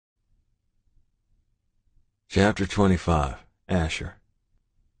Chapter 25. Asher.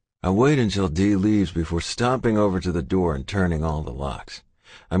 I wait until Dee leaves before stomping over to the door and turning all the locks.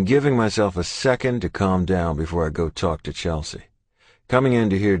 I'm giving myself a second to calm down before I go talk to Chelsea. Coming in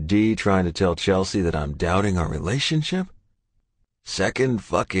to hear Dee trying to tell Chelsea that I'm doubting our relationship? Second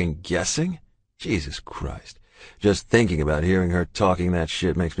fucking guessing? Jesus Christ. Just thinking about hearing her talking that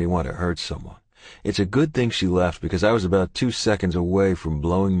shit makes me want to hurt someone. It's a good thing she left because I was about 2 seconds away from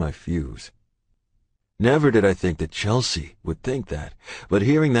blowing my fuse. Never did I think that Chelsea would think that, but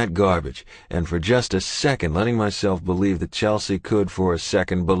hearing that garbage, and for just a second letting myself believe that Chelsea could for a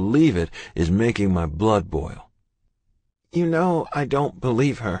second believe it, is making my blood boil. "You know I don't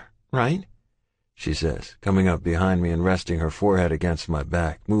believe her, right?" she says, coming up behind me and resting her forehead against my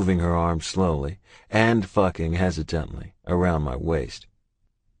back, moving her arm slowly, and fucking hesitantly, around my waist.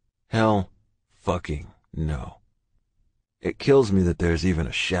 Hell fucking no. It kills me that there's even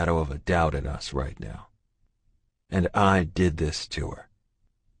a shadow of a doubt in us right now. And I did this to her.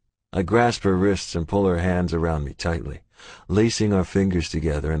 I grasp her wrists and pull her hands around me tightly, lacing our fingers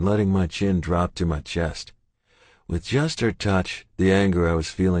together and letting my chin drop to my chest. With just her touch, the anger I was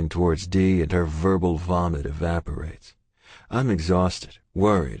feeling towards Dee and her verbal vomit evaporates. I'm exhausted,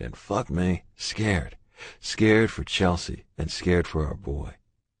 worried, and fuck me, scared. Scared for Chelsea and scared for our boy.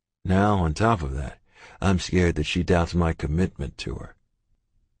 Now, on top of that, I'm scared that she doubts my commitment to her.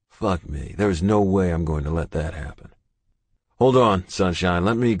 Fuck me, there's no way I'm going to let that happen. Hold on, sunshine,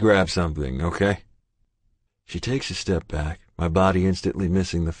 let me grab something, okay? She takes a step back, my body instantly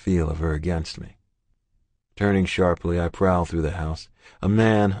missing the feel of her against me. Turning sharply, I prowl through the house, a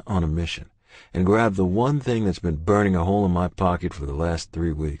man on a mission, and grab the one thing that's been burning a hole in my pocket for the last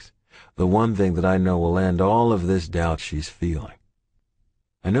 3 weeks, the one thing that I know will end all of this doubt she's feeling.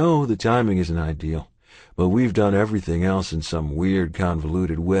 I know the timing isn't ideal, but we've done everything else in some weird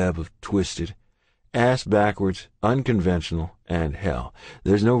convoluted web of twisted, ass-backwards, unconventional, and hell,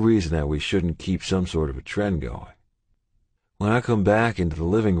 there's no reason that we shouldn't keep some sort of a trend going. When I come back into the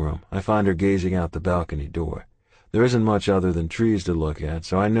living room, I find her gazing out the balcony door. There isn't much other than trees to look at,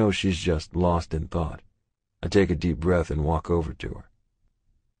 so I know she's just lost in thought. I take a deep breath and walk over to her.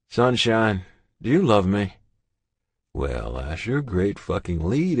 "Sunshine, do you love me?" "Well, Asher, great fucking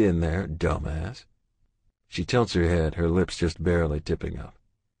lead in there, dumbass." She tilts her head, her lips just barely tipping up.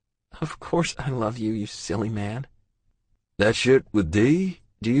 "Of course I love you, you silly man." "That shit with Dee?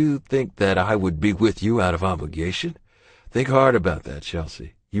 Do you think that I would be with you out of obligation? Think hard about that,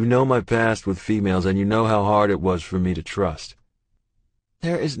 Chelsea. You know my past with females, and you know how hard it was for me to trust."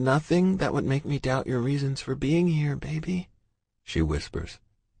 "There is nothing that would make me doubt your reasons for being here, baby," she whispers.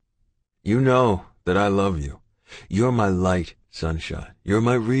 "You know that I love you. You're my light, sunshine. You're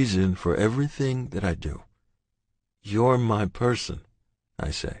my reason for everything that I do. You're my person,"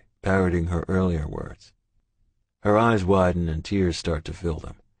 I say, parroting her earlier words. Her eyes widen and tears start to fill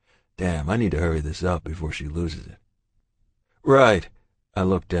them. Damn, I need to hurry this up before she loses it. "Right." I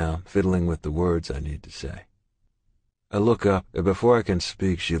look down, fiddling with the words I need to say. I look up, and before I can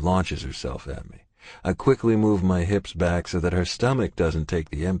speak, she launches herself at me. I quickly move my hips back so that her stomach doesn't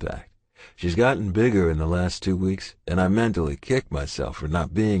take the impact. She's gotten bigger in the last 2 weeks, and I mentally kick myself for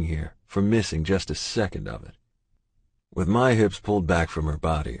not being here, for missing just a second of it. With my hips pulled back from her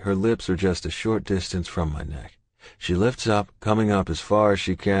body, her lips are just a short distance from my neck. She lifts up, coming up as far as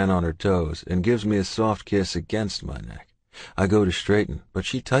she can on her toes, and gives me a soft kiss against my neck. I go to straighten, but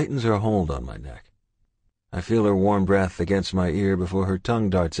she tightens her hold on my neck. I feel her warm breath against my ear before her tongue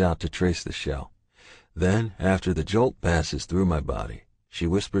darts out to trace the shell. Then, after the jolt passes through my body, she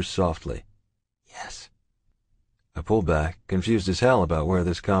whispers softly, "Yes." I pull back, confused as hell about where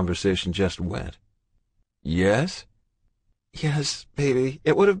this conversation just went. "Yes?" "Yes, baby.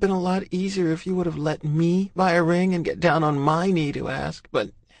 It would have been a lot easier if you would have let me buy a ring and get down on my knee to ask.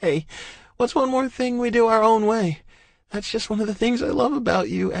 But, hey, what's one more thing we do our own way? That's just one of the things I love about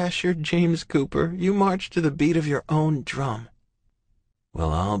you, Asher James Cooper. You march to the beat of your own drum."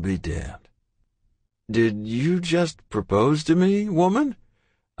 Well, I'll be damned. "Did you just propose to me, woman?"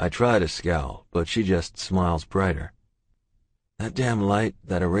 I try to scowl, but she just smiles brighter. That damn light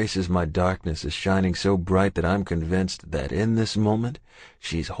that erases my darkness is shining so bright that I'm convinced that in this moment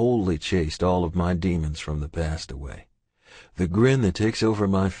she's wholly chased all of my demons from the past away. The grin that takes over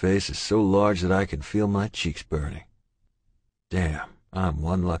my face is so large that I can feel my cheeks burning. Damn, I'm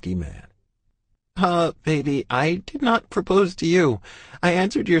one lucky man. Baby, I did not propose to you. I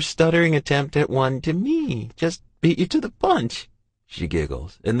answered your stuttering attempt at one to me. Just beat you to the punch." She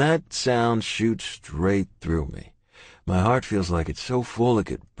giggles, and that sound shoots straight through me. My heart feels like it's so full it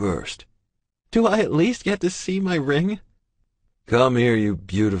could burst. "Do I at least get to see my ring?" Come here, you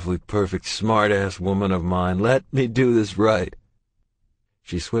beautifully perfect, smart-ass woman of mine. Let me do this right.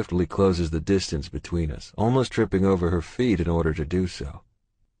 She swiftly closes the distance between us, almost tripping over her feet in order to do so.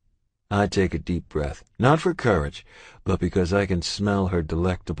 I take a deep breath, not for courage, but because I can smell her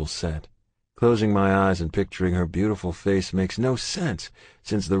delectable scent. Closing my eyes and picturing her beautiful face makes no sense,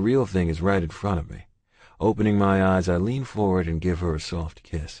 since the real thing is right in front of me. Opening my eyes, I lean forward and give her a soft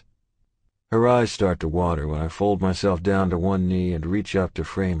kiss. Her eyes start to water when I fold myself down to one knee and reach up to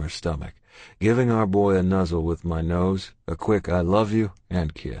frame her stomach, giving our boy a nuzzle with my nose, a quick I love you,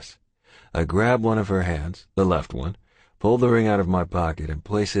 and kiss. I grab one of her hands, the left one, pull the ring out of my pocket, and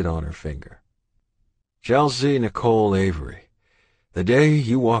place it on her finger. Chelsea Nicole Avery, the day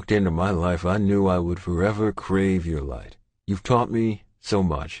you walked into my life, I knew I would forever crave your light. You've taught me so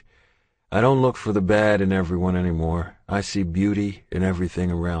much. I don't look for the bad in everyone anymore. I see beauty in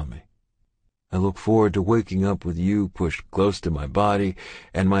everything around me. I look forward to waking up with you pushed close to my body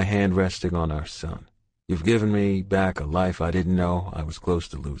and my hand resting on our son. You've given me back a life I didn't know I was close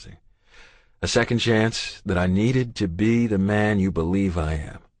to losing. A second chance that I needed to be the man you believe I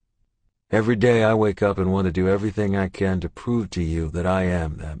am. Every day I wake up and want to do everything I can to prove to you that I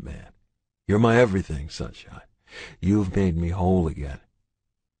am that man. You're my everything, sunshine. You've made me whole again.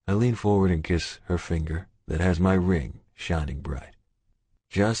 I lean forward and kiss her finger that has my ring shining bright.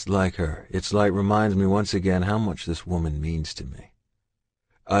 Just like her, its light reminds me once again how much this woman means to me.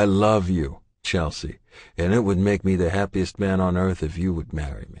 I love you, Chelsea, and it would make me the happiest man on earth if you would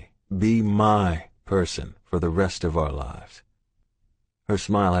marry me. Be my person for the rest of our lives. Her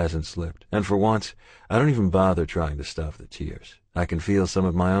smile hasn't slipped, and for once, I don't even bother trying to stop the tears. I can feel some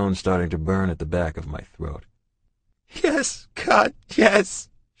of my own starting to burn at the back of my throat. Yes, God, yes,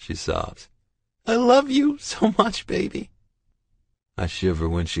 she sobs. I love you so much, baby. I shiver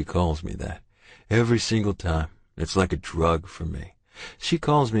when she calls me that. Every single time. It's like a drug for me. She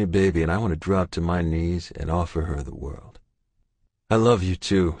calls me baby, and I want to drop to my knees and offer her the world. I love you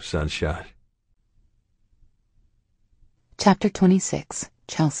too, sunshine. Chapter 26.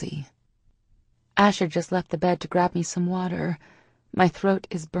 Chelsea. Asher just left the bed to grab me some water. My throat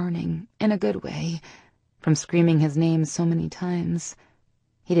is burning, in a good way, from screaming his name so many times.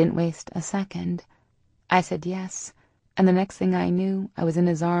 He didn't waste a second. I said yes, and the next thing I knew, I was in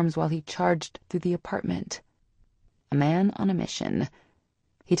his arms while he charged through the apartment. A man on a mission.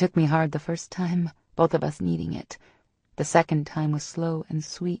 He took me hard the first time, both of us needing it. The second time was slow and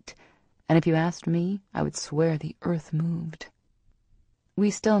sweet, and if you asked me, I would swear the earth moved.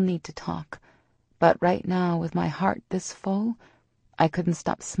 We still need to talk, but right now, with my heart this full, I couldn't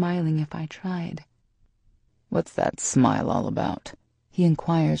stop smiling if I tried. "What's that smile all about?" he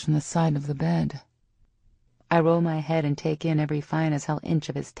inquires from the side of the bed. I roll my head and take in every fine-as-hell inch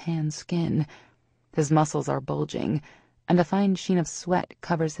of his tan skin. His muscles are bulging, and a fine sheen of sweat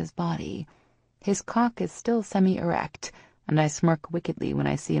covers his body. His cock is still semi-erect, and I smirk wickedly when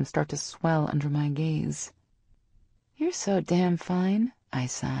I see him start to swell under my gaze. "You're so damn fine," I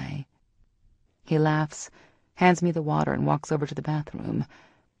sigh. He laughs, hands me the water, and walks over to the bathroom.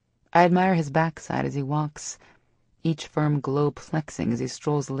 I admire his backside as he walks, each firm globe flexing as he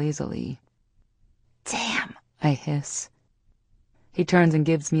strolls lazily. "Damn," I hiss. He turns and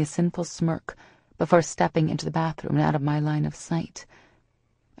gives me a sinful smirk before stepping into the bathroom and out of my line of sight.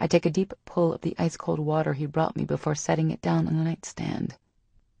 I take a deep pull of the ice-cold water he brought me before setting it down on the nightstand.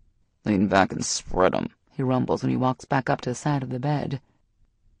 "Lean back and spread 'em," he rumbles when he walks back up to the side of the bed.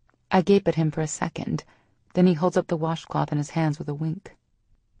 I gape at him for a second, then he holds up the washcloth in his hands with a wink.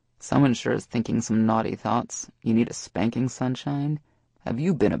 "Someone sure is thinking some naughty thoughts. You need a spanking, sunshine? Have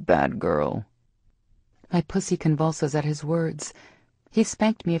you been a bad girl?" My pussy convulses at his words. He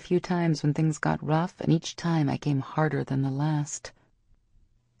spanked me a few times when things got rough, and each time I came harder than the last.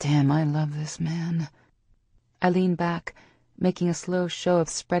 Damn, I love this man. I lean back, making a slow show of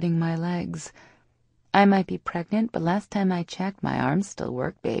spreading my legs. I might be pregnant, but last time I checked, my arms still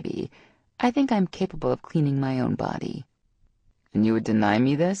work, baby. I think I'm capable of cleaning my own body. "And you would deny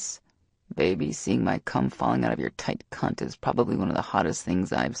me this? Baby, seeing my cum falling out of your tight cunt is probably one of the hottest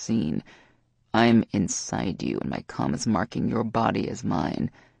things I've seen. I'm inside you, and my cum is marking your body as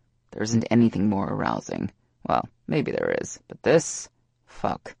mine. There isn't anything more arousing. Well, maybe there is, but this?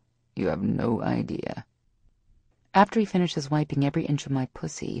 Fuck. You have no idea." After he finishes wiping every inch of my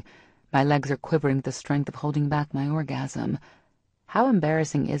pussy, my legs are quivering with the strength of holding back my orgasm. How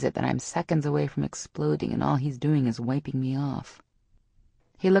embarrassing is it that I'm seconds away from exploding and all he's doing is wiping me off?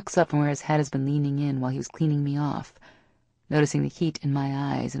 He looks up from where his head has been leaning in while he was cleaning me off, noticing the heat in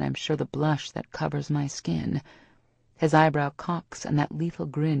my eyes and I'm sure the blush that covers my skin. His eyebrow cocks and that lethal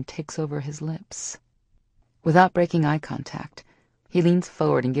grin takes over his lips. Without breaking eye contact, He leans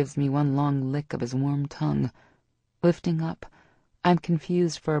forward and gives me one long lick of his warm tongue. Lifting up, I'm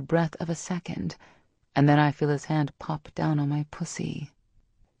confused for a breath of a second, and then I feel his hand pop down on my pussy.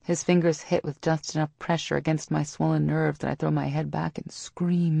 His fingers hit with just enough pressure against my swollen nerves that I throw my head back and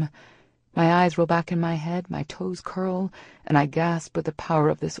scream. My eyes roll back in my head, my toes curl, and I gasp with the power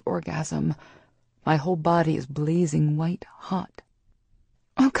of this orgasm. My whole body is blazing white hot.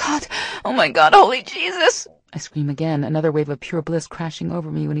 "Oh, God! Oh, my God! Holy Jesus!" I scream again, another wave of pure bliss crashing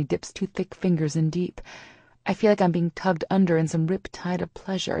over me when he dips two thick fingers in deep. I feel like I'm being tugged under in some rip-tide of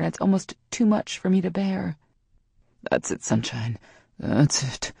pleasure, and it's almost too much for me to bear. "That's it, sunshine. That's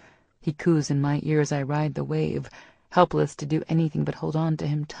it," he coos in my ear as I ride the wave, helpless to do anything but hold on to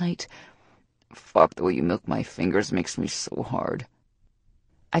him tight. "Fuck, the way you milk my fingers makes me so hard."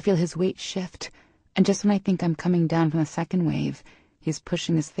 I feel his weight shift, and just when I think I'm coming down from the second wave, he's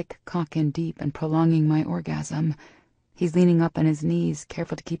pushing his thick cock in deep and prolonging my orgasm. He's leaning up on his knees,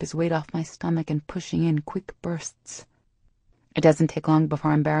 careful to keep his weight off my stomach and pushing in quick bursts. It doesn't take long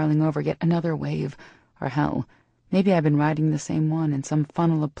before I'm barreling over yet another wave, or hell, maybe I've been riding the same one in some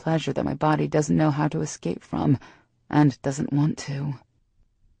funnel of pleasure that my body doesn't know how to escape from, and doesn't want to.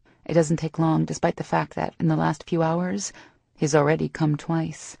 It doesn't take long, despite the fact that, in the last few hours, he's already come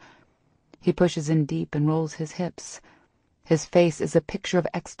twice. He pushes in deep and rolls his hips. His face is a picture of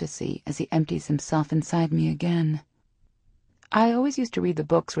ecstasy as he empties himself inside me again. I always used to read the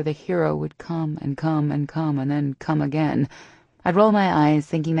books where the hero would come and come and come and then come again. I'd roll my eyes,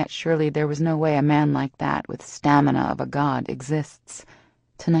 thinking that surely there was no way a man like that, with stamina of a god, exists.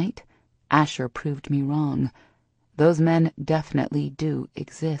 Tonight, Asher proved me wrong. Those men definitely do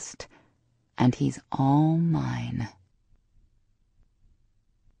exist. And he's all mine.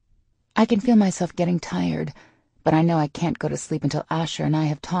 I can feel myself getting tired, but I know I can't go to sleep until Asher and I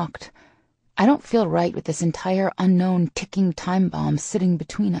have talked. I don't feel right with this entire unknown ticking time bomb sitting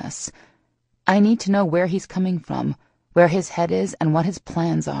between us. I need to know where he's coming from, where his head is, and what his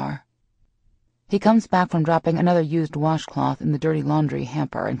plans are. He comes back from dropping another used washcloth in the dirty laundry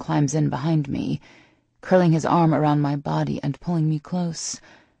hamper and climbs in behind me, curling his arm around my body and pulling me close.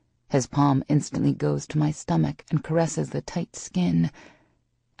 His palm instantly goes to my stomach and caresses the tight skin.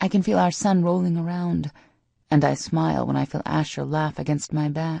 I can feel our son rolling around, and I smile when I feel Asher laugh against my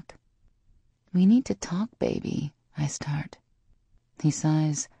back. "We need to talk, baby," I start. He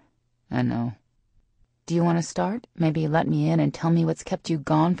sighs. "I know." "Do you want to start? Maybe let me in and tell me what's kept you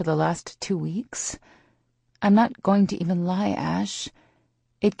gone for the last 2 weeks? I'm not going to even lie, Ash.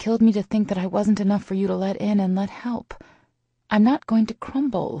 It killed me to think that I wasn't enough for you to let in and let help. I'm not going to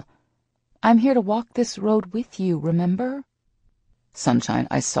crumble. I'm here to walk this road with you, remember?" "Sunshine,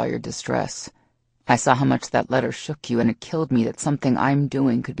 I saw your distress. I saw how much that letter shook you, and it killed me that something I'm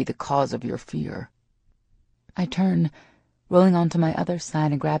doing could be the cause of your fear." I turn, rolling onto my other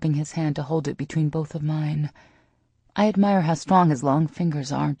side and grabbing his hand to hold it between both of mine. I admire how strong his long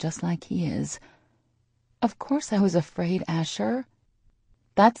fingers are, just like he is. "Of course I was afraid, Asher.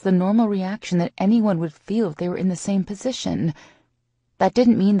 That's the normal reaction that anyone would feel if they were in the same position. That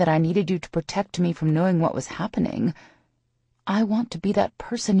didn't mean that I needed you to protect me from knowing what was happening. I want to be that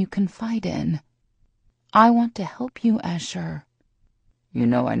person you confide in. I want to help you, Asher." "You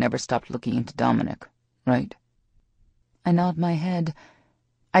know I never stopped looking into Dominic, right?" I nod my head.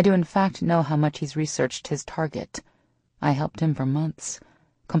 I do in fact know how much he's researched his target. I helped him for months,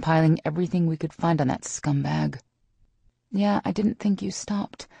 compiling everything we could find on that scumbag. "Yeah, I didn't think you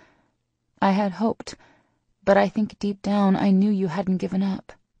stopped. I had hoped, but I think deep down I knew you hadn't given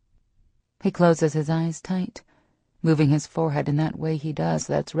up." He closes his eyes tight, moving his forehead in that way he does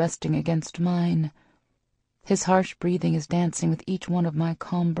so that it's resting against mine. His harsh breathing is dancing with each one of my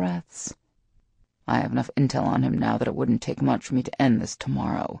calm breaths. "I have enough intel on him now that it wouldn't take much for me to end this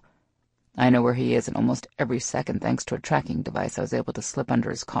tomorrow. I know where he is in almost every second thanks to a tracking device I was able to slip under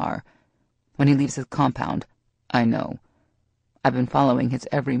his car. When he leaves his compound, I know. I've been following his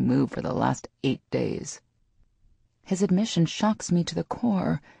every move for the last 8 days. His admission shocks me to the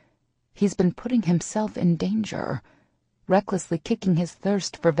core. He's been putting himself in danger, recklessly kicking his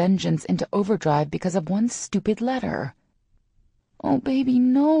thirst for vengeance into overdrive because of one stupid letter. "Oh, baby,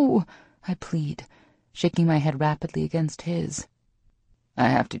 no," I plead, shaking my head rapidly against his. "I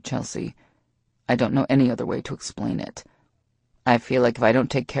have to, Chelsea. I don't know any other way to explain it. I feel like if I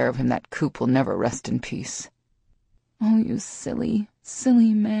don't take care of him, that coop will never rest in peace." "Oh, you silly,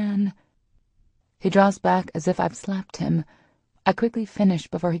 silly man." He draws back as if I've slapped him. I quickly finish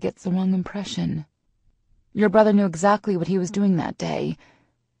before he gets the wrong impression. "Your brother knew exactly what he was doing that day.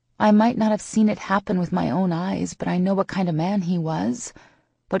 I might not have seen it happen with my own eyes, but I know what kind of man he was,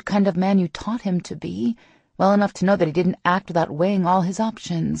 what kind of man you taught him to be, well enough to know that he didn't act without weighing all his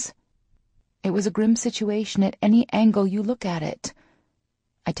options. It was a grim situation at any angle you look at it.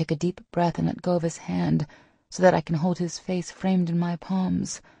 I took a deep breath and let go of his hand so that I can hold his face framed in my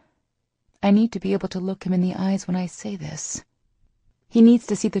palms. I need to be able to look him in the eyes when I say this. He needs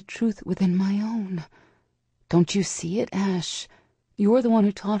to see the truth within my own. Don't you see it, Ash? You're the one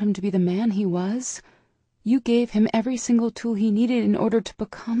who taught him to be the man he was. You gave him every single tool he needed in order to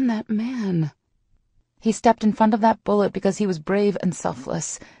become that man. He stepped in front of that bullet because he was brave and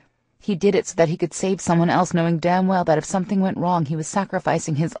selfless. He did it so that he could save someone else, knowing damn well that if something went wrong, he was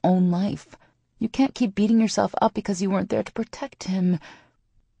sacrificing his own life. You can't keep beating yourself up because you weren't there to protect him.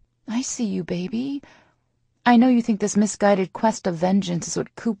 I see you, baby. I know you think this misguided quest of vengeance is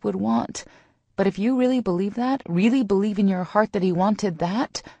what Coop would want, but if you really believe that, really believe in your heart that he wanted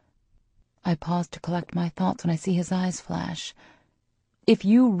that... I pause to collect my thoughts when I see his eyes flash. If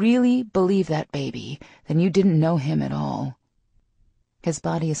you really believe that, baby, then you didn't know him at all. His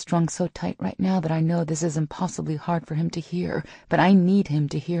body is strung so tight right now that I know this is impossibly hard for him to hear, but I need him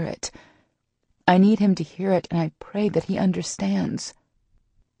to hear it. I need him to hear it, and I pray that he understands.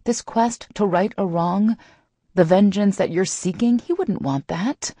 This quest to right a wrong, the vengeance that you're seeking, he wouldn't want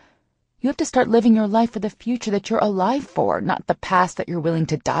that. You have to start living your life for the future that you're alive for, not the past that you're willing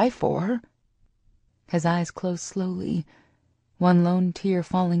to die for. His eyes close slowly, one lone tear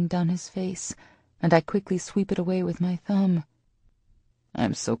falling down his face, and I quickly sweep it away with my thumb.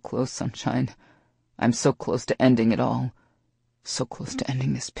 I'm so close, Sunshine. I'm so close to ending it all. So close to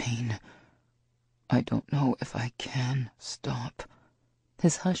ending this pain. I don't know if I can stop.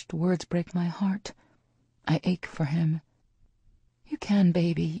 His hushed words break my heart. I ache for him. You can,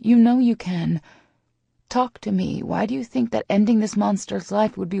 baby. You know you can. Talk to me. Why do you think that ending this monster's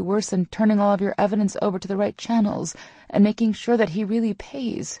life would be worse than turning all of your evidence over to the right channels and making sure that he really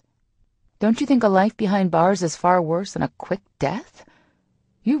pays? Don't you think a life behind bars is far worse than a quick death?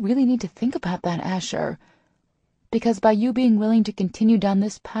 You really need to think about that, Asher. Because by you being willing to continue down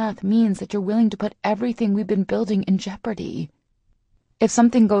this path means that you're willing to put everything we've been building in jeopardy. If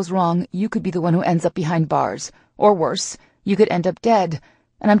something goes wrong, you could be the one who ends up behind bars. Or worse, you could end up dead.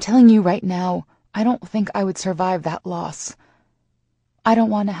 And I'm telling you right now, I don't think I would survive that loss. I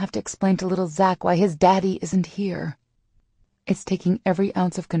don't want to have to explain to little Zach why his daddy isn't here. It's taking every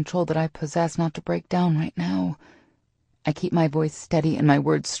ounce of control that I possess not to break down right now. I keep my voice steady and my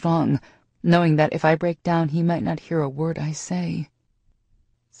words strong, knowing that if I break down, he might not hear a word I say.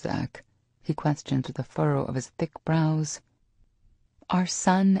 Zach, he questions with a furrow of his thick brows. Our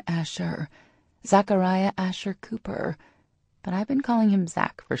son, Asher. Zachariah Asher Cooper. But I've been calling him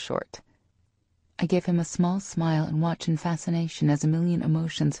Zach for short. I give him a small smile and watch in fascination as a million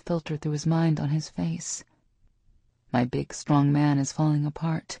emotions filter through his mind on his face. My big, strong man is falling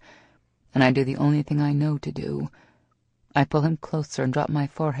apart, and I do the only thing I know to do. I pull him closer and drop my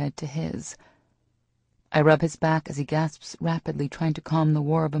forehead to his. I rub his back as he gasps rapidly, trying to calm the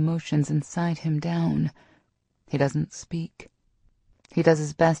war of emotions inside him down. He doesn't speak. He does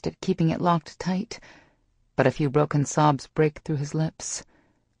his best at keeping it locked tight, but a few broken sobs break through his lips.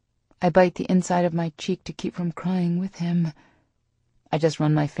 I bite the inside of my cheek to keep from crying with him. I just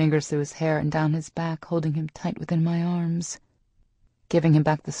run my fingers through his hair and down his back, holding him tight within my arms, giving him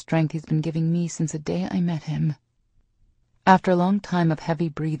back the strength he's been giving me since the day I met him. After a long time of heavy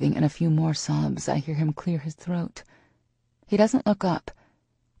breathing and a few more sobs, I hear him clear his throat. He doesn't look up,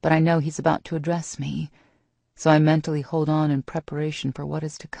 but I know he's about to address me, so I mentally hold on in preparation for what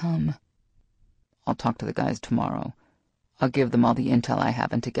is to come. I'll talk to the guys tomorrow. I'll give them all the intel I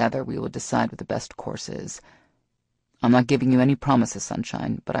have, and together we will decide what the best course is. I'm not giving you any promises,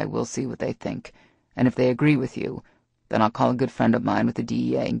 Sunshine, but I will see what they think, and if they agree with you, then I'll call a good friend of mine with the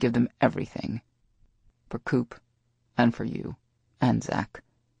DEA and give them everything. For Coop, and for you, and Zach,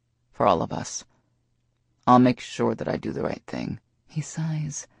 for all of us. I'll make sure that I do the right thing. He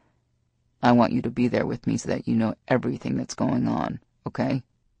sighs. I want you to be there with me so that you know everything that's going on, okay?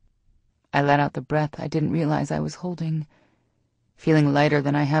 I let out the breath I didn't realize I was holding, feeling lighter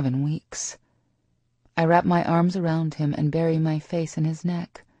than I have in weeks. I wrap my arms around him and bury my face in his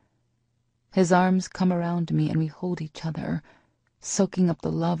neck. His arms come around me and we hold each other, soaking up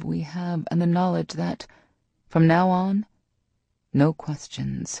the love we have and the knowledge that, from now on, no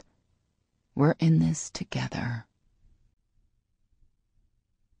questions. We're in this together.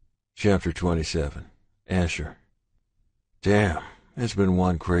 Chapter 27. Asher. Damn, it's been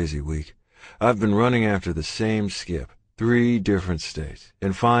one crazy week. I've been running after the same skip, 3 different states,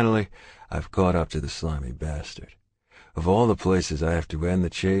 and finally, I've caught up to the slimy bastard. Of all the places I have to end the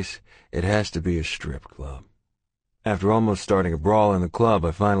chase, it has to be a strip club. After almost starting a brawl in the club,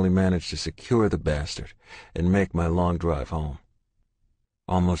 I finally managed to secure the bastard and make my long drive home.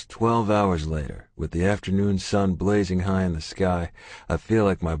 Almost 12 hours later, with the afternoon sun blazing high in the sky, I feel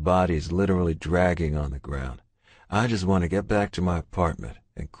like my body is literally dragging on the ground. I just want to get back to my apartment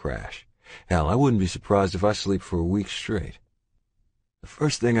and crash. Hell, I wouldn't be surprised if I sleep for a week straight. The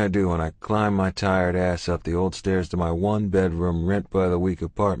first thing I do when I climb my tired ass up the old stairs to my one-bedroom rent-by-the-week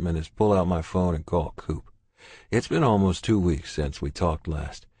apartment is pull out my phone and call Coop. It's been almost 2 weeks since we talked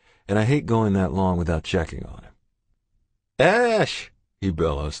last, and I hate going that long without checking on him. "Ash!" he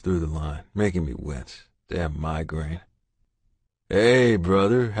bellows through the line, making me wince. Damn migraine. "Hey,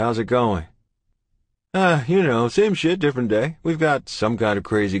 brother, how's it going?" Same shit, different day. We've got some kind of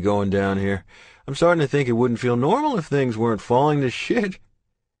crazy going down here. I'm starting to think it wouldn't feel normal if things weren't falling to shit."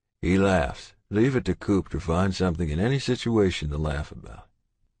 He laughs. Leave it to Coop to find something in any situation to laugh about.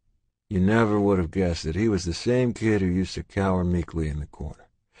 You never would have guessed that he was the same kid who used to cower meekly in the corner.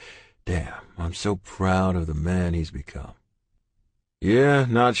 Damn, I'm so proud of the man he's become. "Yeah,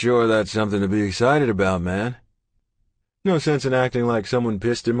 not sure that's something to be excited about, man." "No sense in acting like someone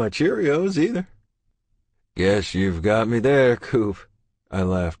pissed in my Cheerios, either." "Guess you've got me there, Coop." I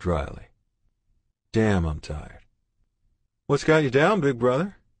laugh dryly. Damn, I'm tired. "What's got you down, big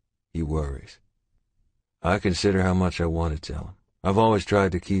brother?" He worries. I consider how much I want to tell him. I've always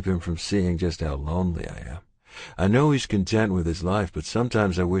tried to keep him from seeing just how lonely I am. I know he's content with his life, but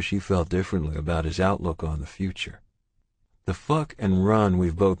sometimes I wish he felt differently about his outlook on the future. The fuck and run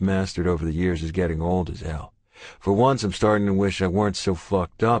we've both mastered over the years is getting old as hell. For once, I'm starting to wish I weren't so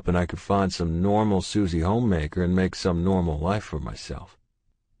fucked up and I could find some normal Susie homemaker and make some normal life for myself.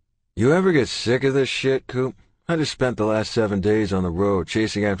 You ever get sick of this shit, Coop? I just spent the last 7 days on the road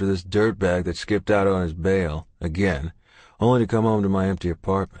chasing after this dirtbag that skipped out on his bail, again, only to come home to my empty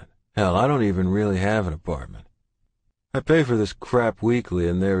apartment. Hell, I don't even really have an apartment. I pay for this crap weekly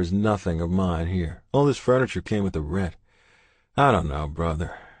and there is nothing of mine here. All this furniture came with the rent. I don't know,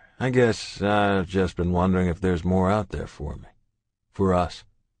 brother. I guess I've just been wondering if there's more out there for me. For us.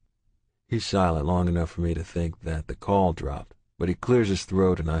 He's silent long enough for me to think that the call dropped, but he clears his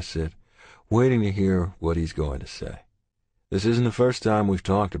throat and I sit, waiting to hear what he's going to say. This isn't the first time we've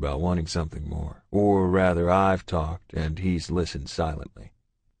talked about wanting something more. Or rather, I've talked, and he's listened silently.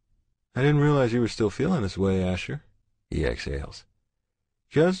 "I didn't realize you were still feeling this way, Asher," he exhales.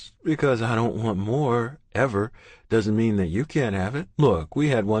 "Just because I don't want more, ever, doesn't mean that you can't have it. Look, we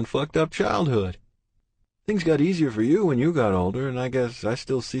had one fucked up childhood. Things got easier for you when you got older, and I guess I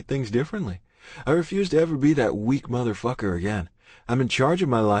still see things differently. I refuse to ever be that weak motherfucker again. I'm in charge of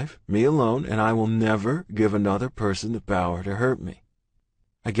my life, me alone, and I will never give another person the power to hurt me.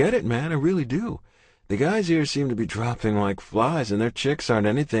 I get it, man, I really do. The guys here seem to be dropping like flies, and their chicks aren't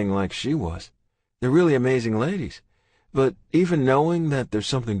anything like she was. They're really amazing ladies. But even knowing that there's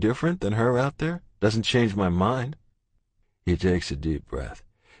something different than her out there doesn't change my mind." He takes a deep breath,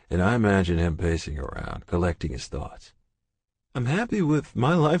 and I imagine him pacing around, collecting his thoughts. "I'm happy with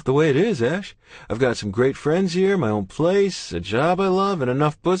my life the way it is, Ash. I've got some great friends here, my own place, a job I love, and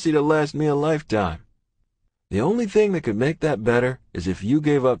enough pussy to last me a lifetime. The only thing that could make that better is if you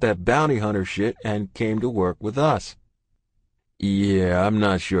gave up that bounty hunter shit and came to work with us." "Yeah, I'm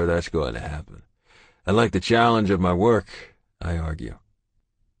not sure that's going to happen. I like the challenge of my work," I argue.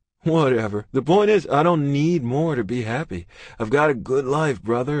 "Whatever. The point is, I don't need more to be happy. I've got a good life,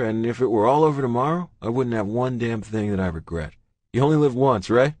 brother, and if it were all over tomorrow, I wouldn't have one damn thing that I regret. You only live once,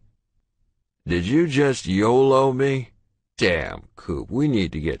 right?" "Did you just YOLO me? Damn, Coop, we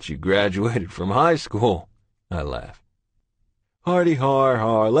need to get you graduated from high school." I laugh. "Hardy har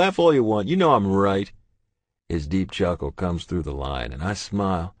har, laugh all you want. You know I'm right." His deep chuckle comes through the line, and I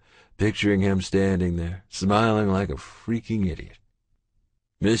smile, picturing him standing there, smiling like a freaking idiot.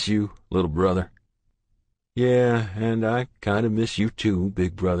 "Miss you, little brother." "Yeah, and I kind of miss you too,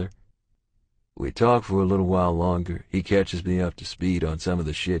 big brother." We talk for a little while longer. He catches me up to speed on some of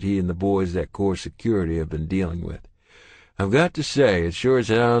the shit he and the boys at Core Security have been dealing with. I've got to say, it sure as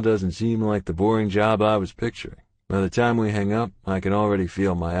hell doesn't seem like the boring job I was picturing. By the time we hang up, I can already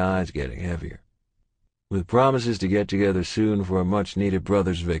feel my eyes getting heavier. With promises to get together soon for a much-needed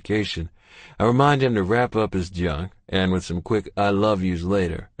brother's vacation, I remind him to wrap up his junk, and with some quick I love yous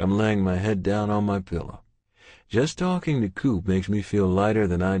later, I'm laying my head down on my pillow. Just talking to Coop makes me feel lighter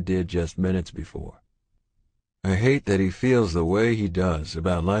than I did just minutes before. I hate that he feels the way he does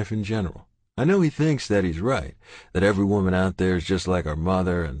about life in general. I know he thinks that he's right, that every woman out there is just like our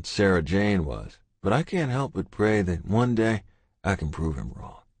mother and Sarah Jane was, but I can't help but pray that one day I can prove him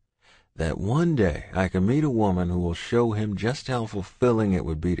wrong. That one day I can meet a woman who will show him just how fulfilling it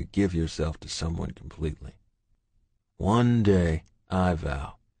would be to give yourself to someone completely. One day, I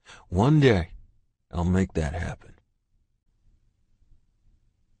vow, one day, I'll make that happen.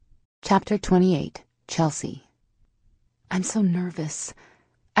 Chapter 28, Chelsea. I'm so nervous.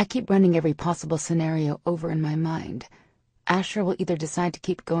 I keep running every possible scenario over in my mind. Asher will either decide to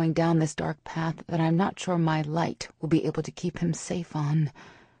keep going down this dark path that I'm not sure my light will be able to keep him safe on,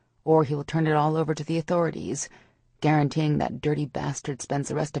 or he will turn it all over to the authorities, guaranteeing that dirty bastard spends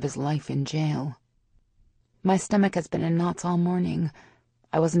the rest of his life in jail. My stomach has been in knots all morning.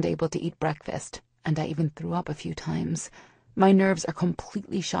 I wasn't able to eat breakfast, and I even threw up a few times. My nerves are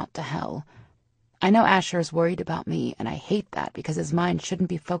completely shot to hell. I know Asher is worried about me, and I hate that because his mind shouldn't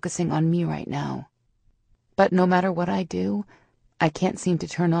be focusing on me right now. But no matter what I do, I can't seem to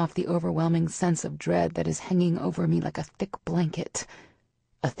turn off the overwhelming sense of dread that is hanging over me like a thick blanket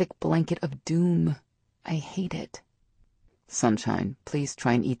of doom. I hate it. Sunshine, please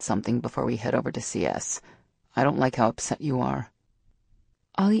try and eat something before we head over to CS. I don't like how upset you are.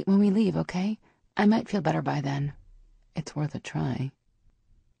 I'll eat when we leave, okay? I might feel better by then. It's worth a try.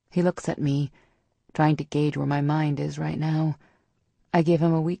 He looks at me, trying to gauge where my mind is right now. I give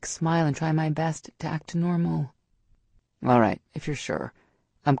him a weak smile and try my best to act normal. All right, if you're sure.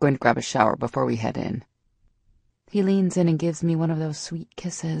 I'm going to grab a shower before we head in. He leans in and gives me one of those sweet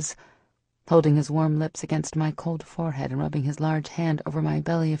kisses, holding his warm lips against my cold forehead and rubbing his large hand over my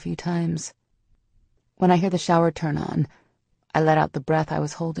belly a few times. When I hear the shower turn on, I let out the breath I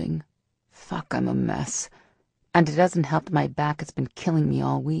was holding. Fuck, I'm a mess. And it doesn't help that my back has been killing me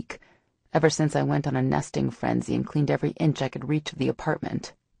all week, ever since I went on a nesting frenzy and cleaned every inch I could reach of the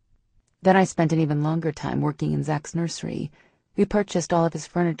apartment. Then I spent an even longer time working in Zach's nursery. We purchased all of his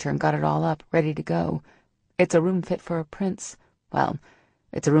furniture and got it all up, ready to go. It's a room fit for a prince. Well,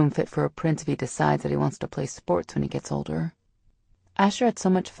 it's a room fit for a prince if he decides that he wants to play sports when he gets older. Asher had so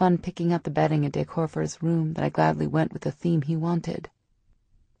much fun picking out the bedding and decor for his room that I gladly went with the theme he wanted.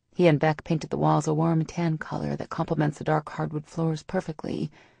 He and Beck painted the walls a warm tan color that complements the dark hardwood floors perfectly.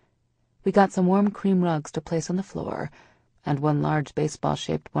 We got some warm cream rugs to place on the floor, and one large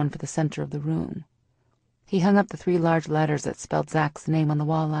baseball-shaped one for the center of the room. He hung up the 3 large letters that spelled Zach's name on the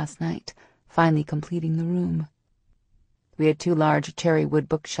wall last night, finally completing the room. We had 2 large cherry wood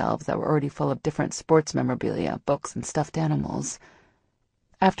bookshelves that were already full of different sports memorabilia, books, and stuffed animals.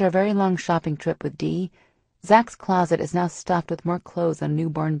 After a very long shopping trip with Dee, Zach's closet is now stuffed with more clothes than a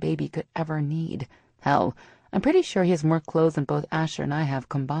newborn baby could ever need. Hell, I'm pretty sure he has more clothes than both Asher and I have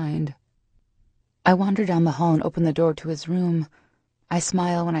combined. I wander down the hall and open the door to his room. I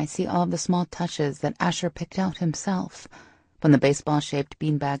smile when I see all of the small touches that Asher picked out himself, from the baseball-shaped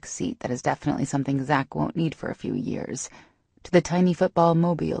beanbag seat that is definitely something Zach won't need for a few years, to the tiny football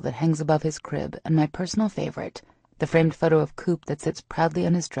mobile that hangs above his crib, and my personal favorite, the framed photo of Coop that sits proudly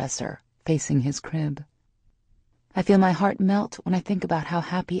on his dresser, facing his crib. I feel my heart melt when I think about how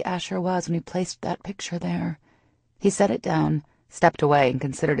happy Asher was when he placed that picture there. He set it down, stepped away, and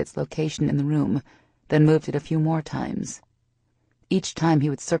considered its location in the room, then moved it a few more times. Each time he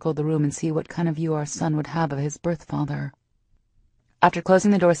would circle the room and see what kind of view our son would have of his birth father. After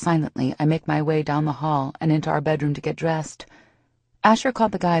closing the door silently, I make my way down the hall and into our bedroom to get dressed. Asher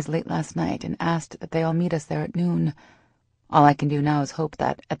called the guys late last night and asked that they all meet us there at noon. All I can do now is hope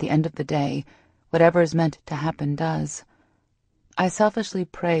that, at the end of the day, whatever is meant to happen does. I selfishly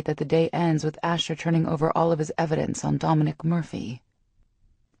pray that the day ends with Asher turning over all of his evidence on Dominic Murphy.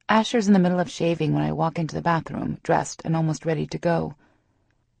 Asher's in the middle of shaving when I walk into the bathroom, dressed and almost ready to go.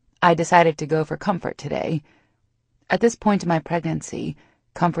 I decided to go for comfort today. At this point in my pregnancy,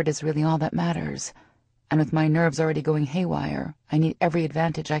 comfort is really all that matters, and with my nerves already going haywire, I need every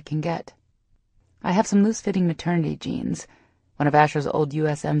advantage I can get. I have some loose-fitting maternity jeans, one of Asher's old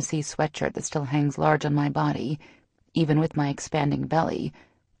USMC sweatshirt that still hangs large on my body, even with my expanding belly,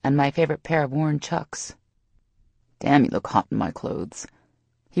 and my favorite pair of worn Chucks. Damn, you look hot in my clothes.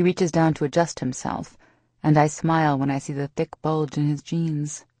 He reaches down to adjust himself, and I smile when I see the thick bulge in his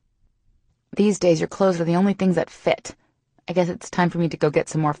jeans. These days your clothes are the only things that fit. I guess it's time for me to go get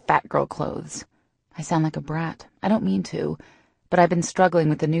some more fat girl clothes. I sound like a brat. I don't mean to, but I've been struggling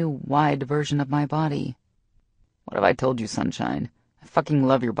with the new, wide version of my body. What have I told you, Sunshine? I fucking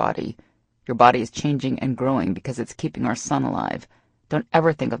love your body. Your body is changing and growing because it's keeping our son alive. Don't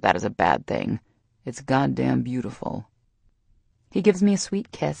ever think of that as a bad thing. It's goddamn beautiful. He gives me a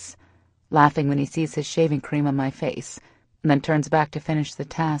sweet kiss, laughing when he sees his shaving cream on my face, and then turns back to finish the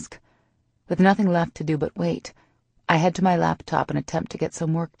task. With nothing left to do but wait, I head to my laptop and attempt to get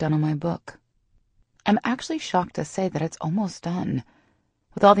some work done on my book. I'm actually shocked to say that it's almost done.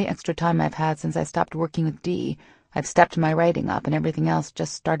 With all the extra time I've had since I stopped working with Dee, I've stepped my writing up and everything else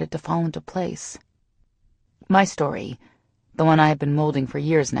just started to fall into place. My story, the one I have been molding for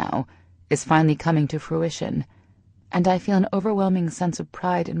years now, is finally coming to fruition, and I feel an overwhelming sense of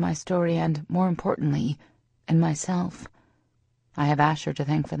pride in my story and, more importantly, in myself. I have Asher to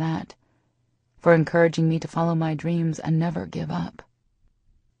thank for that, for encouraging me to follow my dreams and never give up.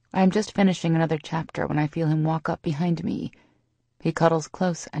 I am just finishing another chapter when I feel him walk up behind me. He cuddles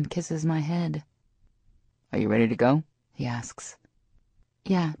close and kisses my head. "Are you ready to go?" he asks.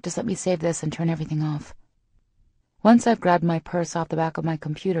 "Yeah, just let me save this and turn everything off." Once I've grabbed my purse off the back of my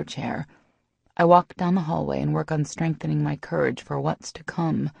computer chair, I walk down the hallway and work on strengthening my courage for what's to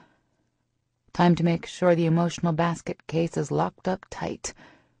come. Time to make sure the emotional basket case is locked up tight,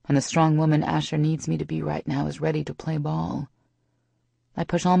 and the strong woman Asher needs me to be right now is ready to play ball. I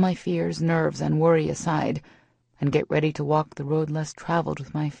push all my fears, nerves, and worry aside and get ready to walk the road less traveled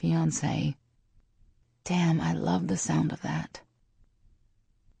with my fiancé. Damn, I love the sound of that.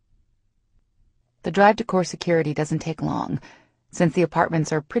 The drive to core security doesn't take long. Since the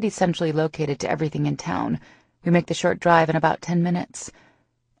apartments are pretty centrally located to everything in town, we make the short drive in about 10 minutes.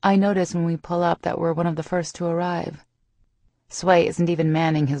 I notice when we pull up that we're one of the first to arrive. Sway isn't even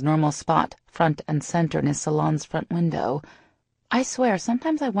manning his normal spot, front and center in his salon's front window. I swear,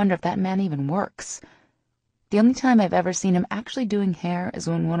 sometimes I wonder if that man even works. The only time I've ever seen him actually doing hair is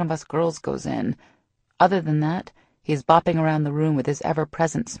when one of us girls goes in. Other than that, he's bopping around the room with his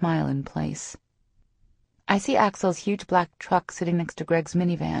ever-present smile in place. I see Axel's huge black truck sitting next to Greg's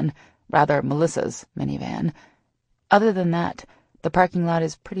minivan, rather Melissa's minivan. Other than that, the parking lot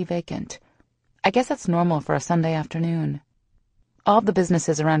is pretty vacant. I guess that's normal for a Sunday afternoon. All the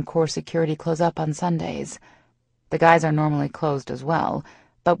businesses around core security close up on Sundays. The guys are normally closed as well,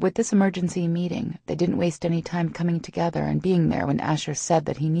 but with this emergency meeting, they didn't waste any time coming together and being there when Asher said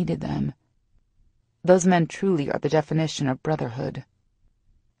that he needed them. Those men truly are the definition of brotherhood.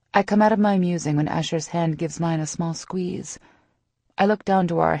 I come out of my musing when Asher's hand gives mine a small squeeze. I look down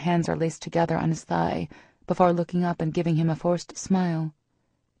to where our hands are laced together on his thigh, before looking up and giving him a forced smile.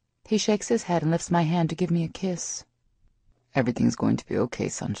 He shakes his head and lifts my hand to give me a kiss. "Everything's going to be okay,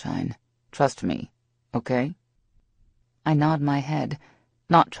 sunshine. Trust me, okay?" I nod my head,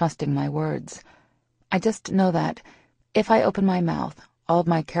 not trusting my words. I just know that, if I open my mouth, all of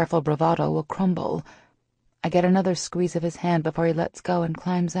my careful bravado will crumble. I get another squeeze of his hand before he lets go and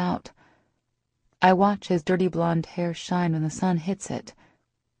climbs out. I watch his dirty blonde hair shine when the sun hits it.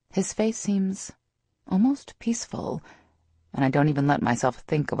 His face seems almost peaceful, and I don't even let myself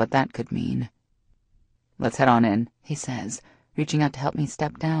think of what that could mean. "Let's head on in," he says, reaching out to help me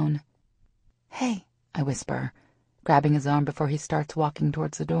step down. "Hey," I whisper, grabbing his arm before he starts walking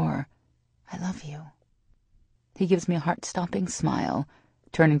towards the door. "I love you." He gives me a heart-stopping smile,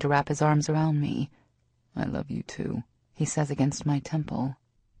 turning to wrap his arms around me. "I love you too," he says against my temple.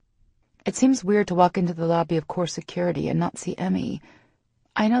 It seems weird to walk into the lobby of core security and not see Emmy.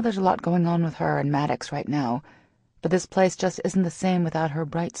 I know there's a lot going on with her and Maddox right now, but this place just isn't the same without her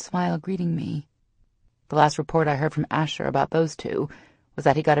bright smile greeting me. The last report I heard from Asher about those two was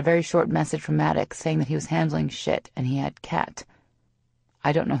that he got a very short message from Maddox saying that he was handling shit and he had Kat.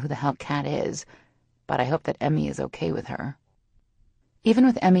 I don't know who the hell Kat is, but I hope that Emmy is okay with her. Even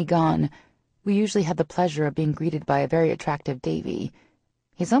with Emmy gone, we usually had the pleasure of being greeted by a very attractive Davy.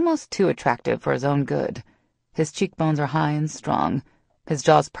 He's almost too attractive for his own good. His cheekbones are high and strong, his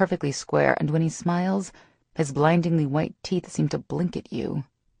jaw's perfectly square, and when he smiles, his blindingly white teeth seem to blink at you.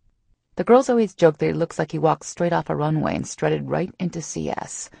 The girls always joke that he looks like he walked straight off a runway and strutted right into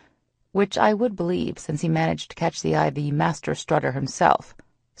CS, which I would believe since he managed to catch the eye of the master strutter himself,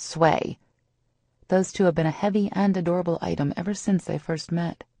 Sway. Those two have been a heavy and adorable item ever since they first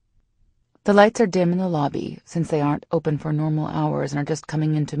met. The lights are dim in the lobby, since they aren't open for normal hours and are just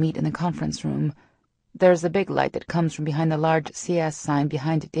coming in to meet in the conference room. There's the big light that comes from behind the large CS sign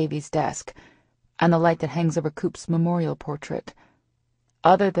behind Davy's desk, and the light that hangs over Coop's memorial portrait.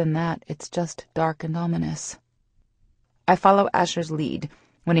 Other than that, it's just dark and ominous. I follow Asher's lead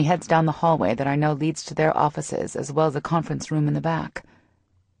when he heads down the hallway that I know leads to their offices as well as a conference room in the back.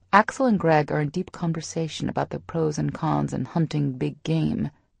 Axel and Greg are in deep conversation about the pros and cons and hunting big game.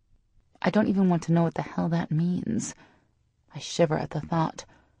 I don't even want to know what the hell that means. I shiver at the thought,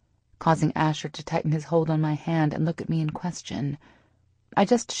 causing Asher to tighten his hold on my hand and look at me in question. I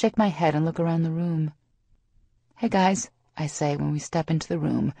just shake my head and look around the room. "Hey guys," I say when we step into the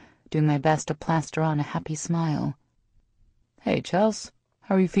room, doing my best to plaster on a happy smile. "Hey, Chels,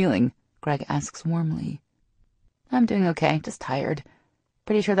 how are you feeling?" Greg asks warmly. "I'm doing okay, just tired.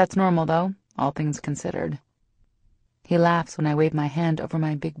 Pretty sure that's normal, though, all things considered." He laughs when I wave my hand over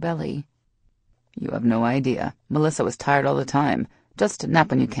my big belly. "You have no idea. Melissa was tired all the time. Just nap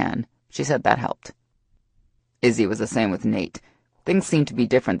when you can. She said that helped." Izzy was the same with Nate. Things seem to be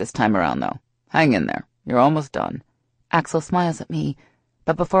different this time around, though. Hang in there. You're almost done. Axel smiles at me,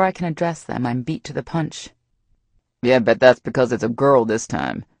 but before I can address them, I'm beat to the punch. Yeah, bet that's because it's a girl this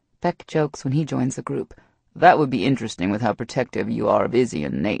time. Beck jokes when he joins the group. That would be interesting with how protective you are of Izzy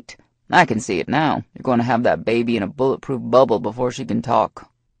and Nate. I can see it now. You're going to have that baby in a bulletproof bubble before she can talk.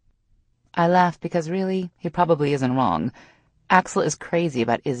 I laugh because really, he probably isn't wrong. Axel is crazy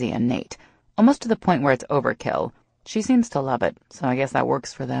about Izzy and Nate, almost to the point where it's overkill. She seems to love it, so I guess that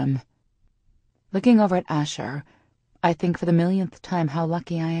works for them. Looking over at Asher, I think for the millionth time how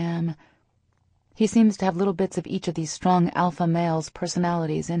lucky I am. He seems to have little bits of each of these strong alpha males'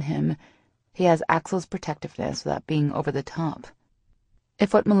 personalities in him. He has Axel's protectiveness without being over the top.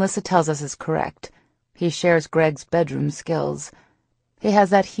 If what Melissa tells us is correct, he shares Greg's bedroom skills. He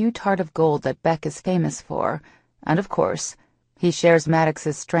has that huge heart of gold that Beck is famous for, and of course, he shares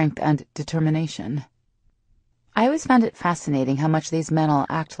Maddox's strength and determination. I always found it fascinating how much these men all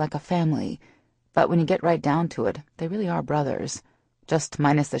act like a family, but when you get right down to it, they really are brothers, just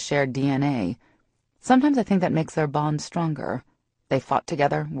minus the shared DNA. Sometimes I think that makes their bond stronger. They fought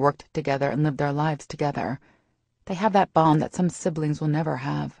together, worked together, and lived their lives together. They have that bond that some siblings will never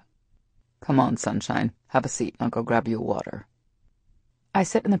have. Come on, Sunshine. Have a seat, and I'll go grab you a water. I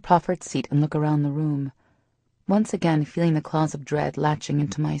sit in the proffered seat and look around the room, once again feeling the claws of dread latching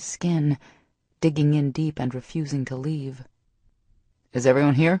into my skin, digging in deep and refusing to leave. Is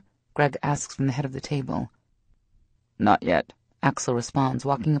everyone here? Greg asks from the head of the table. Not yet. Axel responds,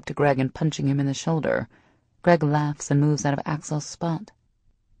 walking up to Greg and punching him in the shoulder. Greg laughs and moves out of Axel's spot.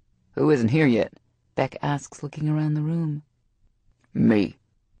 Who isn't here yet? Beck asks, looking around the room. Me.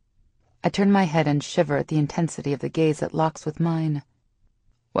 I turn my head and shiver at the intensity of the gaze that locks with mine.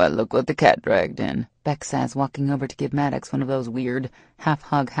 Well, look what the cat dragged in, Beck says, walking over to give Maddox one of those weird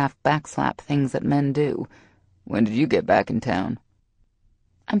half-hug, half-backslap things that men do. When did you get back in town?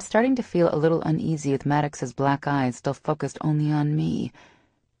 I'm starting to feel a little uneasy with Maddox's black eyes still focused only on me.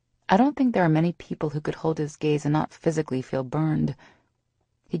 I don't think there are many people who could hold his gaze and not physically feel burned.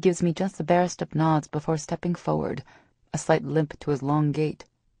 He gives me just the barest of nods before stepping forward, a slight limp to his long gait.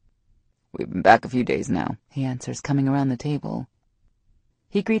 We've been back a few days now, he answers, coming around the table.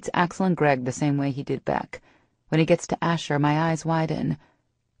 He greets Axel and Greg the same way he did Beck. When he gets to Asher, my eyes widen.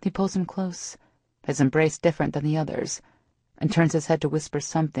 He pulls him close, his embrace different than the others, and turns his head to whisper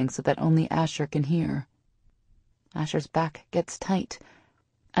something so that only Asher can hear. Asher's back gets tight,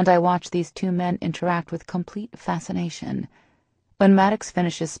 and I watch these two men interact with complete fascination. When Maddox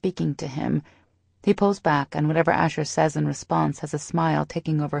finishes speaking to him, he pulls back, and whatever Asher says in response has a smile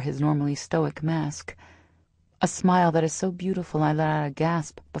taking over his normally stoic mask. A smile that is so beautiful I let out a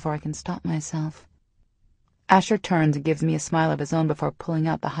gasp before I can stop myself. Asher turns and gives me a smile of his own before pulling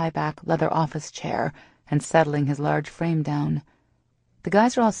out the high-back leather office chair and settling his large frame down. The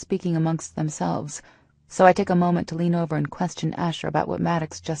guys are all speaking amongst themselves, so I take a moment to lean over and question Asher about what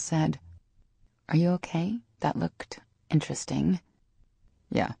Maddox just said. Are you okay? That looked interesting.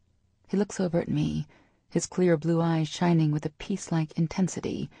 Yeah. He looks over at me, his clear blue eyes shining with a peace-like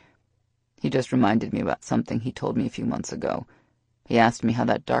intensity. He just reminded me about something he told me a few months ago. He asked me how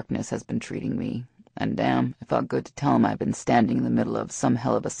that darkness has been treating me, and damn, it felt good to tell him I've been standing in the middle of some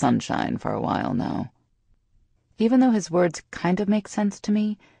hell of a sunshine for a while now. Even though his words kind of make sense to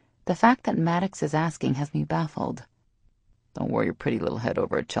me, the fact that Maddox is asking has me baffled. Don't worry your pretty little head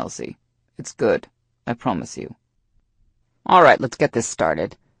over it, Chelsea. It's good, I promise you. All right, let's get this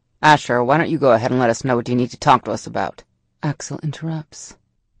started. Asher, why don't you go ahead and let us know what you need to talk to us about? Axel interrupts.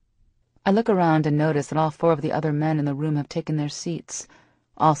 I look around and notice that all four of the other men in the room have taken their seats,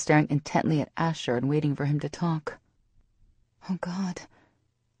 all staring intently at Asher and waiting for him to talk. Oh, God,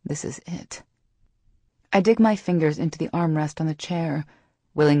 this is it. I dig my fingers into the armrest on the chair,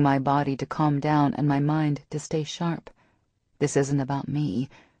 willing my body to calm down and my mind to stay sharp. This isn't about me.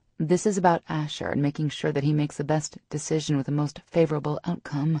 This is about Asher and making sure that he makes the best decision with the most favorable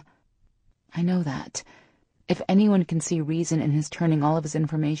outcome. I know that. If anyone can see reason in his turning all of his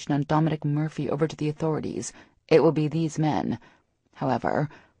information on Dominic Murphy over to the authorities, it will be these men. However,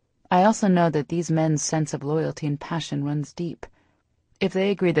 I also know that these men's sense of loyalty and passion runs deep. If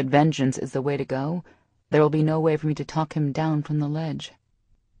they agree that vengeance is the way to go, there will be no way for me to talk him down from the ledge.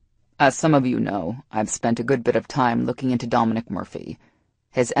 As some of you know, I've spent a good bit of time looking into Dominic Murphy.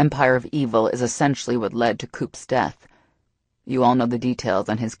 His empire of evil is essentially what led to Coop's death. You all know the details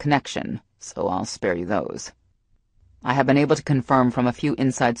on his connection, so I'll spare you those. I have been able to confirm from a few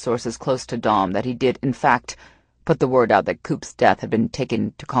inside sources close to Dom that he did, in fact, put the word out that Coop's death had been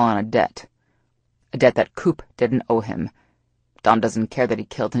taken to call on a debt that Coop didn't owe him. Dom doesn't care that he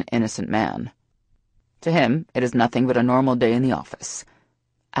killed an innocent man. To him, it is nothing but a normal day in the office.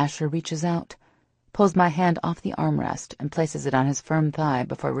 Asher reaches out, pulls my hand off the armrest, and places it on his firm thigh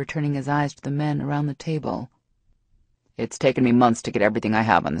before returning his eyes to the men around the table. It's taken me months to get everything I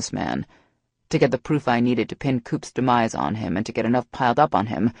have on this man, to get the proof I needed to pin Coop's demise on him, and to get enough piled up on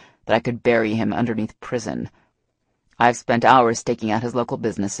him that I could bury him underneath prison. I've spent hours staking out his local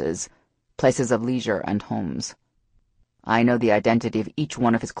businesses, places of leisure and homes. I know the identity of each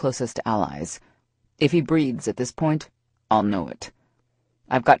one of his closest allies. If he breathes at this point, I'll know it.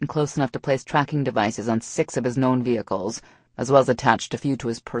 I've gotten close enough to place tracking devices on 6 of his known vehicles, as well as attached a few to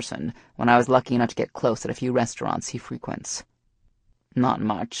his person, when I was lucky enough to get close at a few restaurants he frequents. Not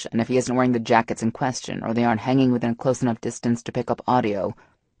much, and if he isn't wearing the jackets in question, or they aren't hanging within a close enough distance to pick up audio,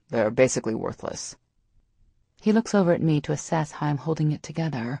 they're basically worthless. He looks over at me to assess how I'm holding it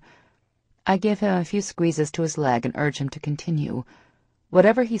together. I give him a few squeezes to his leg and urge him to continue.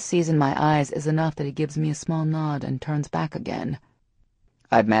 Whatever he sees in my eyes is enough that he gives me a small nod and turns back again.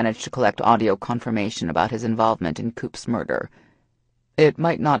 I've managed to collect audio confirmation about his involvement in Coop's murder. It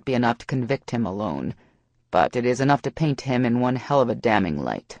might not be enough to convict him alone, but it is enough to paint him in one hell of a damning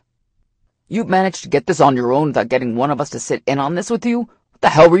light. You managed to get this on your own without getting one of us to sit in on this with you? What the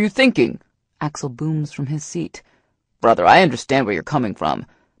hell were you thinking? Axel booms from his seat. Brother, I understand where you're coming from,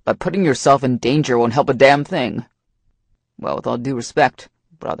 but putting yourself in danger won't help a damn thing. Well, with all due respect,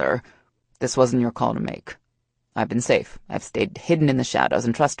 brother, this wasn't your call to make. I've been safe. I've stayed hidden in the shadows,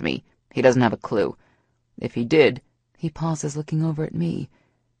 and trust me, he doesn't have a clue. If he did— He pauses, looking over at me.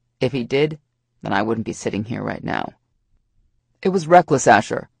 If he did, then I wouldn't be sitting here right now. It was reckless,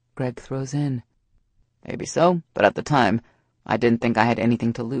 Asher, Greg throws in. Maybe so, but at the time, I didn't think I had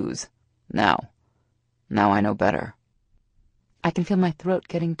anything to lose. Now I know better. I can feel my throat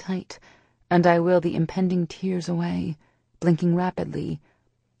getting tight, and I will the impending tears away, blinking rapidly,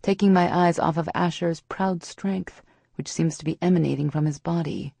 taking my eyes off of Asher's proud strength, which seems to be emanating from his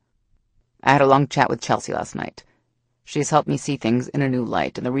body. I had a long chat with Chelsea last night. She's helped me see things in a new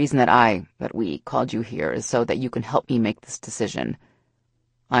light, and the reason that we called you here is so that you can help me make this decision.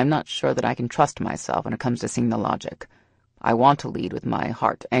 I'm not sure that I can trust myself when it comes to seeing the logic. I want to lead with my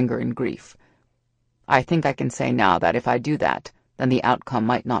heart, anger, and grief. I think I can say now that if I do that, then the outcome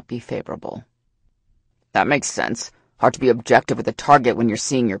might not be favorable. That makes sense. Hard to be objective with a target when you're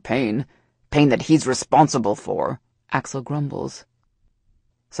seeing your pain. Pain that he's responsible for, Axel grumbles.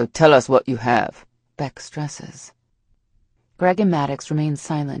 So tell us what you have, Beck stresses. Greg and Maddox remain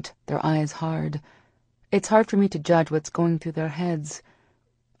silent, their eyes hard. It's hard for me to judge what's going through their heads.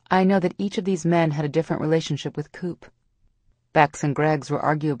 I know that each of these men had a different relationship with Coop. Beck's and Greg's were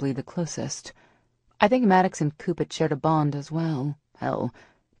arguably the closest. I think Maddox and Coop had shared a bond as well. Hell,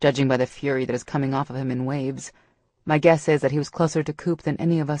 judging by the fury that is coming off of him in waves, my guess is that he was closer to Coop than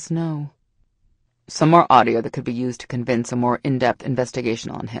any of us know. Some more audio that could be used to convince a more in-depth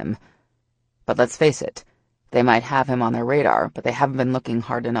investigation on him. But let's face it, they might have him on their radar, but they haven't been looking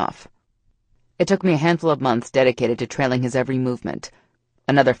hard enough. It took me a handful of months dedicated to trailing his every movement,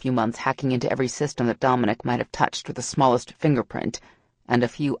 another few months hacking into every system that Dominic might have touched with the smallest fingerprint, and a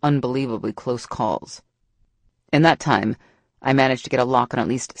few unbelievably close calls. In that time, I managed to get a lock on at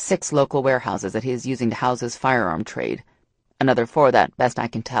least 6 local warehouses that he is using to house his firearm trade. Another 4 that, best I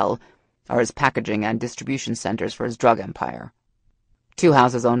can tell, are his packaging and distribution centers for his drug empire. 2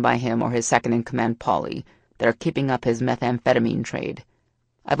 houses owned by him or his second-in-command, Polly, that are keeping up his methamphetamine trade.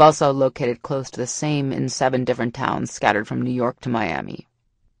 I've also located close to the same in 7 different towns scattered from New York to Miami.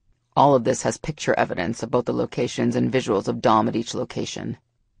 All of this has picture evidence of both the locations and visuals of Dom at each location.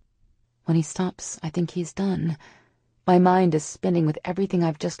 When he stops, I think he's done. My mind is spinning with everything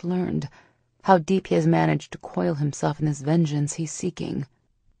I've just learned, how deep he has managed to coil himself in this vengeance he's seeking.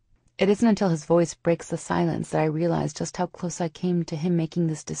 It isn't until his voice breaks the silence that I realize just how close I came to him making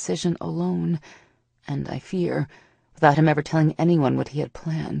this decision alone, and I fear, without him ever telling anyone what he had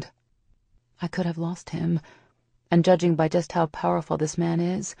planned. I could have lost him, and judging by just how powerful this man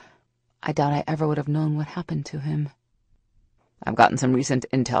is, I doubt I ever would have known what happened to him. I've gotten some recent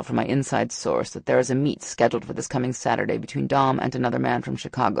intel from my inside source that there is a meet scheduled for this coming Saturday between Dom and another man from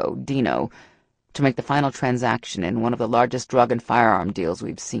Chicago, Dino, to make the final transaction in one of the largest drug and firearm deals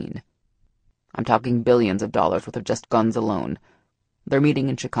we've seen. I'm talking billions of dollars worth of just guns alone. They're meeting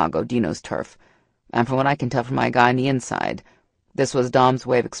in Chicago, Dino's turf, and from what I can tell from my guy on the inside, this was Dom's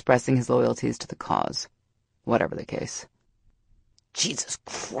way of expressing his loyalties to the cause, whatever the case. Jesus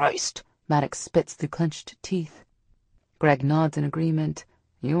Christ! Maddox spits through clenched teeth. Greg nods in agreement.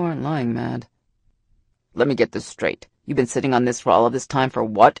 You aren't lying, Mad. Let me get this straight. You've been sitting on this for all of this time for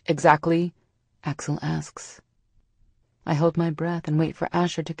what, exactly? Axel asks. I hold my breath and wait for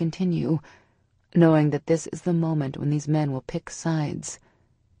Asher to continue. knowing that this is the moment when these men will pick sides.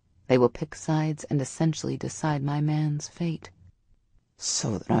 They will pick sides and essentially decide my man's fate.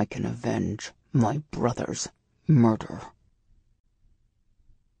 So that I can avenge my brother's murder.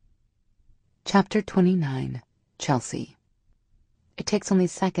 Chapter 29. Chelsea. It takes only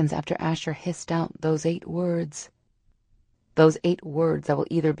seconds after Asher hissed out those 8 words. Those 8 words that will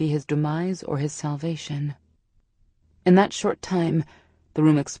either be his demise or his salvation. In that short time, the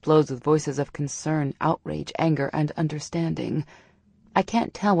room explodes with voices of concern, outrage, anger, and understanding. I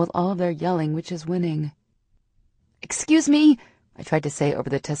can't tell with all of their yelling which is winning. "Excuse me," I tried to say over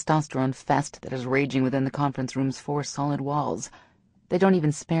the testosterone fest that is raging within the conference room's 4 solid walls. They don't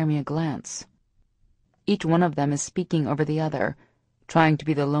even spare me a glance. Each one of them is speaking over the other, trying to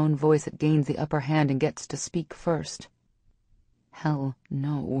be the lone voice that gains the upper hand and gets to speak first. Hell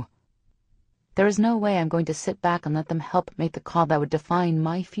no. There is no way I'm going to sit back and let them help make the call that would define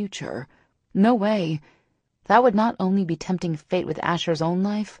my future. No way. That would not only be tempting fate with Asher's own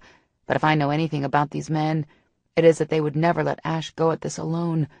life, but if I know anything about these men, it is that they would never let Ash go at this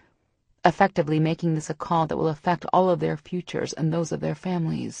alone, effectively making this a call that will affect all of their futures and those of their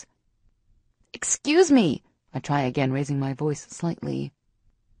families. "Excuse me," I try again, raising my voice slightly.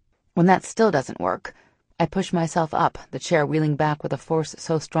 When that still doesn't work, I push myself up, the chair wheeling back with a force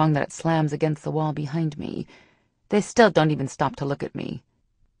so strong that it slams against the wall behind me. They still don't even stop to look at me.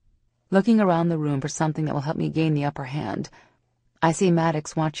 Looking around the room for something that will help me gain the upper hand, I see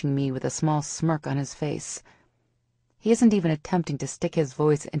Maddox watching me with a small smirk on his face. He isn't even attempting to stick his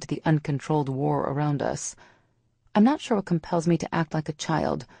voice into the uncontrolled war around us. I'm not sure what compels me to act like a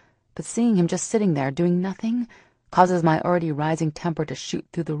child, but seeing him just sitting there doing nothing causes my already rising temper to shoot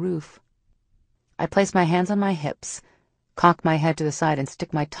through the roof. I place my hands on my hips, cock my head to the side, and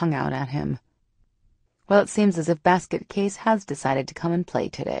stick my tongue out at him. Well, it seems as if Basket Case has decided to come and play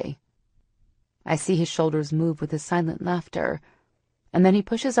today. I see his shoulders move with his silent laughter, and then he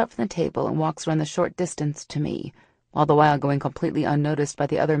pushes up from the table and walks around the short distance to me, all the while going completely unnoticed by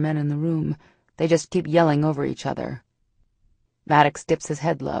the other men in the room. They just keep yelling over each other. Maddox dips his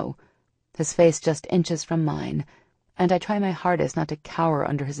head low, his face just inches from mine, and I try my hardest not to cower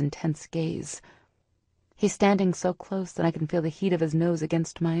under his intense gaze. He's standing so close that I can feel the heat of his nose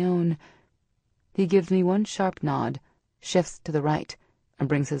against my own. He gives me one sharp nod, shifts to the right, and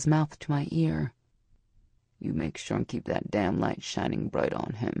brings his mouth to my ear. "You make sure and keep that damn light shining bright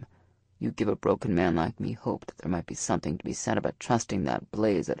on him. You give a broken man like me hope that there might be something to be said about trusting that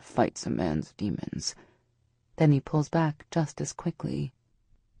blaze that fights a man's demons." Then he pulls back just as quickly.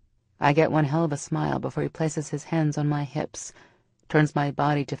 I get one hell of a smile before he places his hands on my hips, turns my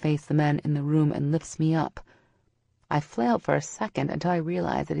body to face the men in the room, and lifts me up. I flail for a second until I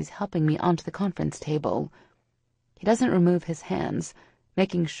realize that he's helping me onto the conference table. He doesn't remove his hands,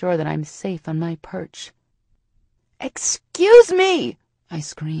 making sure that I'm safe on my perch. "Excuse me!" I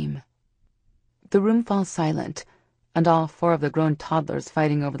scream. The room falls silent, and all 4 of the grown toddlers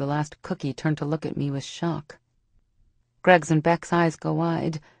fighting over the last cookie turn to look at me with shock. Greg's and Beck's eyes go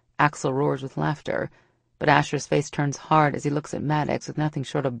wide. Axel roars with laughter, but Asher's face turns hard as he looks at Maddox with nothing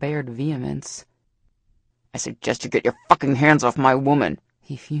short of bared vehemence. "I suggest you get your fucking hands off my woman,"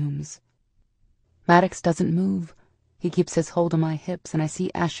 he fumes. Maddox doesn't move. He keeps his hold on my hips, and I see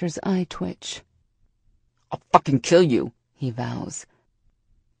Asher's eye twitch. "I'll fucking kill you," he vows.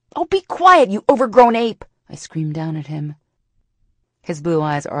 "Oh, be quiet, you overgrown ape!" I scream down at him. His blue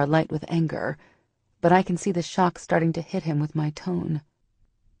eyes are alight with anger, but I can see the shock starting to hit him with my tone.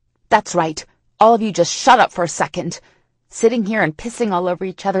 "That's right. All of you just shut up for a second. Sitting here and pissing all over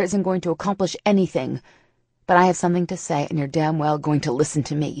each other isn't going to accomplish anything. But I have something to say, and you're damn well going to listen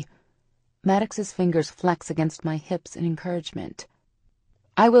to me." Maddox's fingers flex against my hips in encouragement.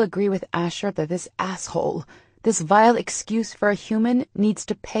 I will agree with Asher that this asshole, this vile excuse for a human, needs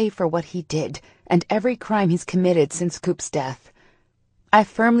to pay for what he did, and every crime he's committed since Coop's death. I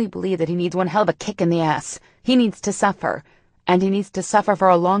firmly believe that he needs one hell of a kick in the ass. He needs to suffer, and he needs to suffer for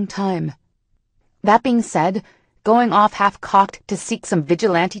a long time. That being said, going off half-cocked to seek some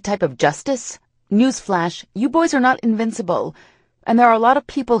vigilante type of justice? Newsflash, you boys are not invincible, and there are a lot of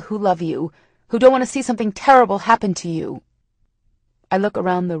people who love you, who don't want to see something terrible happen to you. I look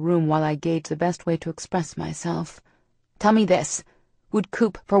around the room while I gauge the best way to express myself. Tell me this. Would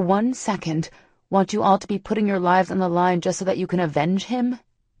Coop, for 1 second, want you all to be putting your lives on the line just so that you can avenge him?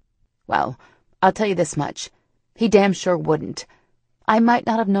 Well, I'll tell you this much. He damn sure wouldn't. I might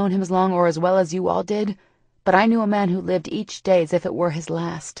not have known him as long or as well as you all did, but I knew a man who lived each day as if it were his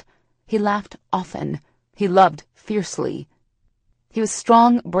last. He laughed often. He loved fiercely. He was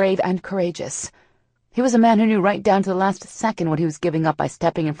strong, brave, and courageous. He was a man who knew right down to the last second what he was giving up by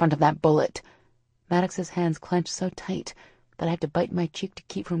stepping in front of that bullet. Maddox's hands clenched so tight that I had to bite my cheek to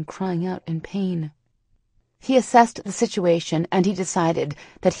keep from crying out in pain. He assessed the situation, and he decided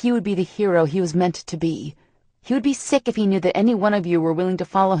that he would be the hero he was meant to be. He would be sick if he knew that any one of you were willing to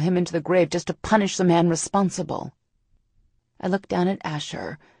follow him into the grave just to punish the man responsible. I looked down at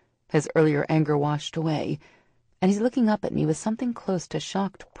Asher, his earlier anger washed away, and he's looking up at me with something close to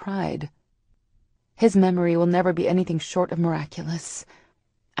shocked pride. His memory will never be anything short of miraculous.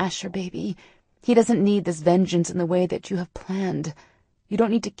 Asher, baby, he doesn't need this vengeance in the way that you have planned. You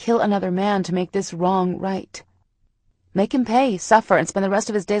don't need to kill another man to make this wrong right. Make him pay, suffer, and spend the rest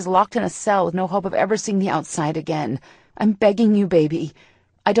of his days locked in a cell with no hope of ever seeing the outside again. I'm begging you, baby.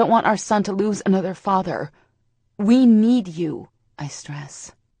 I don't want our son to lose another father. We need you, I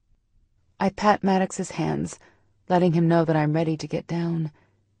stress. I pat Maddox's hands, letting him know that I'm ready to get down.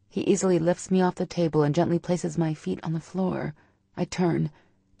 He easily lifts me off the table and gently places my feet on the floor. I turn,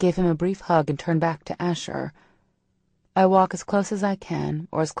 give him a brief hug, and turn back to Asher. I walk as close as I can,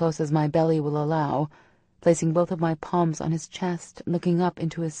 or as close as my belly will allow, placing both of my palms on his chest and looking up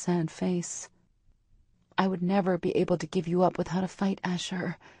into his sad face. I would never be able to give you up without a fight,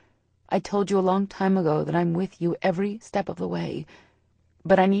 Asher. I told you a long time ago that I'm with you every step of the way,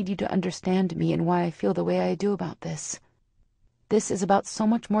 but I need you to understand me and why I feel the way I do about this. This is about so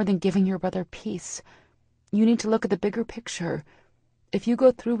much more than giving your brother peace. You need to look at the bigger picture. If you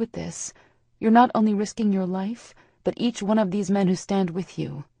go through with this, you're not only risking your life, but each one of these men who stand with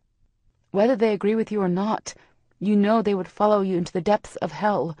you. Whether they agree with you or not, you know they would follow you into the depths of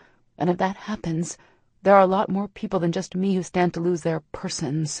hell, and if that happens, there are a lot more people than just me who stand to lose their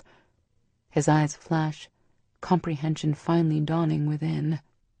persons. His eyes flash, comprehension finally dawning within.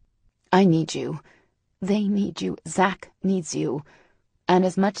 I need you. They need you. Zach needs you. And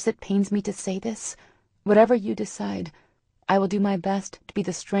as much as it pains me to say this, whatever you decide, I will do my best to be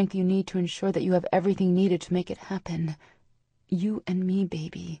the strength you need to ensure that you have everything needed to make it happen. You and me,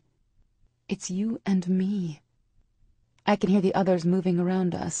 baby. It's you and me. I can hear the others moving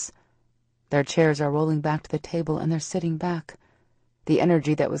around us. Their chairs are rolling back to the table, and they're sitting back. The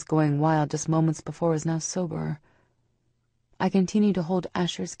energy that was going wild just moments before is now sober. I continue to hold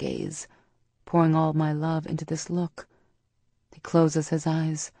Asher's gaze, pouring all my love into this look. He closes his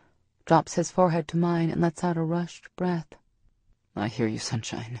eyes, drops his forehead to mine, and lets out a rushed breath. I hear you,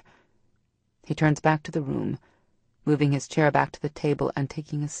 sunshine. He turns back to the room, moving his chair back to the table and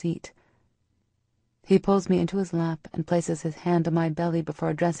taking a seat. He pulls me into his lap and places his hand on my belly before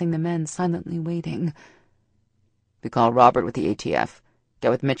addressing the men silently waiting. We call Robert with the ATF,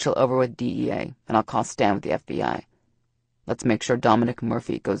 get with Mitchell over with DEA, and I'll call Stan with the FBI. Let's make sure Dominic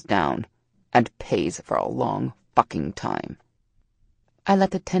Murphy goes down, and pays for a long fucking time. I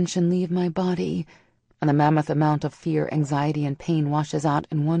let the tension leave my body, and the mammoth amount of fear, anxiety, and pain washes out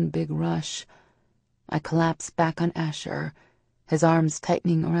in one big rush. I collapse back on Asher, his arms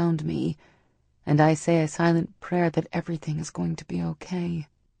tightening around me, and I say a silent prayer that everything is going to be okay.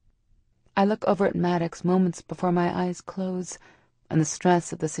 I look over at Maddox moments before my eyes close, and the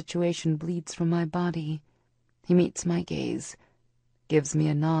stress of the situation bleeds from my body. He meets my gaze, gives me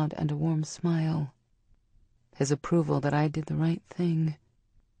a nod and a warm smile. His approval that I did the right thing.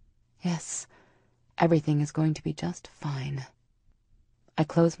 Yes, everything is going to be just fine. I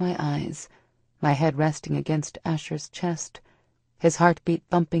close my eyes, my head resting against Asher's chest, his heartbeat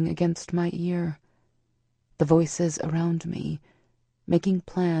thumping against my ear. The voices around me, making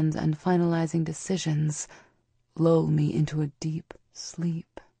plans and finalizing decisions, lull me into a deep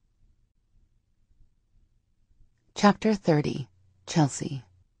sleep. Chapter 30. Chelsea.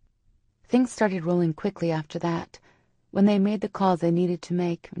 Things started rolling quickly after that, when they made the calls they needed to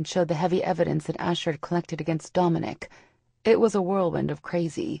make and showed the heavy evidence that Asher had collected against Dominic. It was a whirlwind of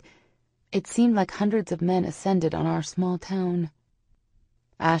crazy. It seemed like hundreds of men ascended on our small town.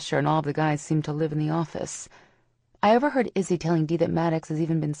 Asher and all of the guys seemed to live in the office. I overheard Izzy telling Dee that Maddox has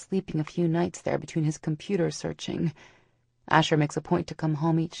even been sleeping a few nights there between his computer searching. Asher makes a point to come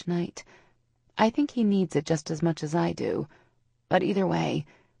home each night. I think he needs it just as much as I do. But either way,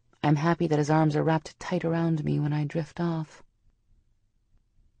 I'm happy that his arms are wrapped tight around me when I drift off.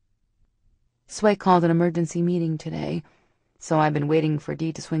 Sway called an emergency meeting today, so I've been waiting for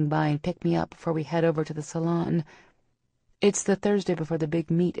Dee to swing by and pick me up before we head over to the salon. It's the Thursday before the big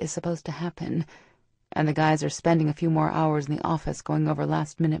meet is supposed to happen, and the guys are spending a few more hours in the office going over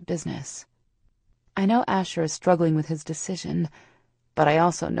last-minute business. I know Asher is struggling with his decision, but I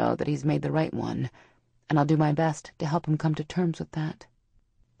also know that he's made the right one, and I'll do my best to help him come to terms with that.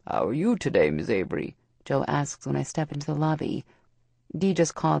 How are you today, Miss Avery? Joe asks when I step into the lobby. Dee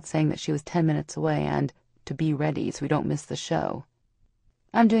just called saying that she was 10 minutes away and to be ready so we don't miss the show.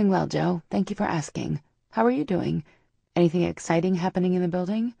 I'm doing well, Joe. Thank you for asking. How are you doing? Anything exciting happening in the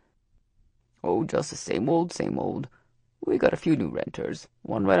building? Oh, just the same old, same old. We got a few new renters,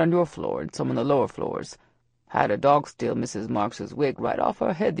 one right on your floor and some on the lower floors. Had a dog steal Mrs. Marks's wig right off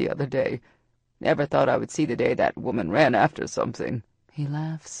her head the other day. Never thought I would see the day that woman ran after something. He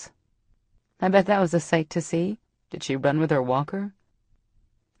laughs. I bet that was a sight to see. Did she run with her walker?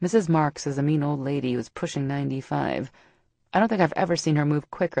 Mrs. Marks is a mean old lady who's pushing 95. I don't think I've ever seen her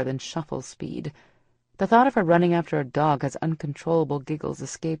move quicker than shuffle speed. The thought of her running after a dog has uncontrollable giggles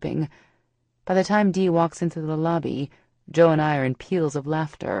escaping. By the time Dee walks into the lobby, Joe and I are in peals of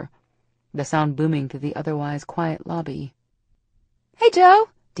laughter, the sound booming through the otherwise quiet lobby. "Hey, Joe,"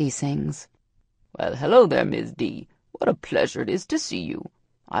 Dee sings. Well, hello there, Miss D. What a pleasure it is to see you.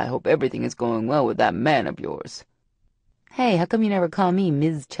 I hope everything is going well with that man of yours. Hey, how come you never call me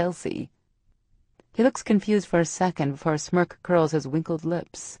Ms. Chelsea? He looks confused for a second before a smirk curls his wrinkled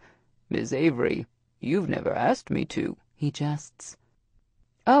lips. Miss Avery, you've never asked me to, he jests.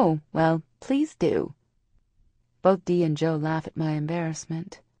 Oh, well, please do. Both Dee and Joe laugh at my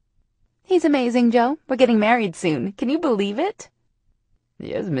embarrassment. He's amazing, Joe. We're getting married soon. Can you believe it?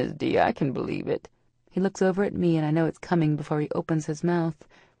 Yes, Miss D, I can believe it. He looks over at me, and I know it's coming before he opens his mouth.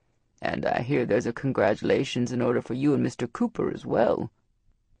 And I hear there's a congratulations in order for you and Mr. Cooper as well.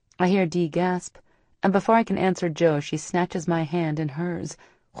 I hear Dee gasp, and before I can answer Joe, she snatches my hand in hers.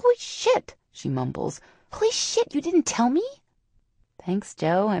 Holy shit, she mumbles. Holy shit, you didn't tell me? Thanks,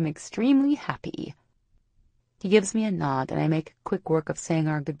 Joe. I'm extremely happy. He gives me a nod, and I make quick work of saying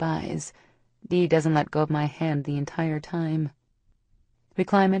our goodbyes. Dee doesn't let go of my hand the entire time. We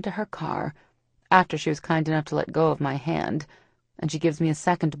climb into her car, after she was kind enough to let go of my hand, and she gives me a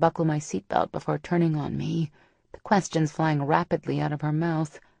second to buckle my seatbelt before turning on me, the questions flying rapidly out of her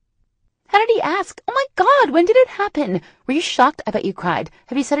mouth. How did he ask? Oh my God, when did it happen? Were you shocked? I bet you cried.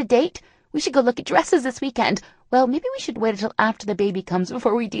 Have you set a date? We should go look at dresses this weekend. Well, maybe we should wait until after the baby comes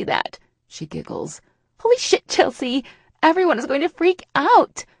before we do that. She giggles. Holy shit, Chelsea. Everyone is going to freak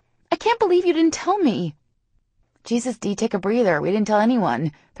out. I can't believe you didn't tell me. Jesus, Dee, take a breather. We didn't tell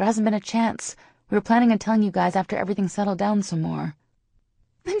anyone. There hasn't been a chance. We were planning on telling you guys after everything settled down some more.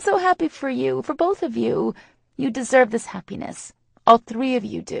 I'm so happy for you, for both of you. You deserve this happiness. All three of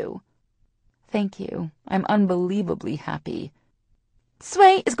you do. Thank you. I'm unbelievably happy.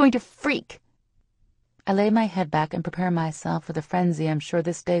 Sway is going to freak. I lay my head back and prepare myself for the frenzy I'm sure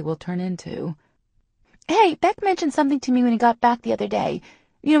this day will turn into. Hey, Beck mentioned something to me when he got back the other day.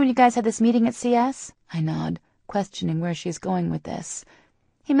 You know when you guys had this meeting at CS? I nod, questioning where she's going with this.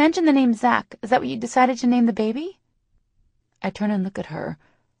 He mentioned the name Zach. Is that what you decided to name the baby? I turn and look at her,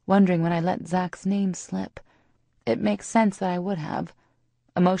 wondering when I let Zach's name slip. It makes sense that I would have.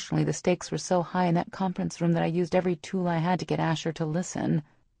 Emotionally, the stakes were so high in that conference room that I used every tool I had to get Asher to listen.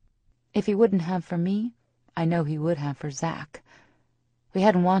 If he wouldn't have for me, I know he would have for Zach. We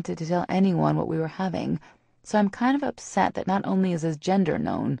hadn't wanted to tell anyone what we were having, so I'm kind of upset that not only is his gender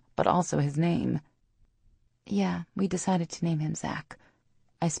known, but also his name. Yeah, we decided to name him Zach.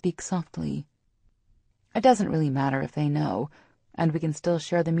 I speak softly. It doesn't really matter if they know, and we can still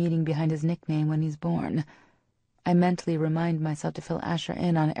share the meaning behind his nickname when he's born. I mentally remind myself to fill Asher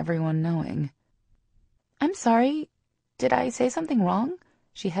in on everyone knowing. I'm sorry. Did I say something wrong?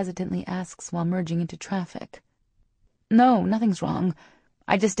 She hesitantly asks while merging into traffic. No, nothing's wrong.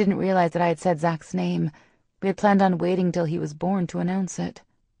 I just didn't realize that I had said Zach's name. We had planned on waiting till he was born to announce it.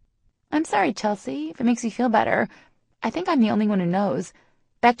 I'm sorry, Chelsea, if it makes you feel better. I think I'm the only one who knows.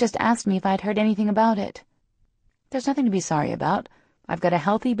 Beck just asked me if I'd heard anything about it. There's nothing to be sorry about. I've got a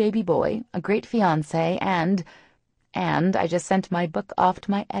healthy baby boy, a great fiancé, and I just sent my book off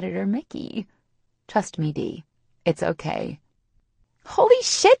to my editor, Mickey. Trust me, Dee. It's okay. Holy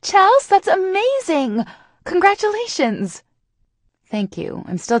shit, Chels! That's amazing! Congratulations! Thank you.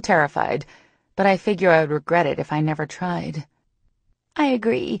 I'm still terrified, but I figure I would regret it if I never tried. I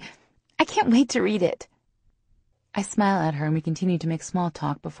agree. I can't wait to read it. I smile at her and we continue to make small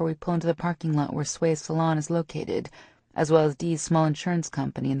talk before we pull into the parking lot where Sway's salon is located, as well as Dee's small insurance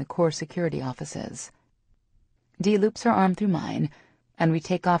company and the core security offices. Dee loops her arm through mine, and we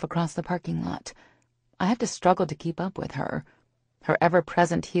take off across the parking lot. I have to struggle to keep up with her. Her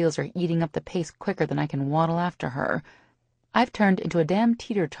ever-present heels are eating up the pace quicker than I can waddle after her. I've turned into a damn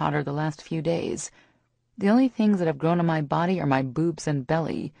teeter-totter the last few days. The only things that have grown on my body are my boobs and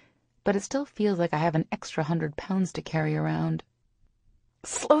belly, but it still feels like I have an extra 100 pounds to carry around.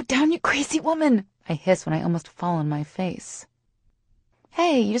 Slow down, you crazy woman! I hiss when I almost fall on my face.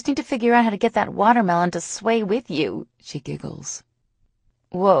 Hey, you just need to figure out how to get that watermelon to sway with you, she giggles.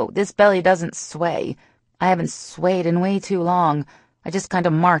 Whoa, this belly doesn't sway. I haven't swayed in way too long. I just kind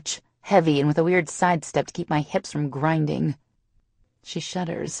of march, heavy and with a weird sidestep to keep my hips from grinding. She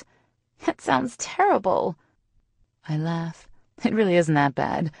shudders. That sounds terrible. I laugh. It really isn't that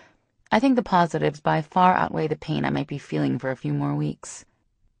bad. I think the positives by far outweigh the pain I might be feeling for a few more weeks.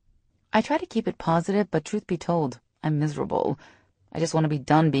 I try to keep it positive, but truth be told, I'm miserable. I just want to be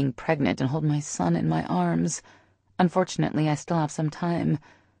done being pregnant and hold my son in my arms. Unfortunately, I still have some time.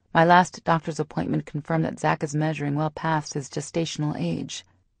 My last doctor's appointment confirmed that Zach is measuring well past his gestational age.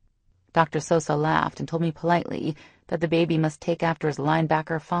 Dr. Sosa laughed and told me politely that the baby must take after his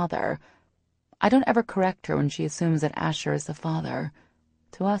linebacker father. I don't ever correct her when she assumes that Asher is the father.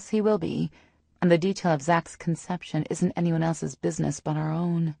 To us, he will be, and the detail of Zach's conception isn't anyone else's business but our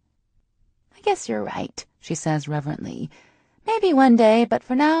own. I guess you're right, she says reverently. Maybe one day, but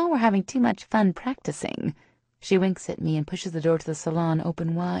for now we're having too much fun practicing. She winks at me and pushes the door to the salon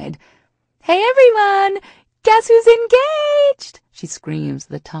open wide. Hey, everyone! Guess who's engaged? She screams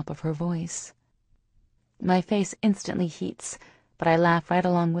at the top of her voice. My face instantly heats, but I laugh right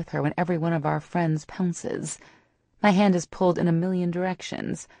along with her when every one of our friends pounces. My hand is pulled in a million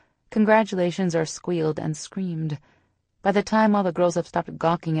directions. Congratulations are squealed and screamed. By the time all the girls have stopped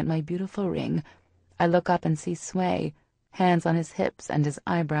gawking at my beautiful ring, I look up and see Sway, hands on his hips and his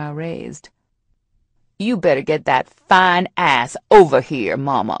eyebrow raised. You better get that fine ass over here,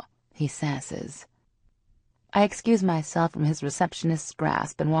 Mama, he sasses. I excuse myself from his receptionist's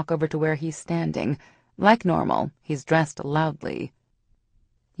grasp and walk over to where he's standing. Like normal, he's dressed loudly.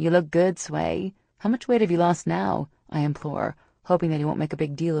 You look good, Sway. How much weight have you lost now? I implore, hoping that he won't make a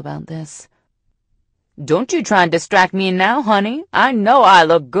big deal about this. Don't you try and distract me now, honey. I know I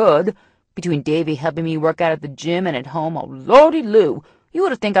look good. Between Davy helping me work out at the gym and at home, oh, lordy Lou, you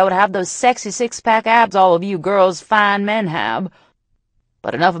would think I would have those sexy six-pack abs all of you girls fine men have.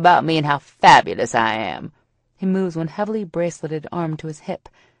 But enough about me and how fabulous I am. He moves one heavily braceleted arm to his hip,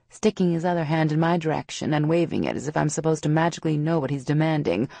 sticking his other hand in my direction and waving it as if I'm supposed to magically know what he's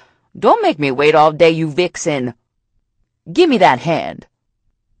demanding. Don't make me wait all day, you vixen. Give me that hand.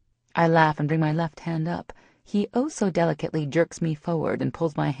 I laugh and bring my left hand up. He oh so delicately jerks me forward and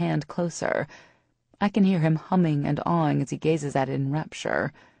pulls my hand closer. I can hear him humming and awing as he gazes at it in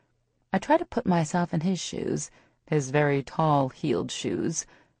rapture. I try to put myself in his shoes, his very tall, heeled shoes,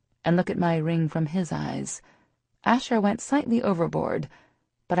 and look at my ring from his eyes. Asher went slightly overboard,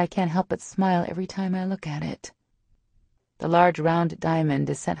 but I can't help but smile every time I look at it. The large round diamond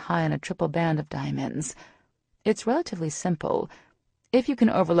is set high on a triple band of diamonds. It's relatively simple, if you can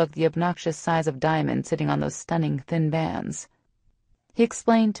overlook the obnoxious size of diamond sitting on those stunning thin bands. He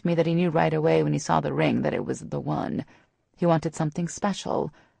explained to me that he knew right away when he saw the ring that it was the one. He wanted something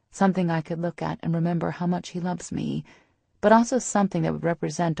special, something I could look at and remember how much he loves me, but also something that would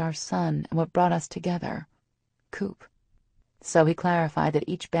represent our son and what brought us together, Coop. So he clarified that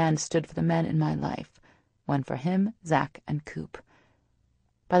each band stood for the men in my life, one for him, Zach, and Coop.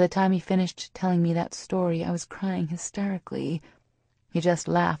 By the time he finished telling me that story, I was crying hysterically. He just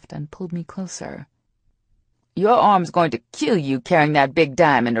laughed and pulled me closer. Your arm's going to kill you carrying that big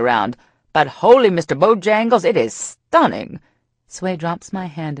diamond around, but holy Mr. Bojangles, it is stunning. Sway drops my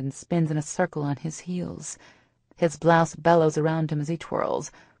hand and spins in a circle on his heels. His blouse bellows around him as he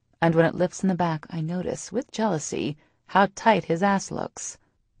twirls, and when it lifts in the back, I notice, with jealousy, how tight his ass looks.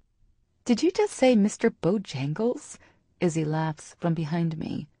 Did you just say Mr. Bojangles? Izzy laughs from behind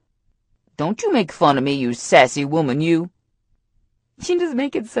me. Don't you make fun of me, you sassy woman, you. You just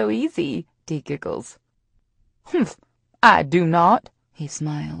make it so easy, Dee giggles. Humph, I do not, he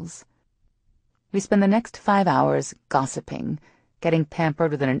smiles. We spend the next 5 hours gossiping, getting pampered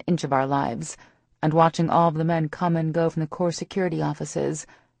within an inch of our lives, and watching all of the men come and go from the core security offices.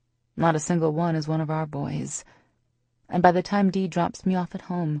 Not a single one is one of our boys. And by the time Dee drops me off at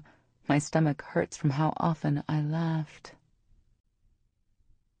home, my stomach hurts from how often I laughed.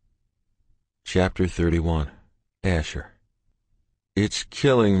 Chapter 31. Asher. It's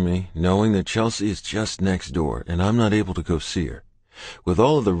killing me knowing that Chelsea is just next door and I'm not able to go see her. With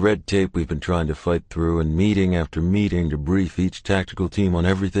all of the red tape we've been trying to fight through and meeting after meeting to brief each tactical team on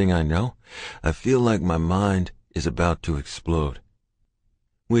everything I know, I feel like my mind is about to explode.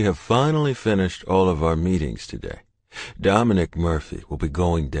 We have finally finished all of our meetings today. Dominic Murphy will be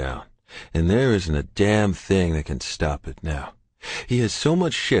going down, and there isn't a damn thing that can stop it now. He has so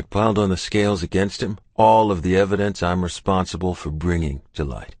much shit piled on the scales against him, all of the evidence I'm responsible for bringing to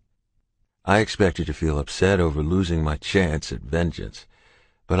light. I expected to feel upset over losing my chance at vengeance,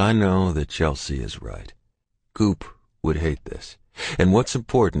 but I know that Chelsea is right. Coop would hate this, and what's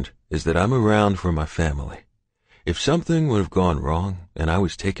important is that I'm around for my family. If something would have gone wrong and I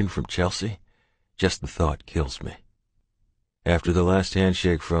was taken from Chelsea, just the thought kills me. After the last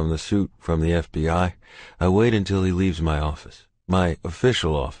handshake from the suit from the FBI, I wait until he leaves my office, my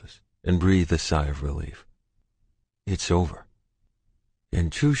official office, and breathe a sigh of relief. It's over.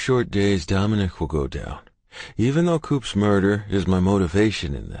 In 2 short days, Dominic will go down. Even though Coop's murder is my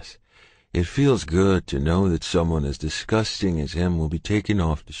motivation in this, it feels good to know that someone as disgusting as him will be taken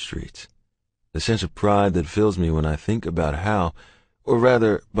off the streets. The sense of pride that fills me when I think about how, or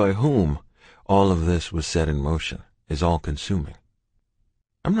rather by whom, all of this was set in motion is all-consuming.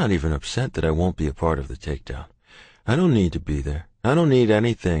 I'm not even upset that I won't be a part of the takedown. I don't need to be there. I don't need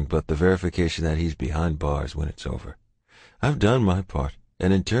anything but the verification that he's behind bars when it's over. I've done my part,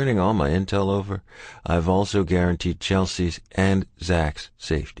 and in turning all my intel over, I've also guaranteed Chelsea's and Zach's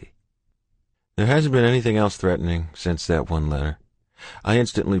safety. There hasn't been anything else threatening since that one letter. I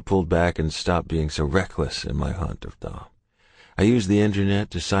instantly pulled back and stopped being so reckless in my hunt of Dom. I used the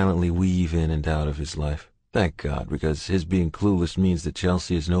internet to silently weave in and out of his life. Thank God, because his being clueless means that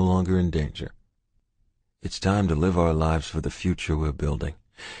Chelsea is no longer in danger. It's time to live our lives for the future we're building,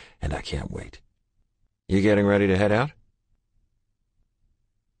 and I can't wait. You getting ready to head out?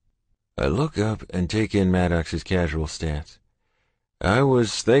 I look up and take in Maddox's casual stance. I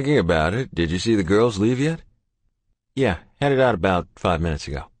was thinking about it. Did you see the girls leave yet? Yeah, headed out about 5 minutes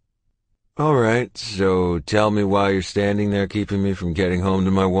ago. All right, so tell me why you're standing there keeping me from getting home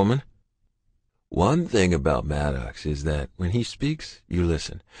to my woman. One thing about Maddox is that when he speaks, you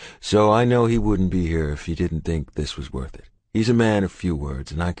listen. So I know he wouldn't be here if he didn't think this was worth it. He's a man of few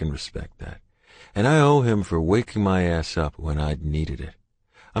words, and I can respect that. And I owe him for waking my ass up when I'd needed it.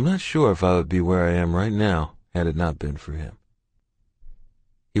 I'm not sure if I would be where I am right now had it not been for him.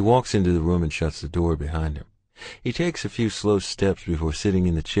 He walks into the room and shuts the door behind him. He takes a few slow steps before sitting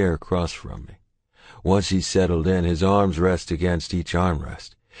in the chair across from me. Once he's settled in, his arms rest against each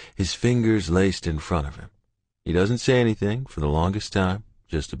armrest, his fingers laced in front of him. He doesn't say anything for the longest time,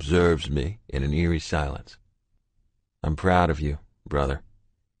 just observes me in an eerie silence. I'm proud of you, brother,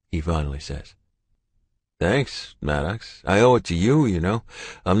 he finally says. Thanks, Maddox. I owe it to you, you know.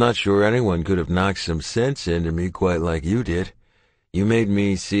 I'm not sure anyone could have knocked some sense into me quite like you did. You made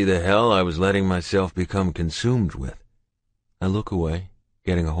me see the hell I was letting myself become consumed with. I look away,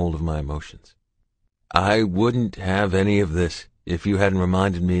 getting a hold of my emotions. I wouldn't have any of this if you hadn't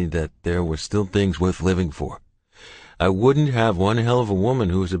reminded me that there were still things worth living for. I wouldn't have one hell of a woman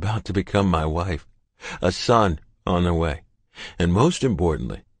who was about to become my wife, a son on the way, and most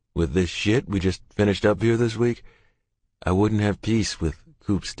importantly, with this shit we just finished up here this week, I wouldn't have peace with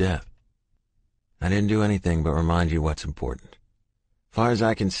Coop's death. I didn't do anything but remind you what's important. Far as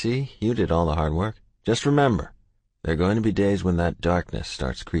I can see, you did all the hard work. Just remember, there are going to be days when that darkness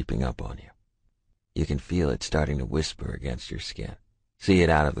starts creeping up on you. You can feel it starting to whisper against your skin, see it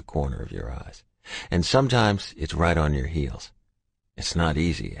out of the corner of your eyes. And sometimes it's right on your heels. It's not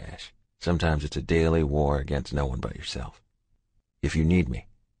easy, Ash. Sometimes it's a daily war against no one but yourself. If you need me,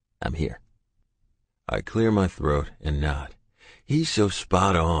 I'm here. I clear my throat and nod. He's so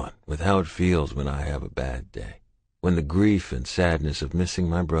spot on with how it feels when I have a bad day, when the grief and sadness of missing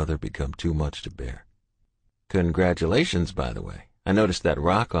my brother become too much to bear. Congratulations, by the way. I noticed that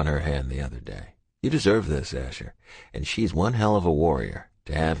rock on her hand the other day. You deserve this, Asher, and she's one hell of a warrior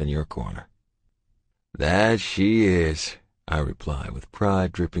to have in your corner. That she is, I reply with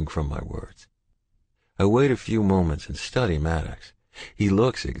pride dripping from my words. I wait a few moments and study Maddox. He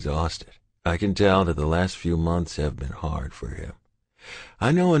looks exhausted. I can tell that the last few months have been hard for him.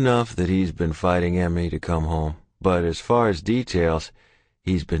 I know enough that he's been fighting Emmy to come home, but as far as details,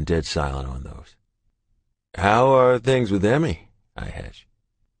 he's been dead silent on those. How are things with Emmy? I hedge.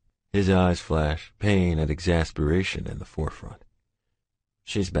 His eyes flash, pain and exasperation in the forefront.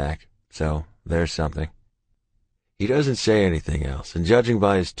 She's back, so there's something. He doesn't say anything else, and judging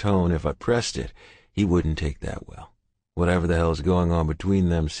by his tone, if I pressed it, he wouldn't take that well. Whatever the hell is going on between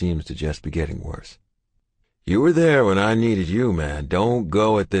them seems to just be getting worse. You were there when I needed you, man. Don't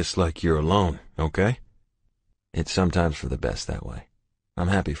go at this like you're alone, okay? It's sometimes for the best that way. I'm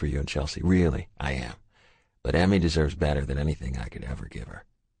happy for you and Chelsea, really, I am. But Emmy deserves better than anything I could ever give her.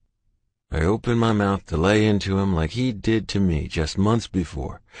 I open my mouth to lay into him like he did to me just months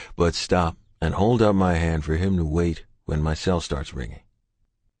before, but stop and hold up my hand for him to wait when my cell starts ringing.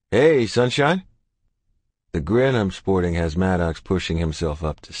 Hey, sunshine? The grin I'm sporting has Maddox pushing himself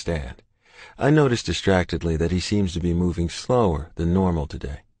up to stand. I notice distractedly that he seems to be moving slower than normal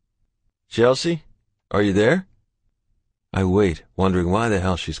today. Chelsea, are you there? I wait, wondering why the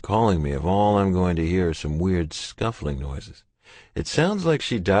hell she's calling me if all I'm going to hear is some weird scuffling noises. It sounds like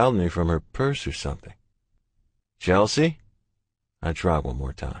she dialed me from her purse or something. Chelsea? I try one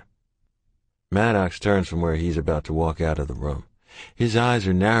more time. Maddox turns from where he's about to walk out of the room. His eyes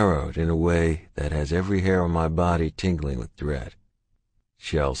are narrowed in a way that has every hair on my body tingling with dread.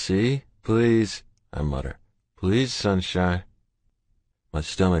 "Chelsea, please," I mutter. "Please, sunshine." My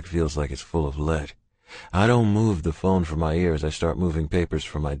stomach feels like it's full of lead. I don't move the phone from my ear as I start moving papers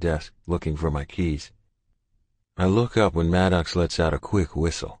from my desk, looking for my keys. I look up when Maddox lets out a quick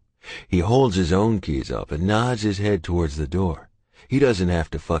whistle. He holds his own keys up and nods his head towards the door. He doesn't have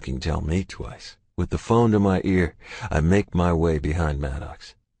to fucking tell me twice. With the phone to my ear, I make my way behind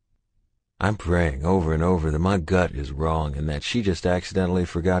Maddox. I'm praying over and over that my gut is wrong and that she just accidentally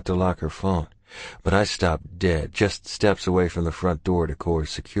forgot to lock her phone. But I stop dead, just steps away from the front door to Core's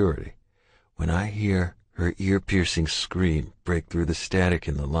security, when I hear her ear-piercing scream break through the static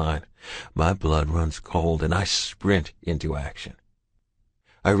in the line. My blood runs cold and I sprint into action.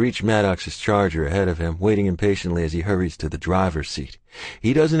 I reach Maddox's Charger ahead of him, waiting impatiently as he hurries to the driver's seat.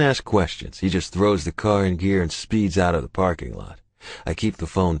 He doesn't ask questions. He just throws the car in gear and speeds out of the parking lot. I keep the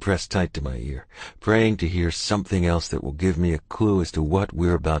phone pressed tight to my ear, praying to hear something else that will give me a clue as to what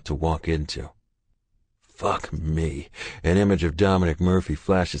we're about to walk into. Fuck me. An image of Dominic Murphy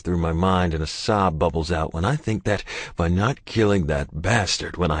flashes through my mind and a sob bubbles out when I think that by not killing that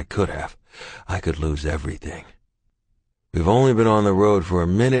bastard when I could have, I could lose everything. We've only been on the road for a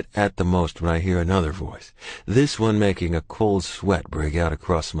minute at the most when I hear another voice, this one making a cold sweat break out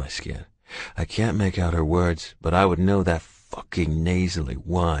across my skin. I can't make out her words, but I would know that fucking nasally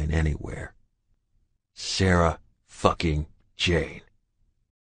whine anywhere. Sarah fucking Jane.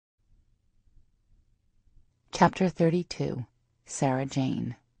 Chapter 32. Sarah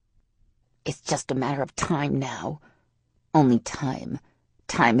Jane. It's just a matter of time now. Only time.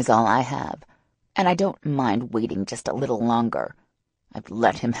 Time is all I have. And I don't mind waiting just a little longer. I've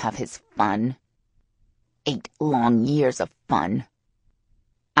let him have his fun. 8 long years of fun.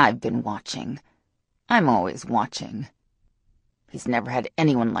 I've been watching. I'm always watching. He's never had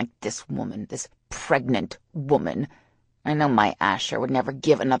anyone like this woman, this pregnant woman. I know my Asher would never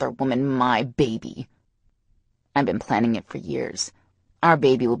give another woman my baby. I've been planning it for years. Our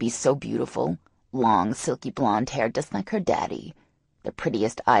baby will be so beautiful, long, silky blonde hair just like her daddy, the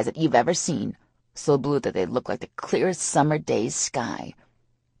prettiest eyes that you've ever seen, so blue that they'd look like the clearest summer day's sky.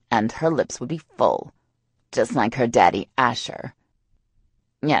 And her lips would be full, just like her daddy Asher.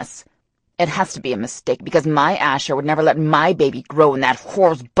 Yes, it has to be a mistake, because my Asher would never let my baby grow in that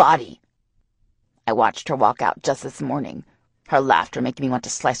whore's body. I watched her walk out just this morning, her laughter making me want to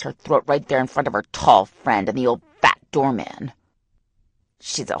slice her throat right there in front of her tall friend and the old fat doorman.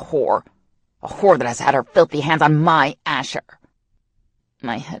 She's a whore that has had her filthy hands on my Asher.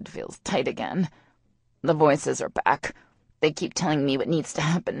 My head feels tight again. The voices are back. They keep telling me what needs to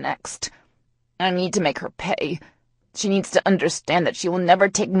happen next. I need to make her pay. She needs to understand that she will never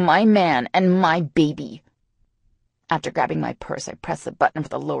take my man and my baby. After grabbing my purse, I press the button for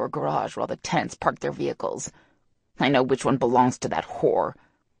the lower garage where all the tenants park their vehicles. I know which one belongs to that whore.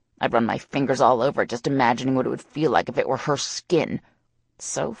 I run my fingers all over it, just imagining what it would feel like if it were her skin.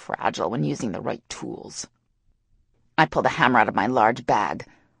 So fragile when using the right tools. I pull the hammer out of my large bag,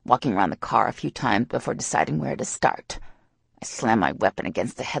 walking around the car a few times before deciding where to start. I slam my weapon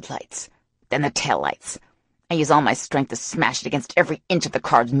against the headlights, then the taillights. I use all my strength to smash it against every inch of the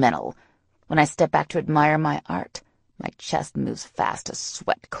car's metal. When I step back to admire my art, my chest moves fast as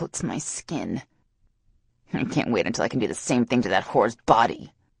sweat coats my skin. I can't wait until I can do the same thing to that whore's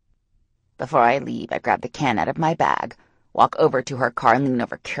body. Before I leave, I grab the can out of my bag, walk over to her car and lean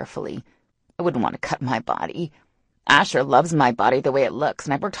over carefully. I wouldn't want to cut my body. Asher loves my body the way it looks,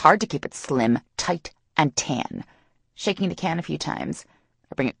 and I've worked hard to keep it slim, tight, and tan. Shaking the can a few times,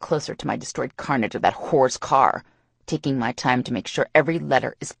 I bring it closer to my destroyed carnage of that whore's car, taking my time to make sure every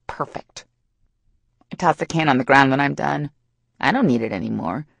letter is perfect. I toss the can on the ground when I'm done. I don't need it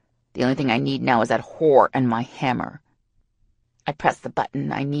anymore. The only thing I need now is that whore and my hammer. I press the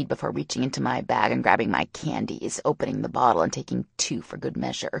button I need before reaching into my bag and grabbing my candies, opening the bottle and taking 2 for good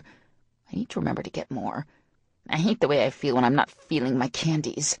measure. I need to remember to get more. I hate the way I feel when I'm not feeling my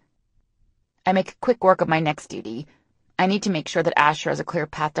candies. I make quick work of my next duty. I need to make sure that Asher has a clear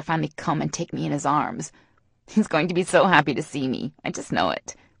path to finally come and take me in his arms. He's going to be so happy to see me. I just know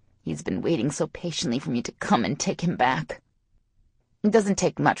it. He's been waiting so patiently for me to come and take him back. It doesn't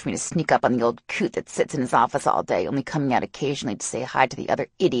take much for me to sneak up on the old coot that sits in his office all day, only coming out occasionally to say hi to the other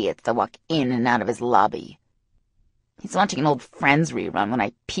idiots that walk in and out of his lobby. He's watching an old Friends rerun when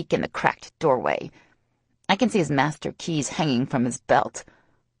I peek in the cracked doorway. I can see his master keys hanging from his belt.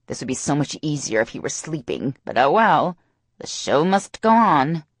 This would be so much easier if he were sleeping, but oh well, the show must go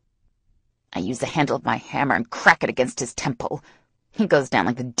on. I use the handle of my hammer and crack it against his temple. He goes down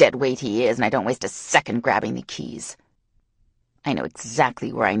like the dead weight he is, and I don't waste a second grabbing the keys. I know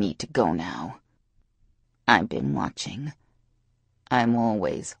exactly where I need to go now. I've been watching. I'm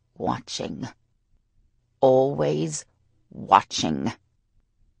always watching. Always watching.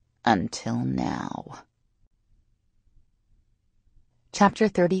 Until now. Chapter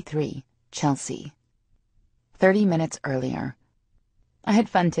 33, Chelsea. 30 minutes earlier. I had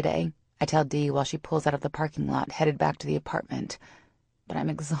fun today, I tell Dee while she pulls out of the parking lot, headed back to the apartment. But I'm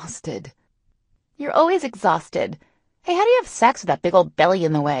exhausted. You're always exhausted. Hey, how do you have sex with that big old belly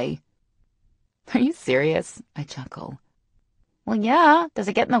in the way? Are you serious? I chuckle. Well, yeah. Does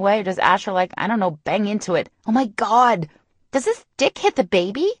it get in the way, or does Asher, I don't know, bang into it? Oh my God! Does this dick hit the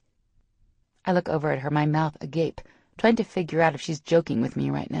baby? I look over at her, my mouth agape, trying to figure out if she's joking with me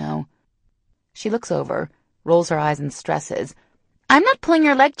right now. She looks over, rolls her eyes and stresses. I'm not pulling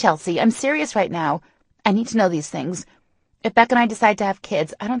your leg, Chelsea. I'm serious right now. I need to know these things. If Beck and I decide to have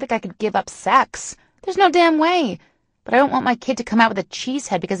kids, I don't think I could give up sex. There's no damn way. But I don't want my kid to come out with a cheese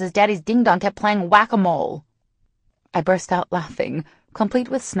head because his daddy's ding-dong kept playing whack-a-mole. I burst out laughing, complete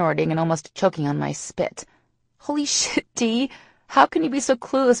with snorting and almost choking on my spit. Holy shit, Dee. How can you be so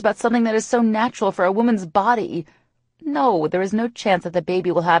clueless about something that is so natural for a woman's body? No, there is no chance that the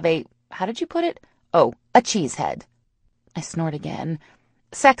baby will have a... How did you put it? Oh, a cheese head. I snort again.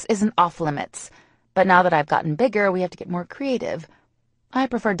 Sex isn't off limits. But now that I've gotten bigger, we have to get more creative. I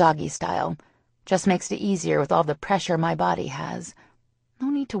prefer doggy style. Just makes it easier with all the pressure my body has. No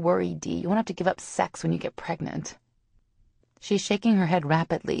need to worry, Dee. You won't have to give up sex when you get pregnant. She's shaking her head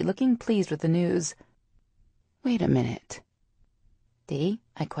rapidly, looking pleased with the news. Wait a minute. Dee?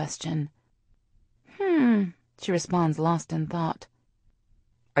 I question. She responds, lost in thought.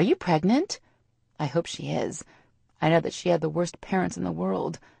 Are you pregnant? I hope she is. I know that she had the worst parents in the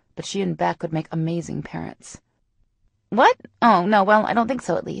world, but she and Beck would make amazing parents. What? Oh, no, well, I don't think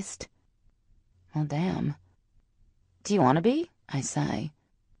so, at least. Well, damn. Do you want to be? I sigh.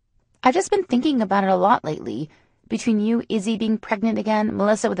 I've just been thinking about it a lot lately. Between you, Izzy being pregnant again,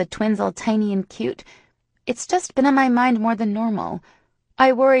 Melissa with the twins all tiny and cute, it's just been on my mind more than normal.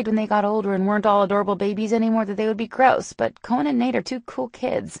 I worried when they got older and weren't all adorable babies anymore that they would be gross, but Cohen and Nate are two cool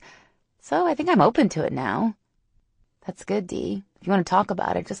kids. So I think I'm open to it now. That's good, Dee. If you want to talk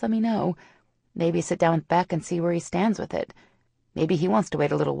about it, just let me know. Maybe sit down with Beck and see where he stands with it. Maybe he wants to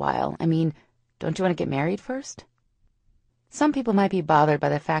wait a little while. I mean, don't you want to get married first? Some people might be bothered by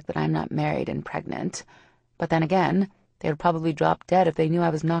the fact that I'm not married and pregnant. But then again, they would probably drop dead if they knew I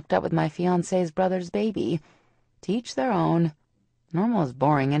was knocked up with my fiancé's brother's baby. To each their own. Normal is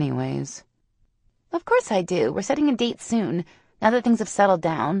boring anyways. Of course I do. We're setting a date soon. Now that things have settled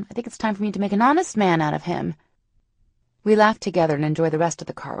down, I think it's time for me to make an honest man out of him. We laugh together and enjoy the rest of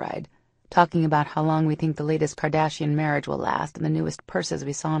the car ride, talking about how long we think the latest Kardashian marriage will last and the newest purses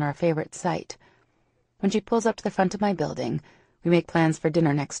we saw on our favorite site. When she pulls up to the front of my building, we make plans for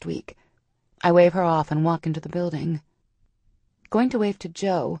dinner next week. I wave her off and walk into the building. Going to wave to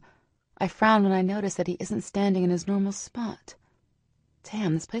Joe, I frown when I notice that he isn't standing in his normal spot.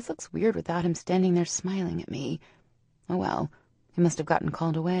 Damn, this place looks weird without him standing there smiling at me. Oh well, he must have gotten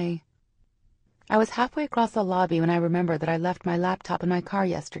called away. I was halfway across the lobby when I remembered that I left my laptop in my car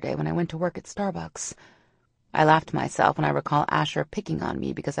yesterday when I went to work at Starbucks. I laughed to myself when I recall Asher picking on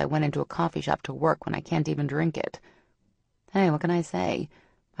me because I went into a coffee shop to work when I can't even drink it. Hey, what can I say?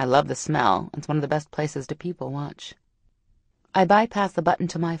 I love the smell. It's one of the best places to people watch. I bypass the button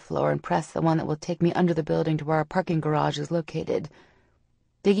to my floor and press the one that will take me under the building to where our parking garage is located.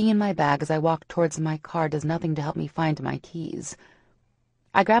 Digging in my bag as I walk towards my car does nothing to help me find my keys.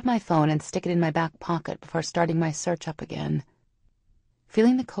 I grab my phone and stick it in my back pocket before starting my search up again.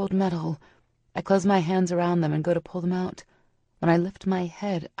 Feeling the cold metal, I close my hands around them and go to pull them out. When I lift my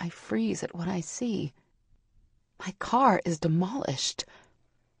head, I freeze at what I see. My car is demolished.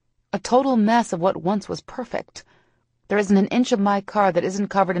 A total mess of what once was perfect. There isn't an inch of my car that isn't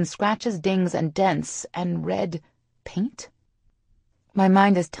covered in scratches, dings, and dents, and red paint. My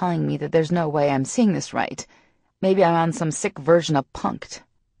mind is telling me that there's no way I'm seeing this right. Maybe I'm on some sick version of punked.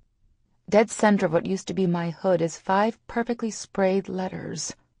 Dead center of what used to be my hood is 5 perfectly sprayed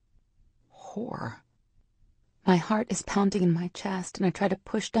letters. Whore. My heart is pounding in my chest, and I try to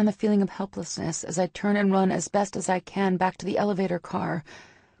push down the feeling of helplessness as I turn and run as best as I can back to the elevator car.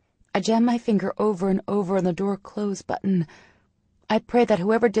 I jam my finger over and over on the door close button. I pray that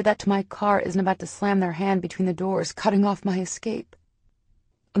whoever did that to my car isn't about to slam their hand between the doors, cutting off my escape.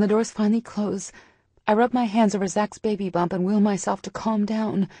 When the doors finally close, I rub my hands over Zach's baby bump and will myself to calm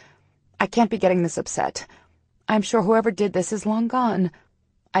down. I can't be getting this upset. I'm sure whoever did this is long gone.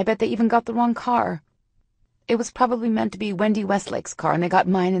 I bet they even got the wrong car. It was probably meant to be Wendy Westlake's car, and they got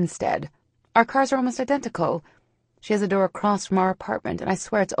mine instead. Our cars are almost identical. She has a door across from our apartment, and I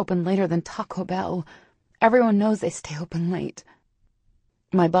swear it's open later than Taco Bell. Everyone knows they stay open late.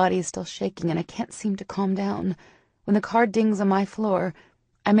 My body is still shaking, and I can't seem to calm down. When the car dings on my floor,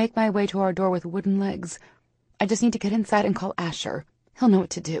 I make my way to our door with wooden legs. I just need to get inside and call Asher. He'll know what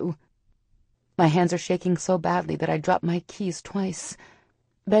to do. My hands are shaking so badly that I drop my keys twice.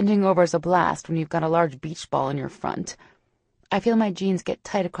 Bending over is a blast when you've got a large beach ball in your front. I feel my jeans get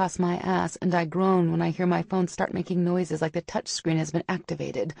tight across my ass, and I groan when I hear my phone start making noises like the touch screen has been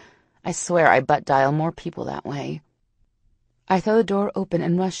activated. I swear I butt dial more people that way. I throw the door open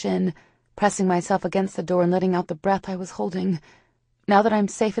and rush in, pressing myself against the door and letting out the breath I was holding. Now that I'm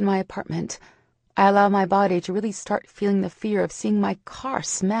safe in my apartment, I allow my body to really start feeling the fear of seeing my car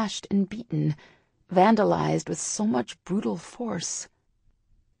smashed and beaten, vandalized with so much brutal force.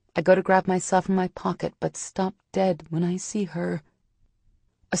 I go to grab myself from my pocket, but stop dead when I see her.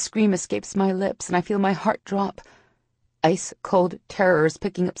 A scream escapes my lips, and I feel my heart drop. Ice-cold terror is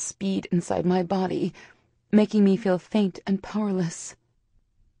picking up speed inside my body, making me feel faint and powerless.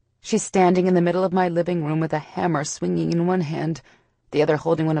 She's standing in the middle of my living room with a hammer swinging in one hand, the other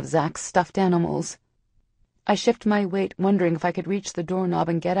holding one of Zach's stuffed animals. I shift my weight, wondering if I could reach the doorknob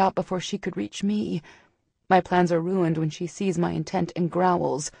and get out before she could reach me. My plans are ruined when she sees my intent and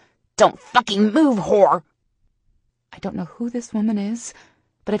growls, "Don't fucking move, whore!" I don't know who this woman is,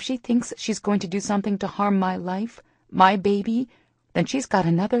 but if she thinks she's going to do something to harm my life, my baby, then she's got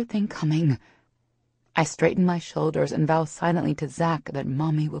another thing coming. I straighten my shoulders and vow silently to Zach that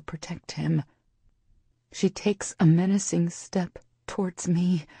Mommy will protect him. She takes a menacing step towards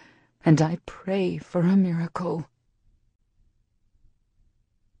me, and I pray for a miracle.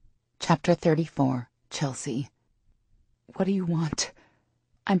 Chapter 34. Chelsea. What do you want?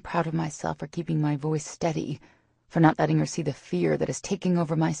 I'm proud of myself for keeping my voice steady, for not letting her see the fear that is taking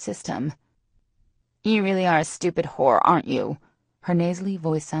over my system. You really are a stupid whore, aren't you? Her nasally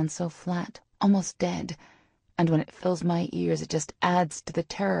voice sounds so flat, almost dead, and when it fills my ears, it just adds to the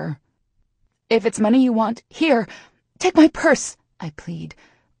terror. If it's money you want, here, take my purse, I plead.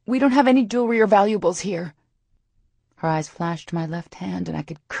 We don't have any jewelry or valuables here. Her eyes flashed to my left hand, and I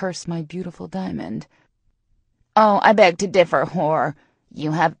could curse my beautiful diamond. Oh, I beg to differ, whore.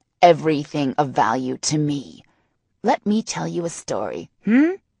 You have everything of value to me. Let me tell you a story,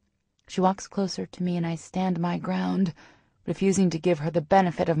 She walks closer to me, and I stand my ground, refusing to give her the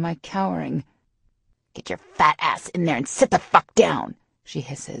benefit of my cowering. Get your fat ass in there and sit the fuck down, she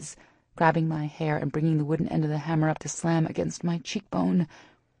hisses, grabbing my hair and bringing the wooden end of the hammer up to slam against my cheekbone.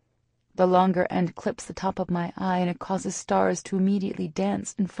 The longer end clips the top of my eye, and it causes stars to immediately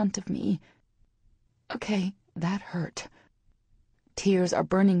dance in front of me. Okay, that hurt. Tears are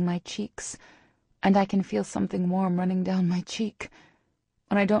burning my cheeks, and I can feel something warm running down my cheek.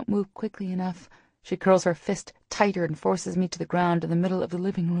 When I don't move quickly enough, she curls her fist tighter and forces me to the ground in the middle of the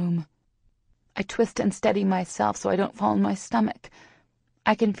living room. I twist and steady myself so I don't fall on my stomach.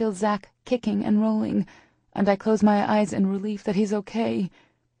 I can feel Zach kicking and rolling, and I close my eyes in relief that he's okay.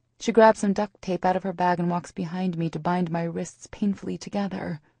 She grabs some duct tape out of her bag and walks behind me to bind my wrists painfully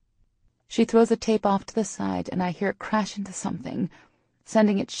together. She throws the tape off to the side, and I hear it crash into something,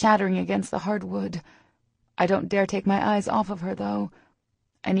 sending it shattering against the hardwood. I don't dare take my eyes off of her, though.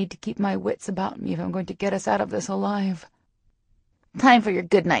 I need to keep my wits about me if I'm going to get us out of this alive. Time for your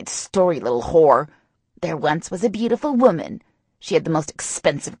good-night story, little whore. There once was a beautiful woman. She had the most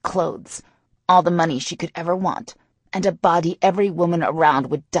expensive clothes, all the money she could ever want, and a body every woman around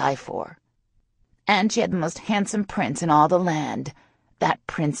would die for. And she had the most handsome prince in all the land. That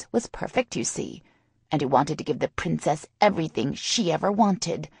prince was perfect, you see, and he wanted to give the princess everything she ever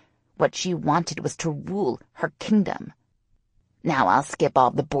wanted. What she wanted was to rule her kingdom. Now I'll skip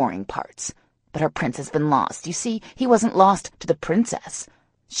all the boring parts, but her prince has been lost. You see, he wasn't lost to the princess.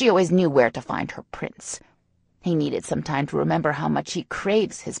 She always knew where to find her prince. He needed some time to remember how much he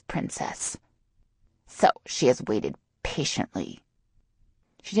craves his princess. So she has waited patiently.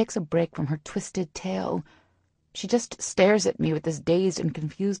 She takes a break from her twisted tale. She just stares at me with this dazed and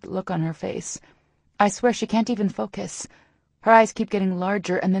confused look on her face. I swear she can't even focus. Her eyes keep getting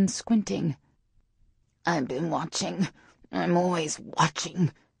larger and then squinting. I've been watching. I'm always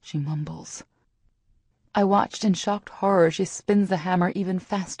watching, she mumbles. I watched in shocked horror as she spins the hammer even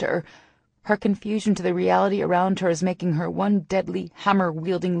faster. Her confusion to the reality around her is making her one deadly,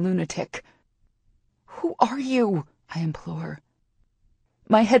 hammer-wielding lunatic. Who are you? I implore.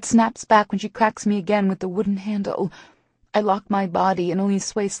 My head snaps back when she cracks me again with the wooden handle. I lock my body and only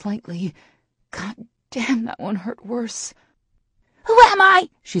sway slightly. God damn, that one hurt worse. Who am I?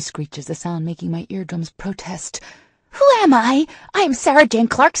 She screeches, the sound making my eardrums protest. Who am I? I am Sarah Jane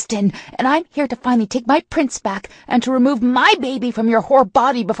Clarkston, and I'm here to finally take my prince back and to remove my baby from your whore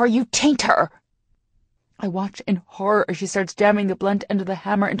body before you taint her. I watch in horror as she starts jamming the blunt end of the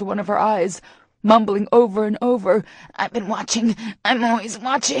hammer into one of her eyes, mumbling over and over, I've been watching. I'm always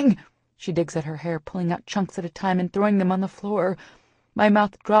watching. She digs at her hair, pulling out chunks at a time and throwing them on the floor. My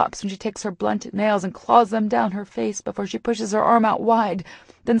mouth drops when she takes her blunt nails and claws them down her face before she pushes her arm out wide,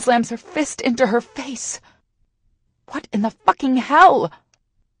 then slams her fist into her face. What in the fucking hell?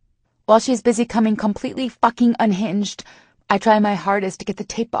 While she's busy coming completely fucking unhinged, I try my hardest to get the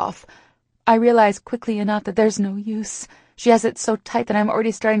tape off. I realize quickly enough that there's no use. She has it so tight that I'm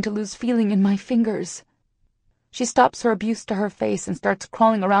already starting to lose feeling in my fingers. She stops her abuse to her face and starts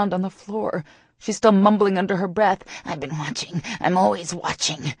crawling around on the floor. She's still mumbling under her breath, I've been watching. I'm always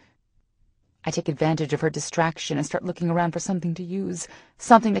watching. I take advantage of her distraction and start looking around for something to use,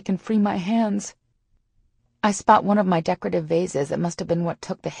 something that can free my hands. I spot one of my decorative vases that must have been what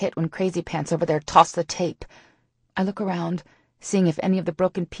took the hit when Crazy Pants over there tossed the tape. I look around, seeing if any of the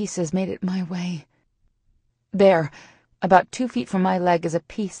broken pieces made it my way. There, about 2 feet from my leg, is a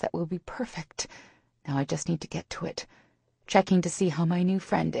piece that will be perfect. Now I just need to get to it. Checking to see how my new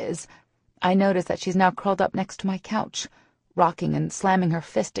friend is, I notice that she's now curled up next to my couch, rocking and slamming her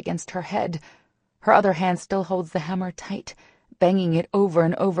fist against her head. Her other hand still holds the hammer tight, banging it over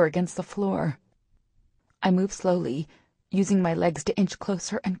and over against the floor. I move slowly, using my legs to inch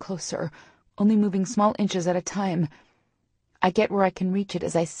closer and closer, only moving small inches at a time. I get where I can reach it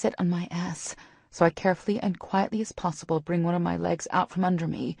as I sit on my ass, so I carefully and quietly as possible bring one of my legs out from under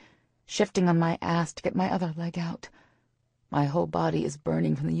me, shifting on my ass to get my other leg out. My whole body is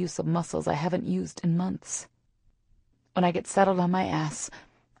burning from the use of muscles I haven't used in months. When I get settled on my ass,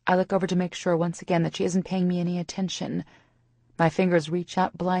 I look over to make sure once again that she isn't paying me any attention. My fingers reach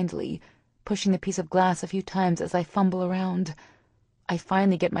out blindly, pushing the piece of glass a few times as I fumble around. I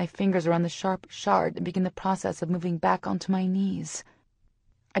finally get my fingers around the sharp shard and begin the process of moving back onto my knees.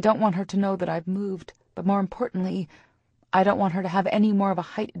 I don't want her to know that I've moved, but more importantly, I don't want her to have any more of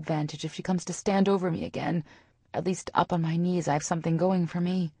a height advantage if she comes to stand over me again. At least up on my knees I have something going for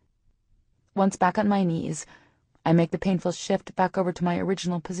me. Once back on my knees, I make the painful shift back over to my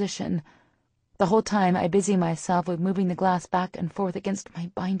original position. The whole time I busy myself with moving the glass back and forth against my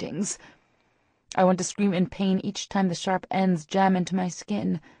bindings. I want to scream in pain each time the sharp ends jam into my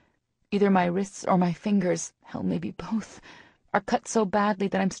skin. Either my wrists or my fingers, hell, maybe both, are cut so badly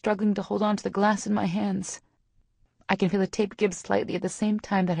that I'm struggling to hold on to the glass in my hands. I can feel the tape give slightly at the same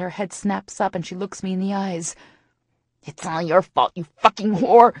time that her head snaps up and she looks me in the eyes. It's all your fault, you fucking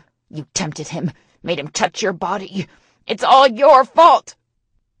whore. You tempted him, made him touch your body. It's all your fault.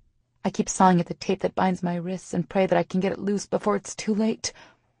 I keep sawing at the tape that binds my wrists and pray that I can get it loose before it's too late.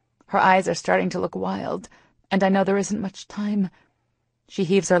 Her eyes are starting to look wild, and I know there isn't much time. She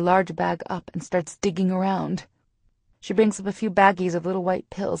heaves her large bag up and starts digging around. She brings up a few baggies of little white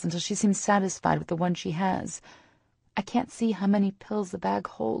pills until she seems satisfied with the one she has. I can't see how many pills the bag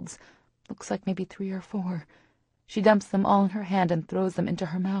holds. Looks like maybe 3 or 4. She dumps them all in her hand and throws them into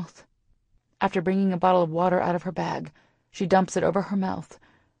her mouth. After bringing a bottle of water out of her bag, she dumps it over her mouth,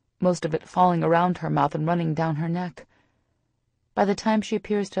 most of it falling around her mouth and running down her neck. By the time she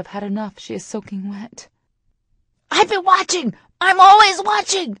appears to have had enough, she is soaking wet. I've been watching! I'm always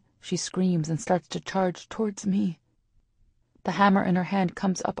watching! She screams and starts to charge towards me. The hammer in her hand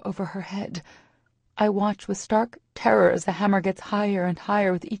comes up over her head. I watch with stark terror as the hammer gets higher and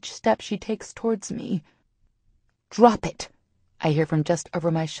higher with each step she takes towards me. Drop it, I hear from just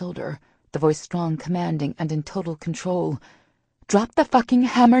over my shoulder, the voice strong, commanding, and in total control. Drop the fucking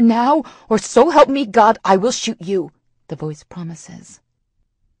hammer now, or so help me God, I will shoot you, the voice promises.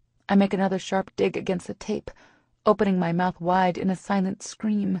 I make another sharp dig against the tape, opening my mouth wide in a silent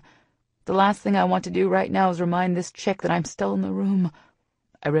scream. The last thing I want to do right now is remind this chick that I'm still in the room.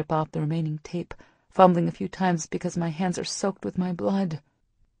 I rip off the remaining tape, fumbling a few times because my hands are soaked with my blood.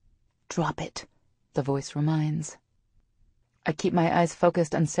 Drop it, the voice reminds. I keep my eyes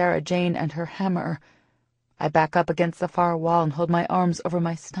focused on Sarah Jane and her hammer. I back up against the far wall and hold my arms over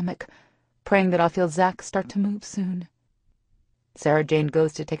my stomach, praying that I'll feel Zach start to move soon. Sarah Jane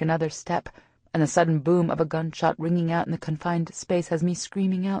goes to take another step, and the sudden boom of a gunshot ringing out in the confined space has me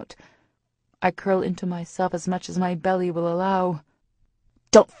screaming out. I curl into myself as much as my belly will allow.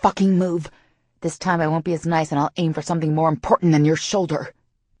 Don't fucking move! This time I won't be as nice and I'll aim for something more important than your shoulder.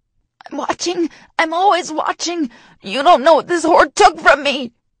 I'm watching. I'm always watching. You don't know what this whore took from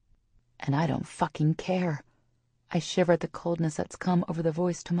me. And I don't fucking care. I shiver at the coldness that's come over the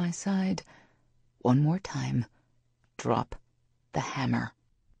voice to my side. One more time. Drop the hammer.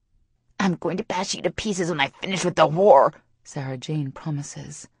 "I'm going to bash you to pieces when I finish with the war," Sarah Jane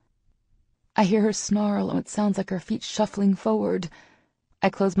promises. I hear her snarl, and it sounds like her feet shuffling forward. I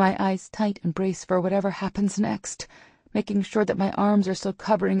close my eyes tight and brace for whatever happens next, making sure that my arms are still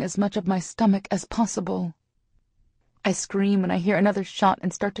covering as much of my stomach as possible. I scream when I hear another shot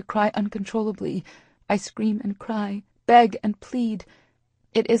and start to cry uncontrollably. I scream and cry, beg and plead.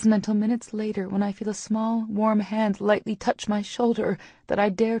 It isn't until minutes later, when I feel a small, warm hand lightly touch my shoulder, that I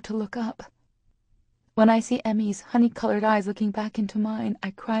dare to look up. When I see Emmy's honey-colored eyes looking back into mine,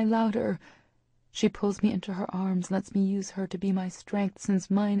 I cry louder. She pulls me into her arms and lets me use her to be my strength since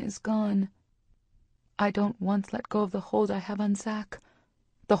mine is gone. I don't once let go of the hold I have on Zach,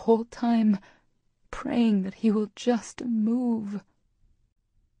 the whole time praying that he will just move.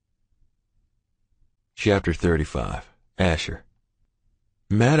 Chapter 35. Asher.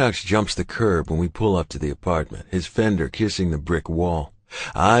 Maddox jumps the curb when we pull up to the apartment, his fender kissing the brick wall.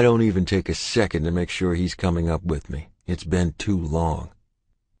 I don't even take a second to make sure he's coming up with me. It's been too long.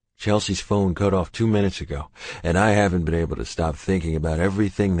 Chelsea's phone cut off 2 minutes ago, and I haven't been able to stop thinking about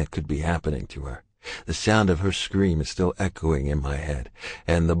everything that could be happening to her. The sound of her scream is still echoing in my head,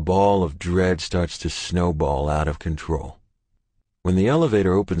 and the ball of dread starts to snowball out of control. When the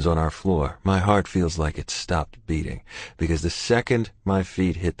elevator opens on our floor, my heart feels like it's stopped beating, because the second my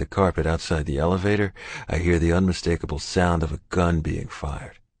feet hit the carpet outside the elevator, I hear the unmistakable sound of a gun being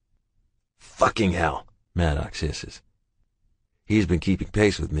fired. "Fucking hell," Maddox hisses. He's been keeping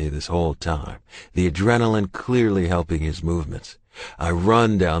pace with me this whole time, the adrenaline clearly helping his movements. I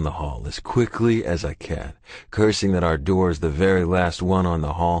run down the hall as quickly as I can, cursing that our door is the very last one on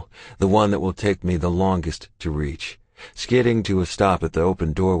the hall, the one that will take me the longest to reach. Skidding to a stop at the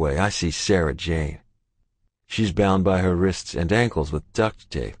open doorway, I see Sarah Jane. She's bound by her wrists and ankles with duct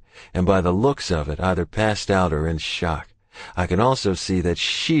tape, and by the looks of it, either passed out or in shock. I can also see that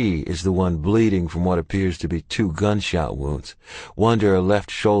she is the one bleeding from what appears to be 2 gunshot wounds, one to her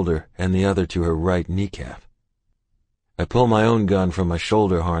left shoulder and the other to her right kneecap. I pull my own gun from my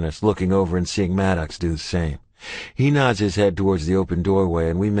shoulder harness, looking over and seeing Maddox do the same. He nods his head towards the open doorway,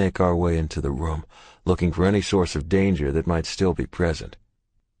 and we make our way into the room, looking for any source of danger that might still be present.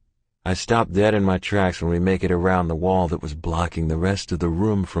 I stop dead in my tracks when we make it around the wall that was blocking the rest of the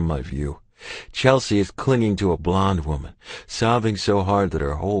room from my view. Chelsea is clinging to a blonde woman, sobbing so hard that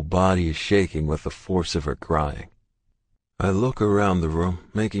her whole body is shaking with the force of her crying. I look around the room,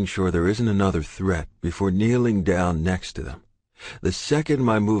 making sure there isn't another threat, before kneeling down next to them. The second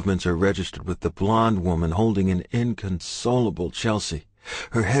my movements are registered with the blonde woman holding an inconsolable Chelsea,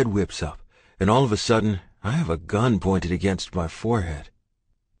 her head whips up, and all of a sudden I have a gun pointed against my forehead.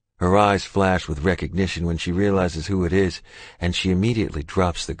 Her eyes flash with recognition when she realizes who it is, and she immediately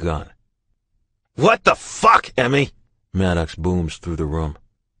drops the gun. "What the fuck, Emmy?" Maddox booms through the room.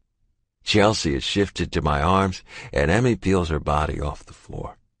 Chelsea is shifted to my arms, and Emmy peels her body off the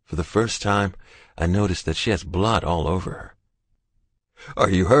floor. For the first time, I notice that she has blood all over her.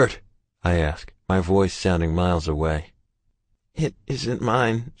 "Are you hurt?" I ask, my voice sounding miles away. "It isn't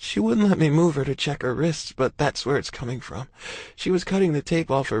mine. She wouldn't let me move her to check her wrists, but that's where it's coming from. She was cutting the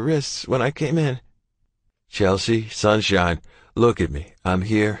tape off her wrists when I came in." "Chelsea, sunshine, look at me. I'm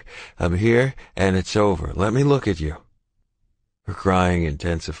here, and it's over. Let me look at you." Her crying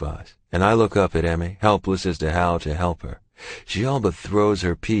intensifies, and I look up at Emmy, helpless as to how to help her. She all but throws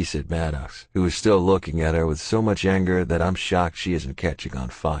her piece at Maddox, who is still looking at her with so much anger that I'm shocked she isn't catching on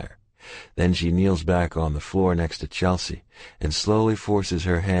fire. Then she kneels back on the floor next to Chelsea and slowly forces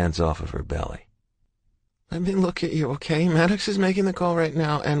her hands off of her belly. "Let me look at you, okay? Maddox is making the call right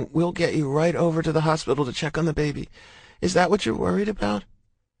now, and we'll get you right over to the hospital to check on the baby. Is that what you're worried about?"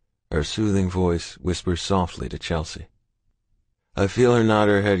 Her soothing voice whispers softly to Chelsea. I feel her nod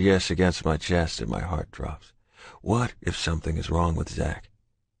her head yes against my chest, and my heart drops. What if something is wrong with Zach?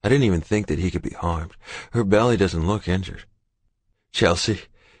 I didn't even think that he could be harmed. Her belly doesn't look injured. "Chelsea,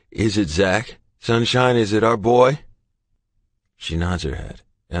 is it Zach? Sunshine, is it our boy?" She nods her head,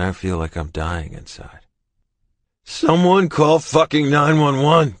 and I feel like I'm dying inside. "Someone call fucking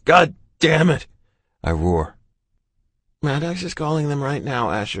 911! God damn it!" I roar. "Maddox is calling them right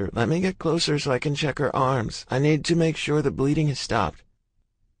now, Asher. Let me get closer so I can check her arms. I need to make sure the bleeding has stopped."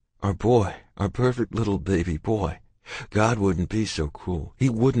 Our boy, our perfect little baby boy. God wouldn't be so cruel. He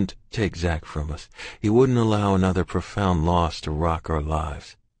wouldn't take Zach from us. He wouldn't allow another profound loss to rock our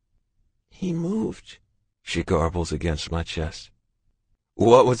lives. "He moved," she garbles against my chest.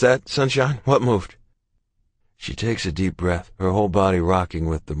 "What was that, Sunshine? What moved?" She takes a deep breath, her whole body rocking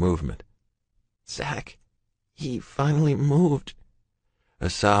with the movement. "Zach, he finally moved." A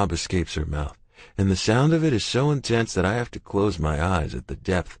sob escapes her mouth, and the sound of it is so intense that I have to close my eyes at the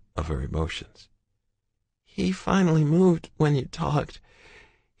depth of her emotions. He finally moved when you talked.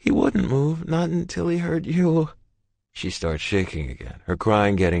 He wouldn't move, not until he heard you. She starts shaking again, her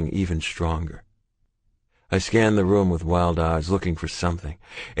crying getting even stronger. I scan the room with wild eyes, looking for something,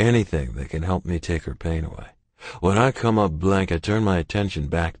 anything that can help me take her pain away. When I come up blank, I turn my attention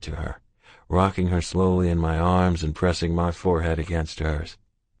back to her, rocking her slowly in my arms and pressing my forehead against hers.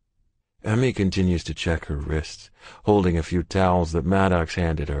 Emmy continues to check her wrists, holding a few towels that Maddox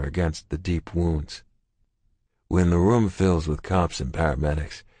handed her against the deep wounds. When the room fills with cops and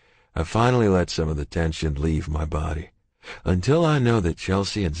paramedics, I finally let some of the tension leave my body. Until I know that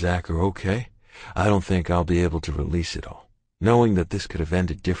Chelsea and Zach are okay, I don't think I'll be able to release it all. Knowing that this could have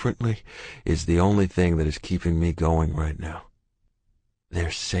ended differently is the only thing that is keeping me going right now.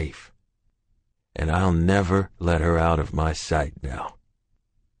 They're safe, and I'll never let her out of my sight now.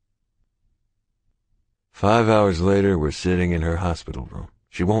 5 hours later, we're sitting in her hospital room.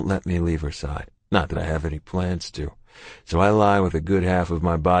 She won't let me leave her side. Not that I have any plans to. So I lie with a good half of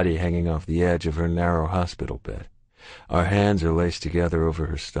my body hanging off the edge of her narrow hospital bed. Our hands are laced together over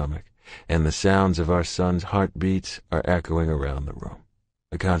her stomach, and the sounds of our son's heartbeats are echoing around the room.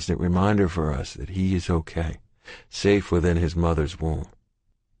 A constant reminder for us that he is okay, safe within his mother's womb.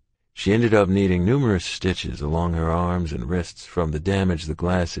 She ended up needing numerous stitches along her arms and wrists from the damage the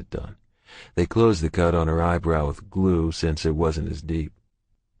glass had done. They closed the cut on her eyebrow with glue since it wasn't as deep.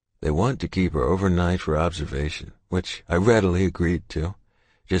 They want to keep her overnight for observation, which I readily agreed to.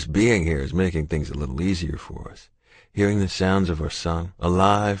 Just being here is making things a little easier for us. Hearing the sounds of our son,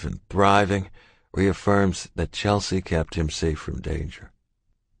 alive and thriving, reaffirms that Chelsea kept him safe from danger.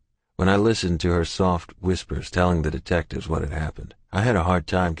 When I listened to her soft whispers telling the detectives what had happened, I had a hard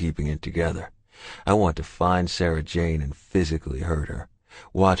time keeping it together. I want to find Sarah Jane and physically hurt her,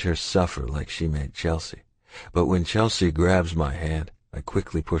 watch her suffer like she made Chelsea. But when Chelsea grabs my hand, I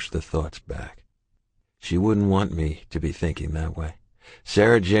quickly push the thoughts back. She wouldn't want me to be thinking that way.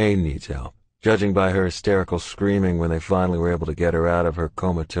 Sarah Jane needs help. Judging by her hysterical screaming when they finally were able to get her out of her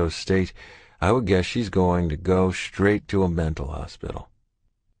comatose state, I would guess she's going to go straight to a mental hospital.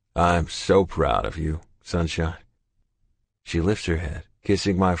 I'm so proud of you, Sunshine. She lifts her head,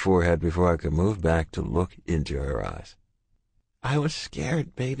 kissing my forehead before I could move back to look into her eyes. I was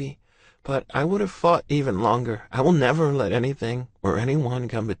scared, baby, but I would have fought even longer. I will never let anything or anyone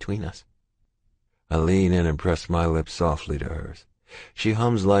come between us. I lean in and press my lips softly to hers. She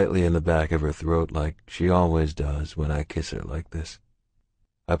hums lightly in the back of her throat like she always does when I kiss her like this.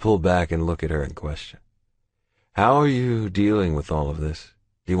 I pull back and look at her and question. How are you dealing with all of this?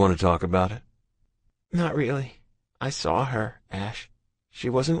 Do you want to talk about it? Not really. I saw her, Ash. She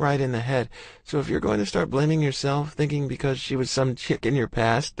wasn't right in the head, so if you're going to start blaming yourself, thinking because she was some chick in your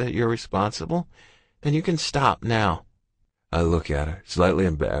past that you're responsible, then you can stop now. I look at her, slightly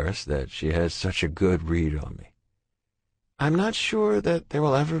embarrassed that she has such a good read on me. I'm not sure that there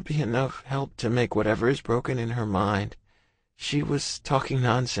will ever be enough help to make whatever is broken in her mind. She was talking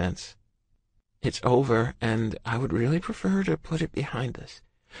nonsense. It's over, and I would really prefer to put it behind us.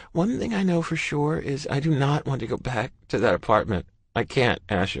 One thing I know for sure is I do not want to go back to that apartment. I can't,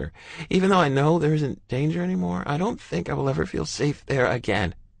 Asher. Even though I know there isn't danger anymore, I don't think I will ever feel safe there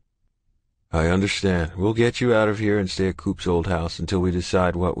again. I understand. We'll get you out of here and stay at Coop's old house until we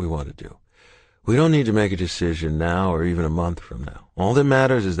decide what we want to do. We don't need to make a decision now or even a month from now. All that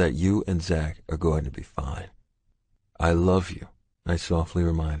matters is that you and Zach are going to be fine. I love you, I softly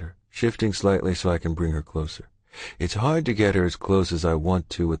remind her, shifting slightly so I can bring her closer. It's hard to get her as close as I want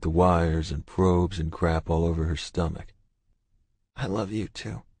to with the wires and probes and crap all over her stomach. I love you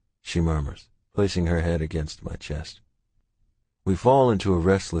too, she murmurs, placing her head against my chest. We fall into a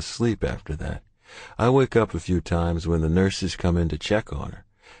restless sleep after that. I wake up a few times when the nurses come in to check on her,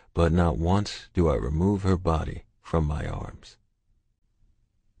 but not once do I remove her body from my arms.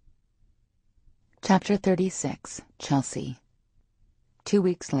 Chapter 36, Chelsea. 2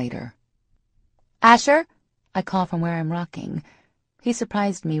 weeks later. Asher? I call from where I'm rocking. He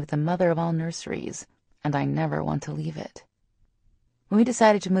surprised me with the mother of all nurseries, and I never want to leave it. When we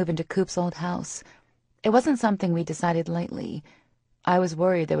decided to move into Coop's old house, it wasn't something we decided lightly. I was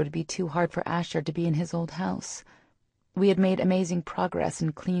worried that it would be too hard for Asher to be in his old house. We had made amazing progress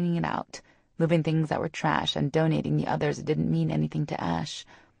in cleaning it out, moving things that were trash and donating the others that didn't mean anything to Ash.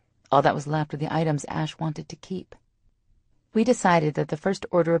 All that was left were the items Ash wanted to keep. We decided that the first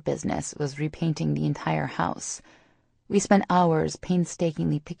order of business was repainting the entire house. We spent hours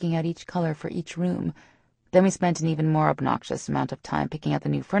painstakingly picking out each color for each room. Then we spent an even more obnoxious amount of time picking out the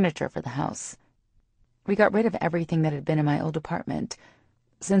new furniture for the house. We got rid of everything that had been in my old apartment.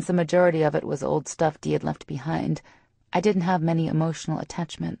 Since the majority of it was old stuff Dee had left behind, I didn't have many emotional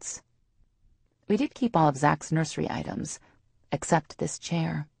attachments. We did keep all of Zach's nursery items, except this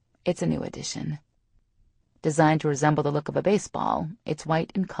chair. It's a new addition. Designed to resemble the look of a baseball, it's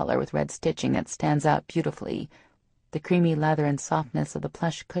white in color with red stitching that stands out beautifully. The creamy leather and softness of the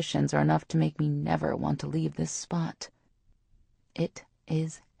plush cushions are enough to make me never want to leave this spot. It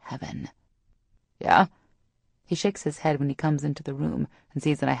is heaven. Yeah? He shakes his head when he comes into the room and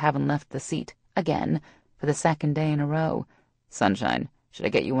sees that I haven't left the seat, again, for the second day in a row. Sunshine, should I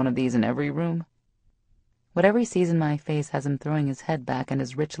get you one of these in every room? Whatever he sees in my face has him throwing his head back and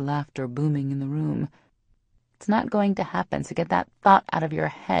his rich laughter booming in the room. It's not going to happen, so get that thought out of your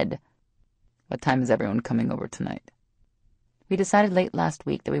head. What time is everyone coming over tonight? We decided late last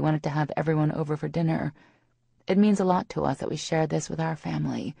week that we wanted to have everyone over for dinner. It means a lot to us that we share this with our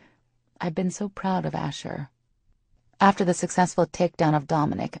family. I've been so proud of Asher. After the successful takedown of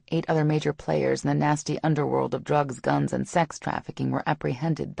Dominic, 8 other major players in the nasty underworld of drugs, guns, and sex trafficking were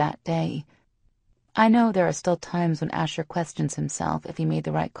apprehended that day. I know there are still times when Asher questions himself if he made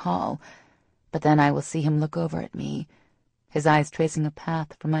the right call, but then I will see him look over at me, his eyes tracing a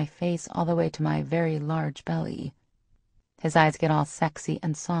path from my face all the way to my very large belly. His eyes get all sexy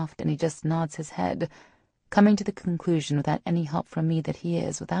and soft, and he just nods his head, coming to the conclusion without any help from me that he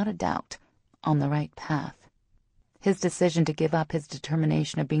is, without a doubt, on the right path. His decision to give up his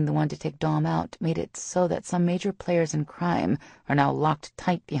determination of being the one to take Dom out made it so that some major players in crime are now locked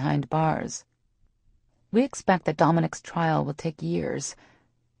tight behind bars. We expect that Dominic's trial will take years.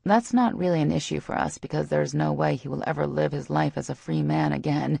 That's not really an issue for us because there's no way he will ever live his life as a free man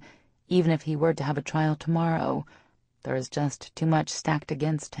again, even if he were to have a trial tomorrow. There is just too much stacked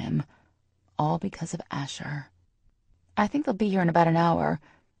against him, all because of Asher. I think they'll be here in about an hour.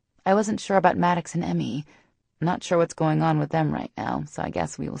 I wasn't sure about Maddox and Emmy. Not sure what's going on with them right now, so I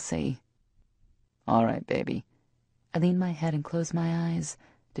guess we will see. All right, baby. I lean my head and close my eyes,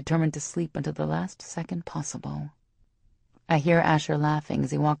 determined to sleep until the last second possible. I hear Asher laughing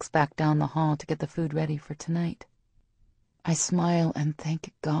as he walks back down the hall to get the food ready for tonight. I smile and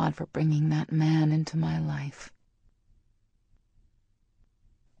thank God for bringing that man into my life.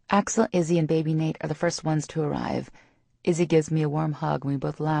 Axel, Izzy, and baby Nate are the first ones to arrive. Izzy gives me a warm hug and we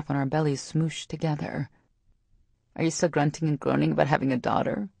both laugh when our bellies smoosh together. Are you still grunting and groaning about having a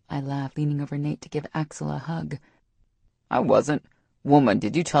daughter? I laugh, leaning over Nate to give Axel a hug. I wasn't. Woman,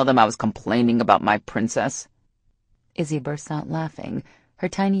 did you tell them I was complaining about my princess? Izzy bursts out laughing, her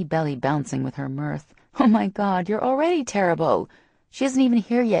tiny belly bouncing with her mirth. Oh my God, you're already terrible. She isn't even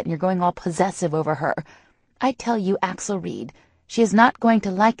here yet and you're going all possessive over her. I tell you, Axel Reed, she is not going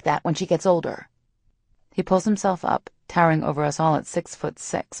to like that when she gets older. He pulls himself up, towering over us all at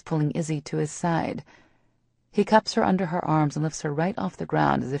 6'6", pulling Izzy to his side. He cups her under her arms and lifts her right off the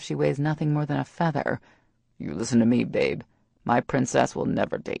ground as if she weighs nothing more than a feather. You listen to me, babe. My princess will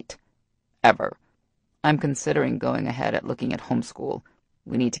never date. Ever. I'm considering going ahead at looking at homeschool.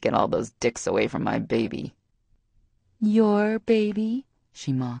 We need to get all those dicks away from my baby. Your baby?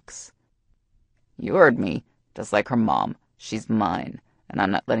 She mocks. You heard me. Just like her mom. She's mine, and I'm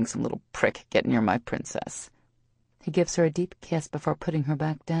not letting some little prick get near my princess. He gives her a deep kiss before putting her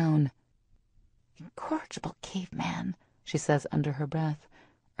back down. Incorrigible caveman, she says under her breath,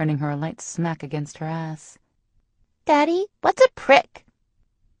 earning her a light smack against her ass. Daddy, what's a prick?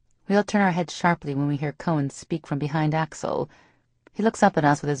 We all turn our heads sharply when we hear Cohen speak from behind Axel. He looks up at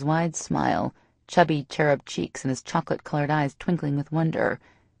us with his wide smile, chubby cherub cheeks and his chocolate-colored eyes twinkling with wonder.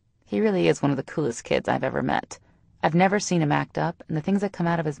 He really is one of the coolest kids I've ever met. I've never seen him act up, and the things that come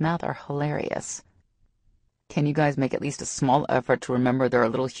out of his mouth are hilarious. Can you guys make at least a small effort to remember there are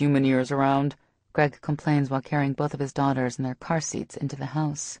little human ears around? Greg complains while carrying both of his daughters in their car seats into the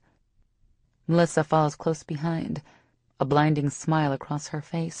house. Melissa follows close behind, a blinding smile across her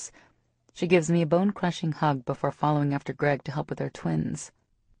face. She gives me a bone-crushing hug before following after Greg to help with their twins.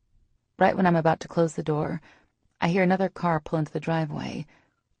 Right when I'm about to close the door, I hear another car pull into the driveway.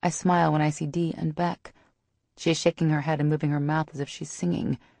 I smile when I see Dee and Beck. She is shaking her head and moving her mouth as if she's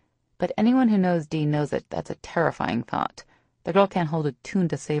singing. But anyone who knows Dee knows that that's a terrifying thought. The girl can't hold a tune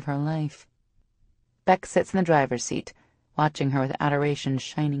to save her life. Beck sits in the driver's seat, watching her with adoration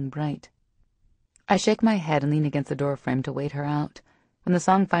shining bright. I shake my head and lean against the doorframe to wait her out. When the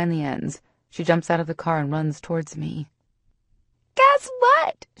song finally ends, she jumps out of the car and runs towards me. Guess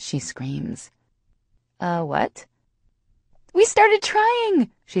what? She screams. What? We started trying,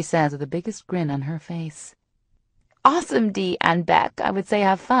 she says with the biggest grin on her face. Awesome, Dee and Beck. I would say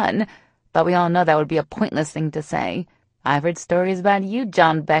have fun, but we all know that would be a pointless thing to say. I've heard stories about you,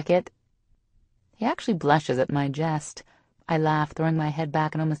 John Beckett. He actually blushes at my jest. I laugh, throwing my head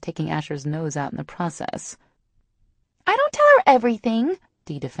back and almost taking Asher's nose out in the process. I don't tell her everything,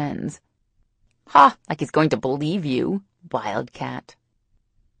 Dee defends. Ha! Like he's going to believe you, wildcat.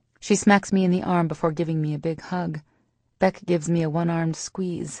 She smacks me in the arm before giving me a big hug. Beck gives me a one-armed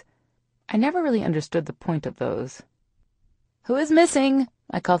squeeze. I never really understood the point of those. Who is missing?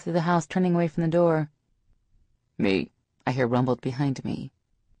 I call through the house, turning away from the door. Me, I hear rumbled behind me.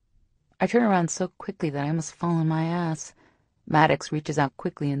 I turn around so quickly that I almost fall on my ass. Maddox reaches out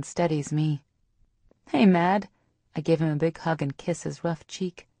quickly and steadies me. Hey, Mad. I give him a big hug and kiss his rough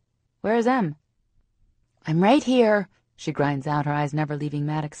cheek. Where's Em? I'm right here, she grinds out, her eyes never leaving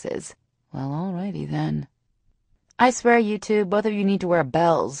Maddox's. Well, alrighty then. I swear you two, both of you need to wear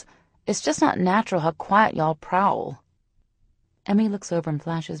bells. It's just not natural how quiet y'all prowl. Emmy looks over and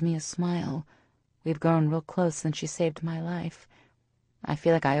flashes me a smile. We've grown real close since she saved my life. I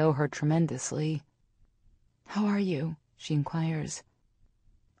feel like I owe her tremendously. How are you? She inquires.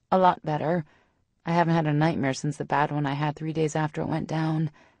 A lot better. I haven't had a nightmare since the bad one I had 3 days after it went down.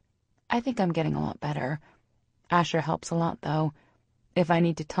 I think I'm getting a lot better. Asher helps a lot, though. If I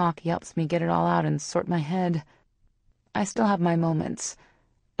need to talk, he helps me get it all out and sort my head. I still have my moments,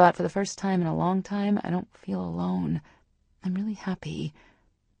 but for the first time in a long time, I don't feel alone. I'm really happy.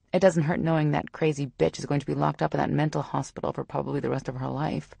 It doesn't hurt knowing that crazy bitch is going to be locked up in that mental hospital for probably the rest of her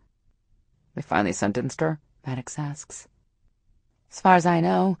life. They finally sentenced her? Maddox asks. As far as I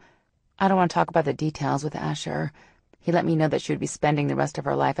know, I don't want to talk about the details with Asher. He let me know that she would be spending the rest of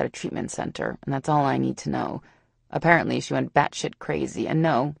her life at a treatment center, and that's all I need to know. Apparently she went batshit crazy, and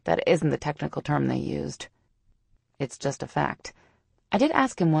no, that isn't the technical term they used. It's just a fact. I did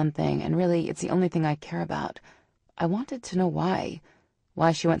ask him one thing, and really it's the only thing I care about. I wanted to know why.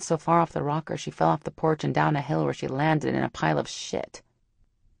 Why she went so far off the rocker she fell off the porch and down a hill where she landed in a pile of shit.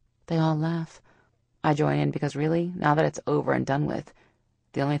 They all laugh. I join in because really, now that it's over and done with,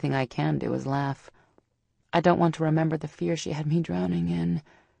 the only thing I can do is laugh. I don't want to remember the fear she had me drowning in.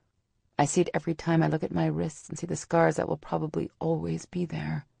 I see it every time I look at my wrists and see the scars that will probably always be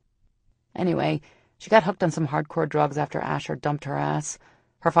there. Anyway, she got hooked on some hardcore drugs after Asher dumped her ass.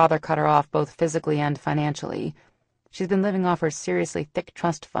 Her father cut her off both physically and financially. She's been living off her seriously thick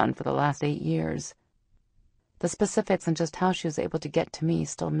trust fund for the last 8 years. The specifics on just how she was able to get to me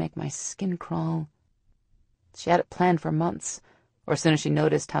still make my skin crawl. She had it planned for months, or as soon as she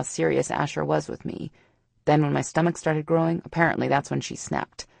noticed how serious Asher was with me. Then when my stomach started growing, apparently that's when she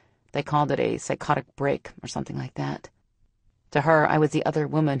snapped. They called it a psychotic break or something like that. To her, I was the other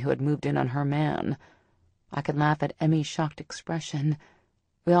woman who had moved in on her man. I could laugh at Emmy's shocked expression.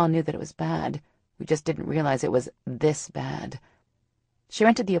 We all knew that it was bad. We just didn't realize it was this bad. She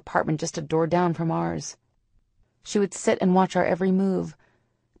rented the apartment just a door down from ours. She would sit and watch our every move.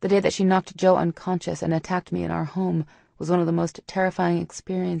 The day that she knocked Joe unconscious and attacked me in our home was one of the most terrifying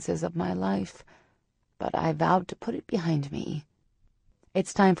experiences of my life. But I vowed to put it behind me.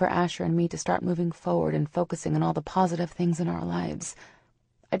 It's time for Asher and me to start moving forward and focusing on all the positive things in our lives.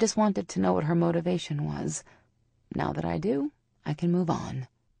 I just wanted to know what her motivation was. Now that I do, I can move on.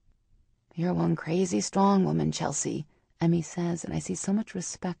 You're one crazy strong woman, Chelsea, Emmy says, and I see so much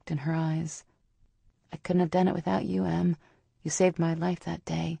respect in her eyes. I couldn't have done it without you, Em. You saved my life that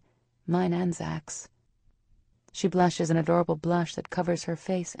day, mine and Zach's. She blushes an adorable blush that covers her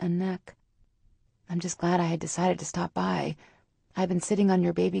face and neck. I'm just glad I had decided to stop by. I've been sitting on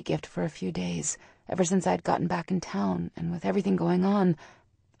your baby gift for a few days, ever since I'd gotten back in town, and with everything going on,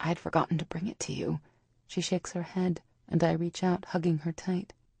 I had forgotten to bring it to you. She shakes her head, and I reach out, hugging her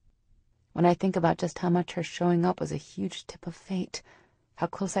tight. When I think about just how much her showing up was a huge tip of fate, how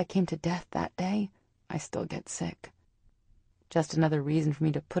close I came to death that day, I still get sick. Just another reason for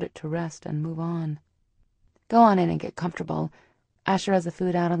me to put it to rest and move on. Go on in and get comfortable. Asher has the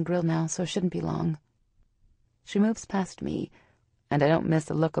food out on the grill now, so it shouldn't be long. She moves past me, and I don't miss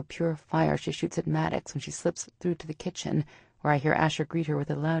the look of pure fire she shoots at Maddox when she slips through to the kitchen, where I hear Asher greet her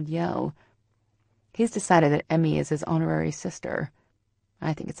with a loud yell. He's decided that Emmy is his honorary sister.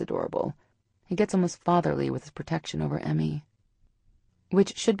 I think it's adorable. He gets almost fatherly with his protection over Emmy.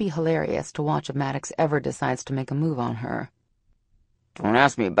 Which should be hilarious to watch if Maddox ever decides to make a move on her. Don't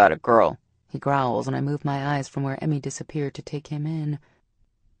ask me about it, girl, he growls, and I move my eyes from where Emmy disappeared to take him in.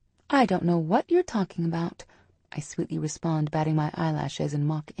 I don't know what you're talking about, I sweetly respond, batting my eyelashes in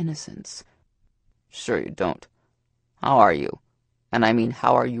mock innocence. Sure you don't. How are you? And I mean,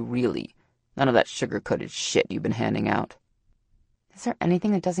 how are you really? None of that sugar-coated shit you've been handing out. Is there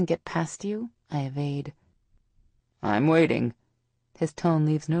anything that doesn't get past you? I evade. I'm waiting. His tone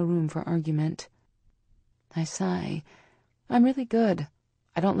leaves no room for argument. I sigh. I'm really good.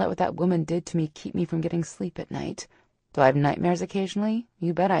 I don't let what that woman did to me keep me from getting sleep at night. Do I have nightmares occasionally?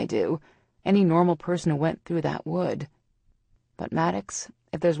 You bet I do. Any normal person who went through that would. But Maddox,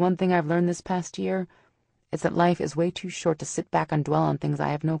 if there's one thing I've learned this past year, it's that life is way too short to sit back and dwell on things I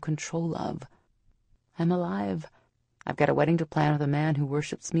have no control of. I'm alive. I've got a wedding to plan with a man who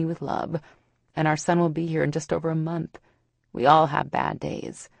worships me with love, and our son will be here in just over a month. We all have bad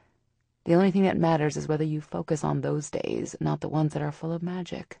days. The only thing that matters is whether you focus on those days, not the ones that are full of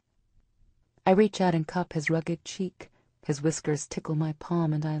magic. I reach out and cup his rugged cheek. His whiskers tickle my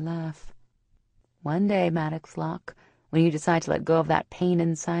palm, and I laugh. One day, Maddox Locke, when you decide to let go of that pain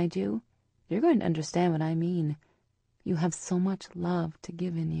inside you, you're going to understand what I mean. You have so much love to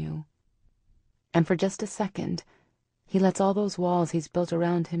give in you. And for just a second, he lets all those walls he's built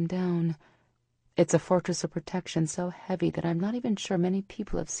around him down. It's a fortress of protection so heavy that I'm not even sure many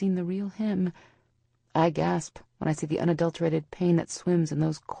people have seen the real him. I gasp when I see the unadulterated pain that swims in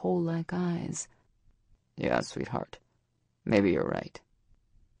those coal-like eyes. Yeah, sweetheart. Maybe you're right.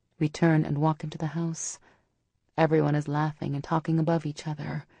 We turn and walk into the house. Everyone is laughing and talking above each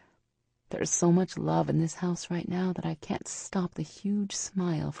other. There's so much love in this house right now that I can't stop the huge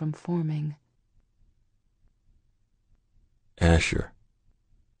smile from forming. Asher.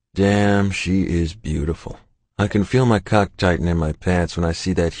 Damn, she is beautiful. I can feel my cock tighten in my pants when I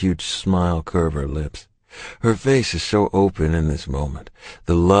see that huge smile curve her lips. Her face is so open in this moment,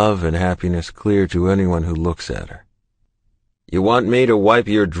 the love and happiness clear to anyone who looks at her. You want me to wipe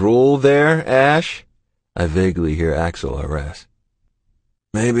your drool there, Ash? I vaguely hear Axel harass.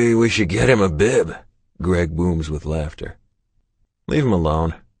 Maybe we should get him a bib, Greg booms with laughter. Leave him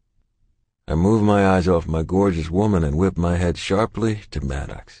alone. I move my eyes off my gorgeous woman and whip my head sharply to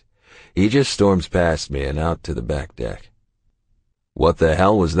Maddox. He just storms past me and out to the back deck. What the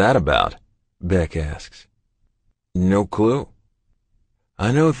hell was that about? Beck asks. No clue.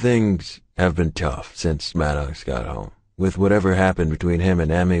 I know things have been tough since Maddox got home, with whatever happened between him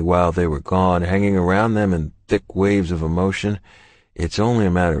and Emmy while they were gone, hanging around them in thick waves of emotion. It's only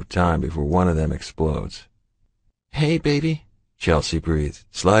a matter of time before one of them explodes. Hey, baby, Chelsea breathed,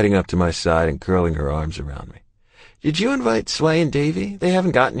 sliding up to my side and curling her arms around me. Did you invite Sway and Davy? They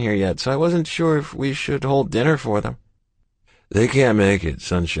haven't gotten here yet, so I wasn't sure if we should hold dinner for them. They can't make it,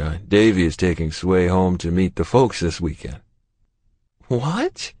 Sunshine. Davy is taking Sway home to meet the folks this weekend.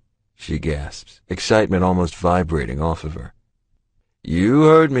 What? She gasps, excitement almost vibrating off of her. You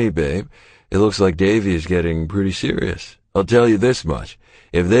heard me, babe. It looks like Davy is getting pretty serious. I'll tell you this much.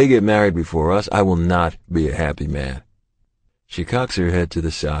 If they get married before us, I will not be a happy man. She cocks her head to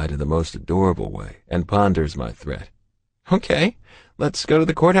the side in the most adorable way and ponders my threat. Okay, let's go to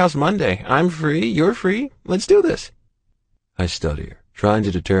the courthouse Monday. I'm free, you're free. Let's do this. I study her, trying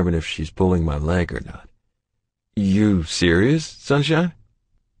to determine if she's pulling my leg or not. You serious, Sunshine?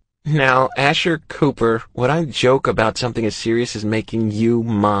 Now, Asher Cooper, would I joke about something as serious as making you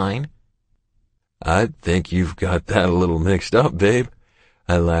mine? I think you've got that a little mixed up, babe.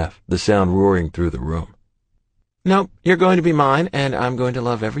 I laugh, the sound roaring through the room. Nope, you're going to be mine, and I'm going to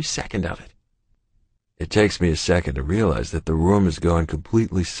love every second of it. It takes me a second to realize that the room is gone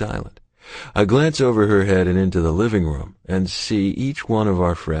completely silent. I glance over her head and into the living room and see each one of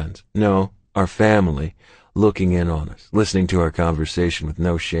our friends, no, our family, looking in on us, listening to our conversation with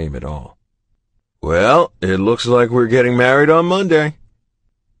no shame at all. Well, it looks like we're getting married on Monday.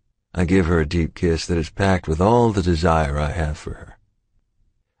 I give her a deep kiss that is packed with all the desire I have for her.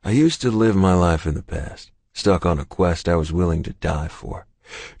 I used to live my life in the past, stuck on a quest I was willing to die for,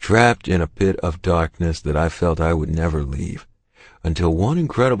 trapped in a pit of darkness that I felt I would never leave, until one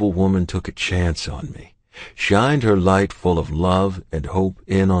incredible woman took a chance on me, shined her light full of love and hope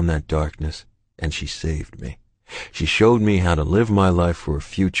in on that darkness, and she saved me. She showed me how to live my life for a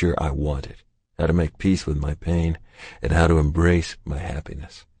future I wanted, how to make peace with my pain, and how to embrace my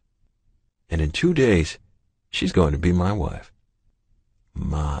happiness. And in 2 days, she's going to be my wife.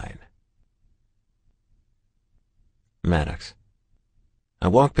 Mine. Maddox. I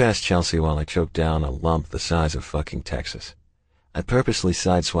walk past Chelsea while I choke down a lump the size of fucking Texas. I purposely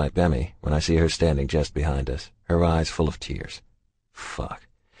sideswipe Emmy when I see her standing just behind us, her eyes full of tears. Fuck.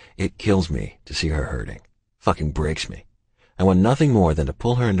 It kills me to see her hurting. Fucking breaks me. I want nothing more than to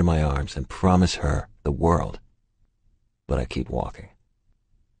pull her into my arms and promise her the world. But I keep walking.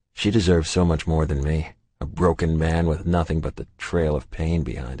 She deserves so much more than me, a broken man with nothing but the trail of pain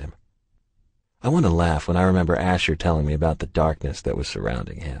behind him. I want to laugh when I remember Asher telling me about the darkness that was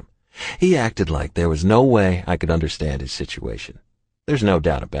surrounding him. He acted like there was no way I could understand his situation. There's no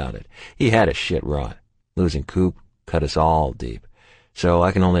doubt about it. He had a shit run. Losing Coop cut us all deep, so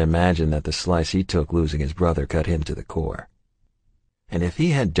I can only imagine that the slice he took losing his brother cut him to the core. And if he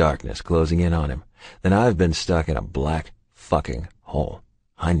had darkness closing in on him, then I've been stuck in a black fucking hole.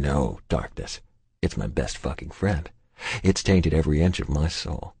 I know darkness. It's my best fucking friend. It's tainted every inch of my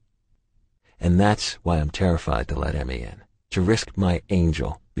soul. And that's why I'm terrified to let Emmy in, to risk my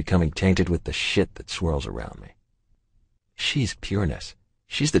angel becoming tainted with the shit that swirls around me. She's pureness.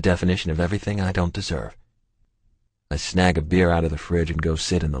 She's the definition of everything I don't deserve. I snag a beer out of the fridge and go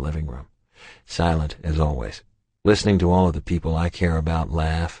sit in the living room, silent as always, listening to all of the people I care about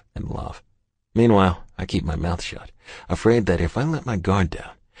laugh and love. Meanwhile, I keep my mouth shut, afraid that if I let my guard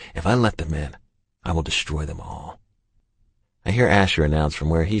down, if I let them in, I will destroy them all. I hear Asher announce from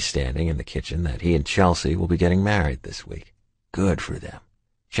where he's standing in the kitchen that he and Chelsea will be getting married this week. Good for them.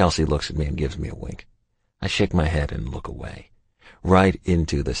 Chelsea looks at me and gives me a wink. I shake my head and look away, right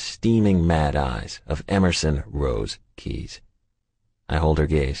into the steaming mad eyes of Emerson Rose Keyes. I hold her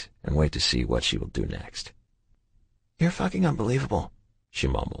gaze and wait to see what she will do next. "You're fucking unbelievable," she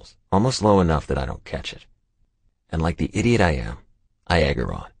mumbles, almost low enough that I don't catch it. And like the idiot I am, I egg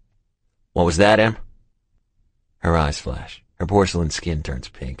her on. "What was that, Em?" Her eyes flash, her porcelain skin turns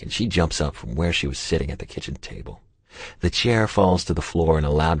pink, and she jumps up from where she was sitting at the kitchen table. The chair falls to the floor in a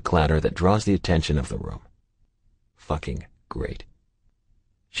loud clatter that draws the attention of the room. Fucking great.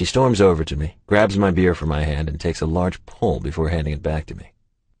 She storms over to me, grabs my beer from my hand, and takes a large pull before handing it back to me.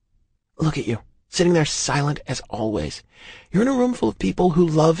 "Look at you, sitting there silent as always. You're in a room full of people who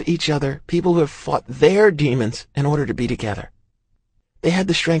love each other, people who have fought their demons in order to be together. They had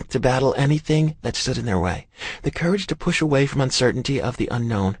the strength to battle anything that stood in their way, the courage to push away from uncertainty of the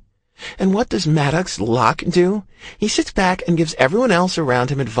unknown. And what does Maddox Locke do? He sits back and gives everyone else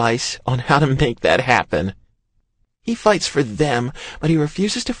around him advice on how to make that happen. He fights for them, but he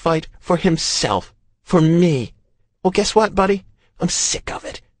refuses to fight for himself, for me. Well, guess what, buddy? I'm sick of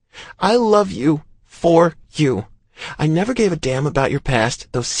it. I love you for you. I never gave a damn about your past,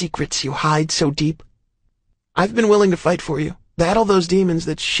 those secrets you hide so deep. I've been willing to fight for you, battle those demons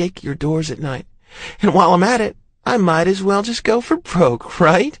that shake your doors at night. And while I'm at it, I might as well just go for broke,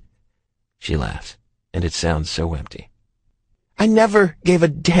 right?" She laughs, and it sounds so empty. "I never gave a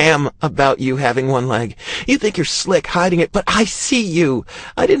damn about you having one leg. You think you're slick hiding it, but I see you.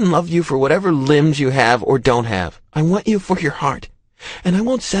 I didn't love you for whatever limbs you have or don't have. I want you for your heart, and I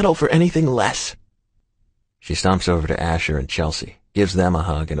won't settle for anything less." She stomps over to Asher and Chelsea, gives them a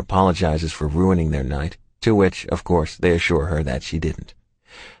hug, and apologizes for ruining their night, to which, of course, they assure her that she didn't.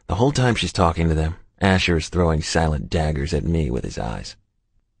 The whole time she's talking to them, Asher is throwing silent daggers at me with his eyes.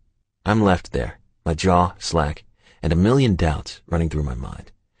 I'm left there, my jaw slack, and a million doubts running through my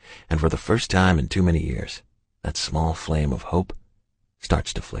mind. And for the first time in too many years, that small flame of hope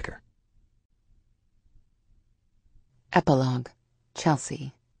starts to flicker. Epilogue.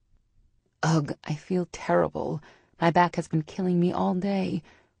 Chelsea. Ugh, I feel terrible. My back has been killing me all day.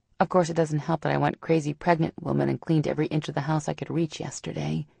 Of course, it doesn't help that I went crazy pregnant woman and cleaned every inch of the house I could reach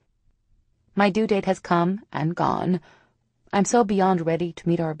yesterday. My due date has come and gone. I'm so beyond ready to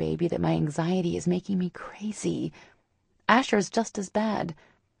meet our baby that my anxiety is making me crazy. Asher's just as bad.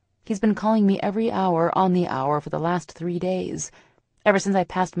 He's been calling me every hour on the hour for the last 3 days. Ever since I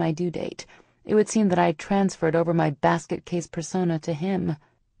passed my due date, it would seem that I transferred over my basket case persona to him.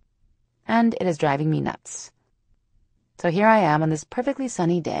 And it is driving me nuts. So here I am on this perfectly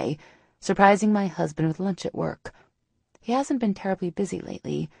sunny day, surprising my husband with lunch at work. He hasn't been terribly busy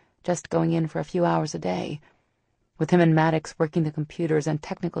lately, just going in for a few hours a day. With him and Maddox working the computers and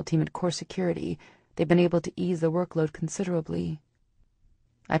technical team at Core Security, they've been able to ease the workload considerably.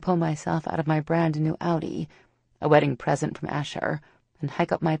 I pull myself out of my brand new Audi, a wedding present from Asher, and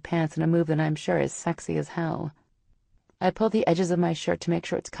hike up my pants in a move that I'm sure is sexy as hell. I pull the edges of my shirt to make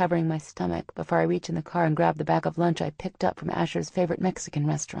sure it's covering my stomach before I reach in the car and grab the bag of lunch I picked up from Asher's favorite Mexican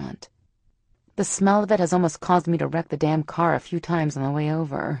restaurant. The smell of it has almost caused me to wreck the damn car a few times on the way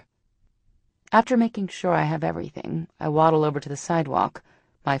over. After making sure I have everything, I waddle over to the sidewalk,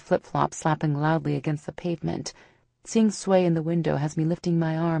 my flip-flops slapping loudly against the pavement. Seeing Sway in the window has me lifting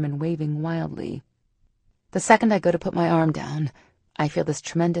my arm and waving wildly. The second I go to put my arm down, I feel this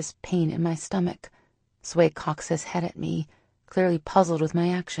tremendous pain in my stomach. Sway cocks his head at me, clearly puzzled with my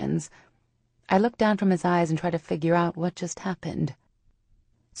actions. I look down from his eyes and try to figure out what just happened.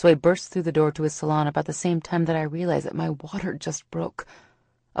 Sway bursts through the door to his salon about the same time that I realize that my water just broke.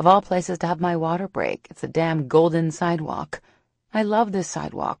 Of all places to have my water break, it's the damn golden sidewalk. I love this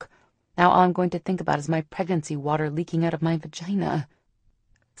sidewalk. Now all I'm going to think about is my pregnancy water leaking out of my vagina.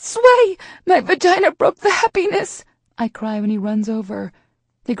 "Sway! My vagina broke the happiness!" I cry when he runs over.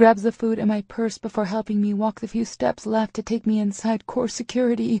 He grabs the food and my purse before helping me walk the few steps left to take me inside Core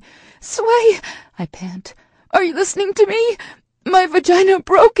Security. "Sway!" I pant. "Are you listening to me?" My vagina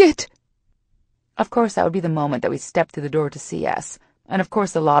broke it! Of course, that would be the moment that we stepped through the door to CS, and of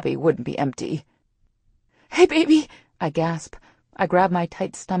course the lobby wouldn't be empty. Hey, baby, I gasp. I grab my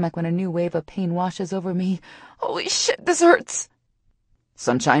tight stomach when a new wave of pain washes over me. Holy shit, this hurts!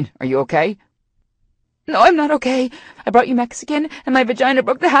 Sunshine, are you okay? No, I'm not okay. I brought you Mexican, and my vagina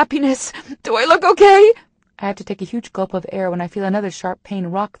broke the happiness. Do I look okay? I have to take a huge gulp of air when I feel another sharp pain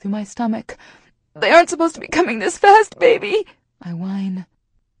rock through my stomach. They aren't supposed to be coming this fast, baby, I whine.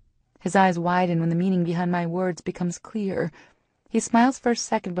 His eyes widen when the meaning behind my words becomes clear. He smiles for a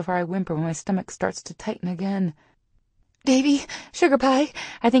second before I whimper when my stomach starts to tighten again. Davy, sugar pie,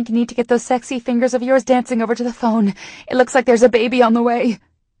 I think you need to get those sexy fingers of yours dancing over to the phone. It looks like there's a baby on the way.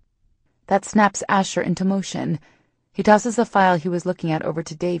 That snaps Asher into motion. He tosses the file he was looking at over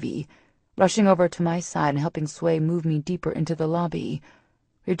to Davy, rushing over to my side and helping Sway move me deeper into the lobby.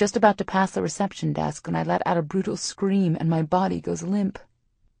 We were just about to pass the reception desk when I let out a brutal scream and my body goes limp.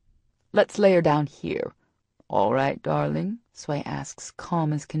 Let's lay her down here. All right, darling, Sway asks,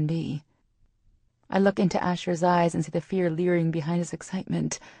 calm as can be. I look into Asher's eyes and see the fear leering behind his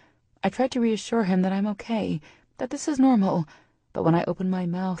excitement. I try to reassure him that I'm okay, that this is normal, but when I open my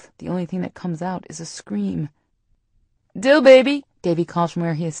mouth, the only thing that comes out is a scream. Dill, baby, Davy calls from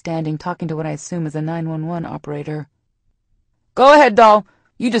where he is standing, talking to what I assume is a 911 operator. Go ahead, doll.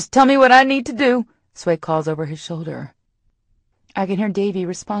 You just tell me what I need to do, Sway calls over his shoulder. I can hear Davy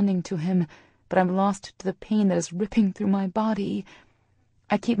responding to him, but I'm lost to the pain that is ripping through my body.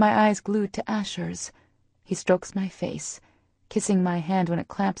 I keep my eyes glued to Asher's. He strokes my face, kissing my hand when it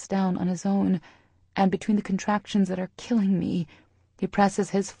clamps down on his own, and between the contractions that are killing me, he presses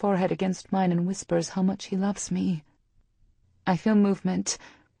his forehead against mine and whispers how much he loves me. I feel movement,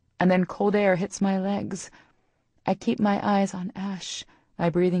 and then cold air hits my legs. I keep my eyes on Ash, my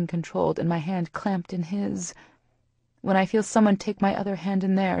breathing controlled and my hand clamped in his. When I feel someone take my other hand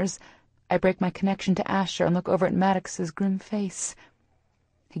in theirs, I break my connection to Asher and look over at Maddox's grim face.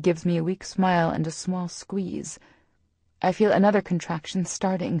 He gives me a weak smile and a small squeeze. I feel another contraction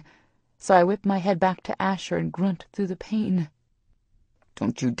starting, so I whip my head back to Asher and grunt through the pain.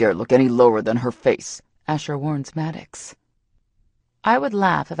 Don't you dare look any lower than her face, Asher warns Maddox. I would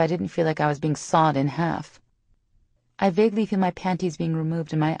laugh if I didn't feel like I was being sawed in half. I vaguely feel my panties being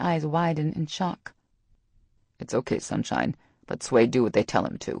removed and my eyes widen in shock. It's okay, Sunshine. Let Sway do what they tell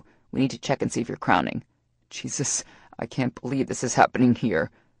him to. We need to check and see if you're crowning. Jesus, I can't believe this is happening here.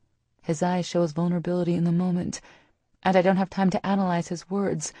 His eyes show his vulnerability in the moment, and I don't have time to analyze his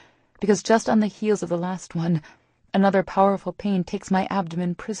words, because just on the heels of the last one, another powerful pain takes my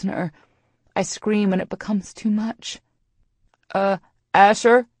abdomen prisoner. I scream when it becomes too much.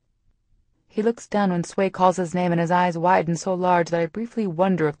 Asher? He looks down when Sway calls his name, and his eyes widen so large that I briefly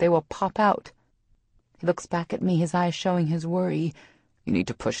wonder if they will pop out. He looks back at me, his eyes showing his worry. You need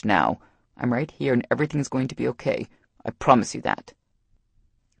to push now. I'm right here, and everything's going to be okay. I promise you that.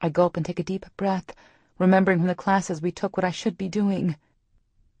 I gulp and take a deep breath, remembering from the classes we took what I should be doing.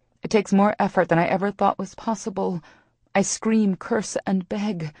 It takes more effort than I ever thought was possible. I scream, curse, and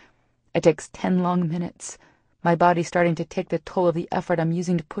beg. It takes 10 long minutes, my body starting to take the toll of the effort I'm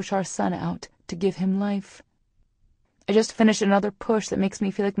using to push our son out, to give him life. I just finished another push that makes me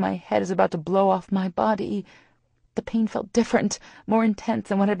feel like my head is about to blow off my body. The pain felt different, more intense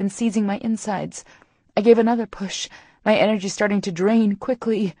than what had been seizing my insides. I gave another push, my energy starting to drain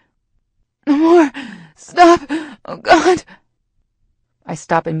quickly. No more! Stop! Oh, God! I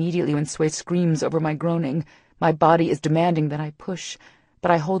stop immediately when Sway screams over my groaning. My body is demanding that I push, but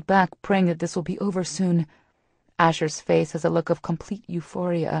I hold back, praying that this will be over soon. Asher's face has a look of complete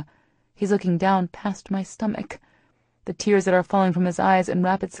euphoria. He's looking down past my stomach. The tears that are falling from his eyes in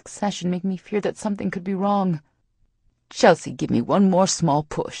rapid succession make me fear that something could be wrong. Chelsea, give me one more small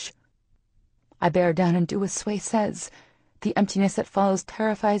push. I bear down and do as Sway says. The emptiness that follows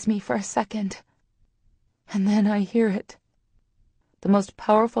terrifies me for a second. And then I hear it. The most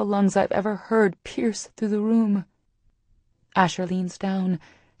powerful lungs I've ever heard pierce through the room. Asher leans down,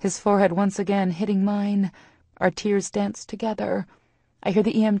 his forehead once again hitting mine. Our tears dance together. I hear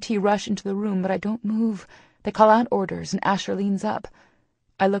the EMT rush into the room, but I don't move. They call out orders, and Asher leans up.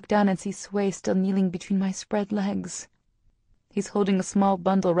 I look down and see Sway still kneeling between my spread legs. He's holding a small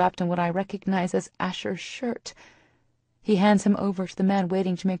bundle wrapped in what I recognize as Asher's shirt. He hands him over to the man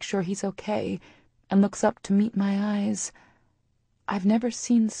waiting to make sure he's okay, and looks up to meet my eyes. I've never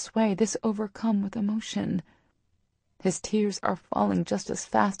seen Sway this overcome with emotion. His tears are falling just as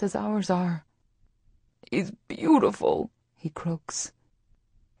fast as ours are. He's beautiful, he croaks.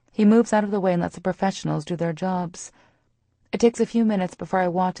 He moves out of the way and lets the professionals do their jobs. It takes a few minutes before I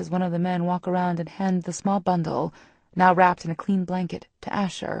watch as one of the men walk around and hand the small bundle, now wrapped in a clean blanket, to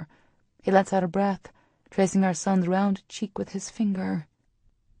Asher. He lets out a breath, tracing our son's round cheek with his finger.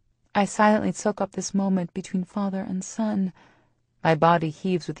 I silently soak up this moment between father and son. My body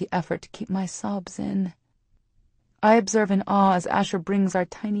heaves with the effort to keep my sobs in. I observe in awe as Asher brings our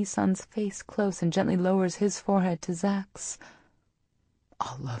tiny son's face close and gently lowers his forehead to Zach's.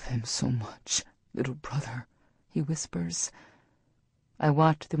 "I'll love him so much, little brother," he whispers. I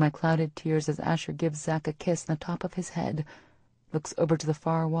watch through my clouded tears as Asher gives Zach a kiss on the top of his head, looks over to the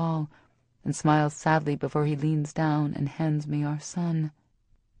far wall, and smiles sadly before he leans down and hands me our son.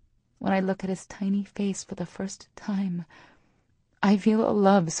 When I look at his tiny face for the first time, I feel a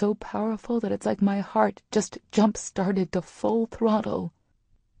love so powerful that it's like my heart just jump-started to full throttle.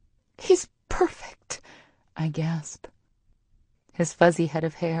 "He's perfect," I gasp. His fuzzy head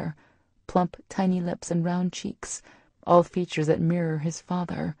of hair, plump, tiny lips, and round cheeks, all features that mirror his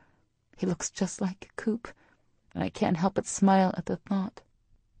father. He looks just like Coop, and I can't help but smile at the thought.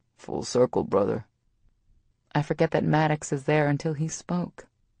 "Full circle, brother." I forget that Maddox is there until he spoke.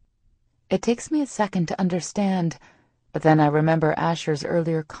 It takes me a second to understand, but then I remember Asher's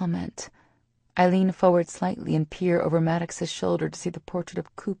earlier comment. I lean forward slightly and peer over Maddox's shoulder to see the portrait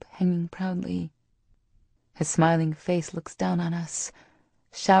of Coop hanging proudly. His smiling face looks down on us,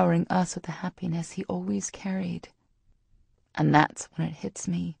 showering us with the happiness he always carried. And that's when it hits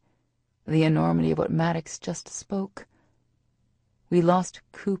me, the enormity of what Maddox just spoke. We lost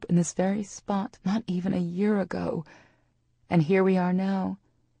Coop in this very spot not even a year ago, and here we are now,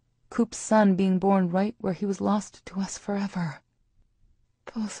 Coop's son being born right where he was lost to us forever.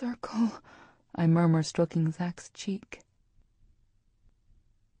 "Full circle," I murmur, stroking Zach's cheek.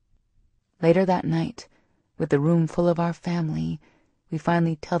 Later that night, with the room full of our family, we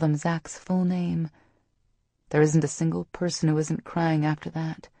finally tell them Zach's full name. There isn't a single person who isn't crying after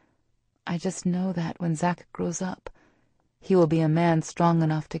that. I just know that when Zach grows up, he will be a man strong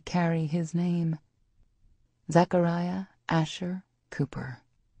enough to carry his name. Zachariah Asher Cooper.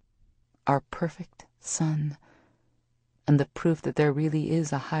 Our perfect son, and the proof that there really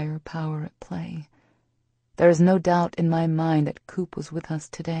is a higher power at play. There is no doubt in my mind that Coop was with us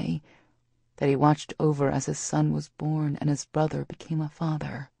today, that he watched over as his son was born and his brother became a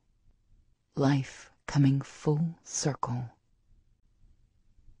father. Life coming full circle.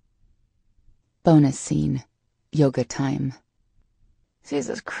 Bonus scene. Yoga time.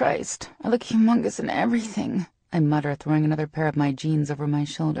 "Jesus Christ, I look humongous in everything," I mutter, throwing another pair of my jeans over my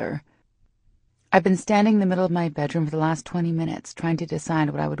shoulder. I've been standing in the middle of my bedroom for the last 20 minutes, trying to decide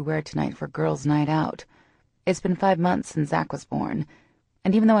what I would wear tonight for girls' night out. It's been 5 months since Zach was born,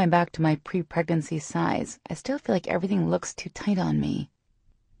 and even though I'm back to my pre-pregnancy size, I still feel like everything looks too tight on me.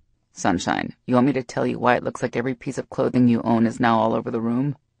 "Sunshine, you want me to tell you why it looks like every piece of clothing you own is now all over the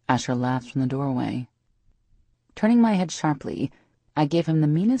room?" Asher laughs from the doorway. Turning my head sharply, I give him the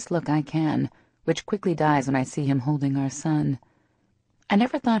meanest look I can, which quickly dies when I see him holding our son. I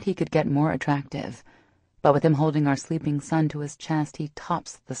never thought he could get more attractive, but with him holding our sleeping son to his chest, he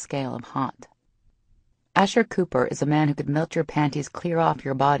tops the scale of hot. Asher Cooper is a man who could melt your panties clear off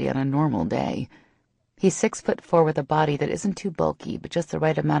your body on a normal day. He's 6'4" with a body that isn't too bulky, but just the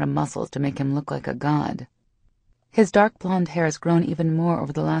right amount of muscles to make him look like a god. His dark blonde hair has grown even more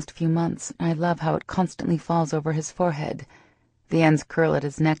over the last few months, and I love how it constantly falls over his forehead. The ends curl at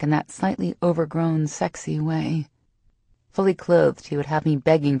his neck in that slightly overgrown, sexy way. Fully clothed, he would have me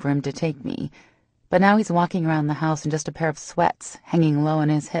begging for him to take me, but now he's walking around the house in just a pair of sweats, hanging low on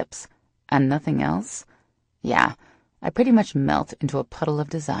his hips, and nothing else. Yeah, I pretty much melt into a puddle of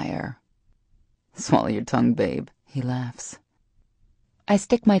desire. "Swallow your tongue, babe," he laughs. I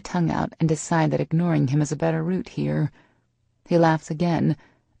stick my tongue out and decide that ignoring him is a better route here. He laughs again,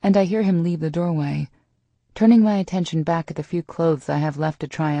 and I hear him leave the doorway. Turning my attention back at the few clothes I have left to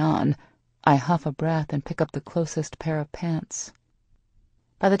try on, I huff a breath and pick up the closest pair of pants.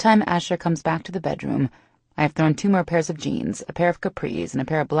 By the time Asher comes back to the bedroom, I have thrown 2 more pairs of jeans, a pair of capris, and a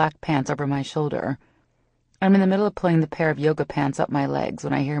pair of black pants over my shoulder. I'm in the middle of pulling the pair of yoga pants up my legs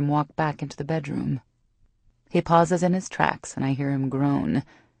when I hear him walk back into the bedroom. He pauses in his tracks, and I hear him groan.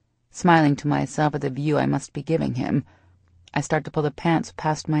 Smiling to myself at the view I must be giving him, I start to pull the pants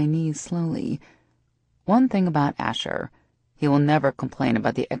past my knees slowly. One thing about Asher, he will never complain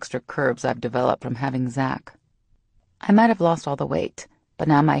about the extra curves I've developed from having Zach. I might have lost all the weight, but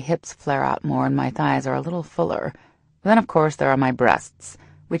now my hips flare out more and my thighs are a little fuller. Then, of course, there are my breasts,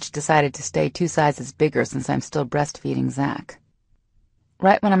 which decided to stay 2 sizes bigger since I'm still breastfeeding Zach.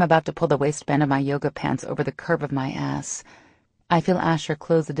 Right when I'm about to pull the waistband of my yoga pants over the curve of my ass, I feel Asher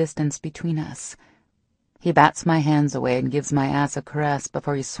close the distance between us. He bats my hands away and gives my ass a caress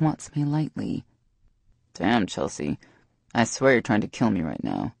before he swats me lightly. Damn, Chelsea. I swear you're trying to kill me right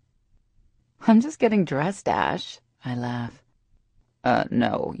now. I'm just getting dressed, Ash. I laugh.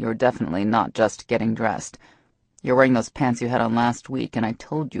 No, you're definitely not just getting dressed. You're wearing those pants you had on last week, and I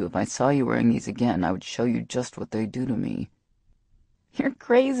told you if I saw you wearing these again, I would show you just what they do to me. You're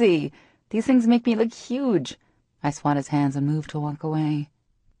crazy. These things make me look huge. I swat his hands and moved to walk away.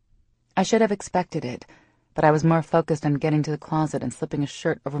 I should have expected it, but I was more focused on getting to the closet and slipping a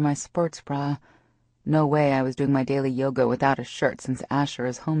shirt over my sports bra. No way I was doing my daily yoga without a shirt since Asher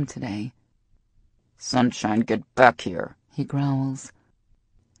is home today. Sunshine, get back here, he growls.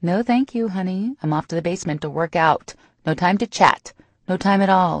 No, thank you, honey. I'm off to the basement to work out. No time to chat. No time at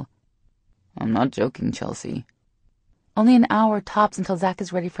all. I'm not joking, Chelsea. Only an hour tops until Zach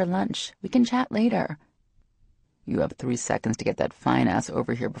is ready for lunch. We can chat later. You have 3 seconds to get that fine ass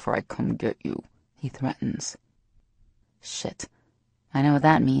over here before I come get you, he threatens. Shit. I know what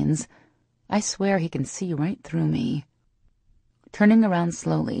that means. I swear he can see right through me. Turning around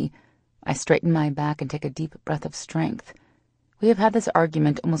slowly, I straighten my back and take a deep breath of strength. We have had this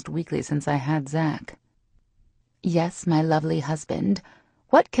argument almost weekly since I had Zach. Yes, my lovely husband.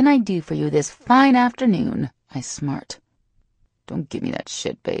 What can I do for you this fine afternoon? I smart. Don't give me that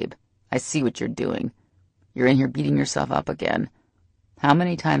shit, babe. I see what you're doing. You're in here beating yourself up again. How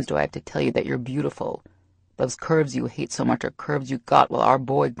many times do I have to tell you that you're beautiful? Those curves you hate so much are curves you got while our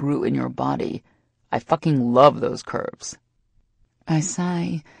boy grew in your body. I fucking love those curves. I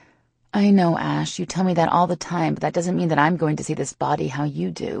sigh. I know, Ash, you tell me that all the time, but that doesn't mean that I'm going to see this body how you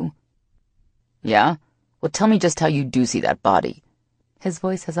do. Yeah? Well, tell me just how you do see that body. His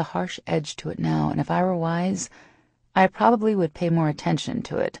voice has a harsh edge to it now, and if I were wise, I probably would pay more attention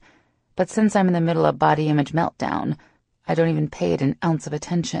to it. But since I'm in the middle of body image meltdown, I don't even pay it an ounce of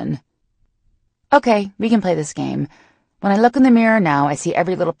attention. Okay, we can play this game. When I look in the mirror now, I see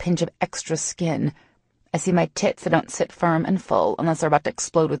every little pinch of extra skin. I see my tits that don't sit firm and full unless they're about to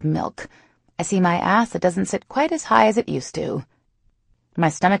explode with milk. I see my ass that doesn't sit quite as high as it used to. My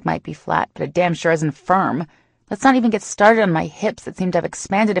stomach might be flat, but it damn sure isn't firm. Let's not even get started on my hips that seem to have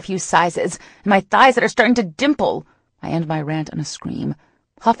expanded a few sizes, and my thighs that are starting to dimple. I end my rant on a scream,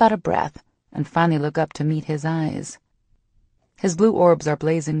 puff out a breath, and finally look up to meet his eyes. His blue orbs are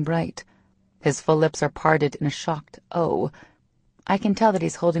blazing bright. His full lips are parted in a shocked O. I can tell that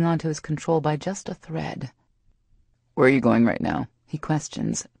he's holding on to his control by just a thread. Where are you going right now? He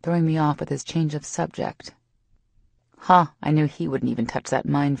questions, throwing me off with his change of subject. I knew he wouldn't even touch that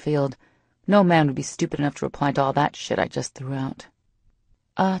minefield. No man would be stupid enough to reply to all that shit I just threw out.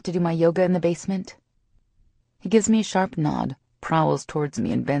 To do my yoga in the basement? He gives me a sharp nod, prowls towards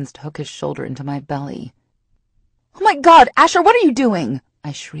me, and bends to hook his shoulder into my belly. Oh my God, Asher, what are you doing?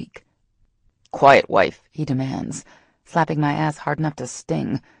 I shriek. Quiet, wife, he demands, slapping my ass hard enough to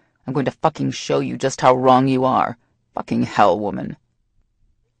sting. I'm going to fucking show you just how wrong you are. Fucking hell, woman.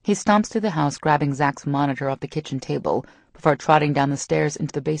 He stomps through the house, grabbing Zach's monitor off the kitchen table before trotting down the stairs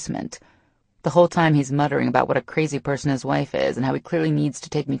into the basement. The whole time he's muttering about what a crazy person his wife is and how he clearly needs to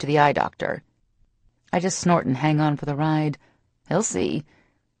take me to the eye doctor. I just snort and hang on for the ride. He'll see.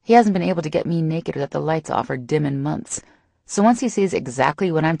 He hasn't been able to get me naked without the lights off or dim in months. So once he sees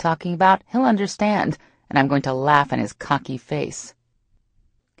exactly what I'm talking about, he'll understand, and I'm going to laugh in his cocky face.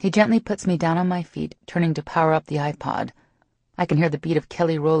 He gently puts me down on my feet, turning to power up the iPod. I can hear the beat of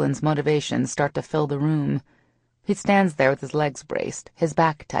Kelly Rowland's Motivation start to fill the room. He stands there with his legs braced, his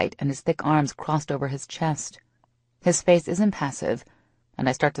back tight, and his thick arms crossed over his chest. His face is impassive, and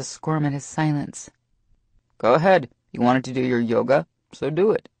I start to squirm at his silence. Go ahead. You wanted to do your yoga, so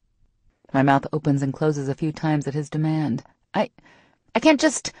do it. My mouth opens and closes a few times at his demand. I can't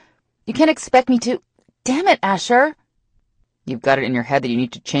just... You can't expect me to... Damn it, Asher! You've got it in your head that you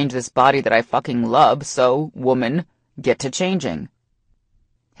need to change this body that I fucking love, so, woman, get to changing.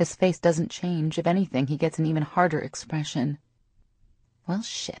 His face doesn't change. If anything, he gets an even harder expression. Well,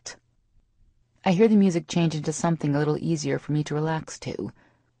 shit. I hear the music change into something a little easier for me to relax to,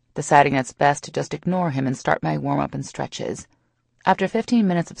 deciding it's best to just ignore him and start my warm-up and stretches. After 15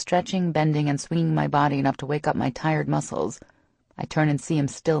 minutes of stretching, bending, and swinging my body enough to wake up my tired muscles, I turn and see him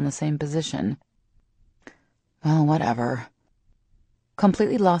still in the same position. Well, whatever.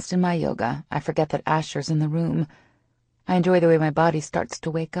 Completely lost in my yoga, I forget that Asher's in the room. I enjoy the way my body starts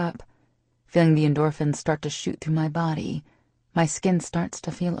to wake up, feeling the endorphins start to shoot through my body. My skin starts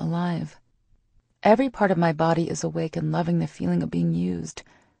to feel alive. Every part of my body is awake and loving the feeling of being used.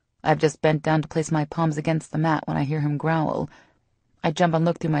 I've just bent down to place my palms against the mat when I hear him growl. I jump and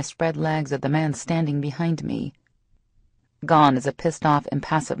look through my spread legs at the man standing behind me. Gone is a pissed-off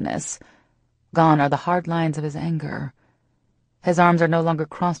impassiveness. Gone are the hard lines of his anger. His arms are no longer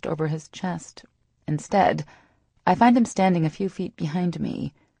crossed over his chest. Instead, I find him standing a few feet behind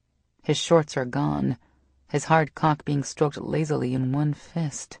me. His shorts are gone, his hard cock being stroked lazily in one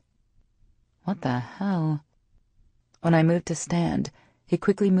fist. What the hell? When I move to stand, he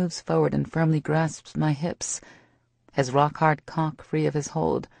quickly moves forward and firmly grasps my hips. His rock-hard cock, free of his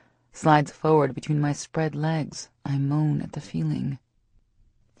hold, slides forward between my spread legs. I moan at the feeling.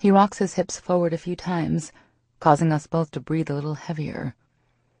 He rocks his hips forward a few times, causing us both to breathe a little heavier.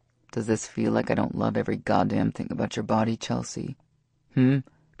 Does this feel like I don't love every goddamn thing about your body, Chelsea?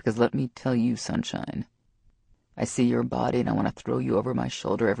 Because let me tell you, sunshine. I see your body and I want to throw you over my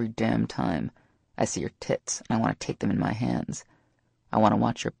shoulder every damn time. I see your tits and I want to take them in my hands. I want to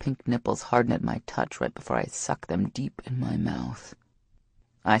watch your pink nipples harden at my touch right before I suck them deep in my mouth.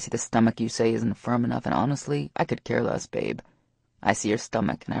 I see the stomach you say isn't firm enough, and honestly, I could care less, babe. I see your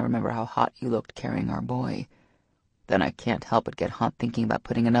stomach and I remember how hot you looked carrying our boy. Then I can't help but get hot thinking about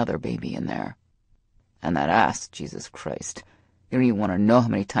putting another baby in there. And that ass, Jesus Christ. You don't even want to know how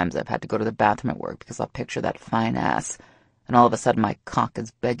many times I've had to go to the bathroom at work because I'll picture that fine ass, and all of a sudden my cock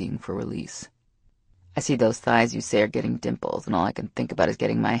is begging for release. I see those thighs you say are getting dimples, and all I can think about is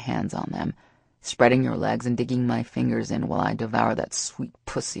getting my hands on them, spreading your legs and digging my fingers in while I devour that sweet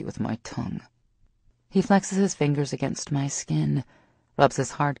pussy with my tongue. He flexes his fingers against my skin, rubs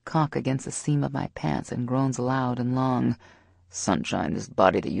his hard cock against the seam of my pants, and groans loud and long. Sunshine, this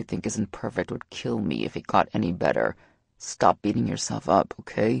body that you think isn't perfect would kill me if it got any better. Stop beating yourself up,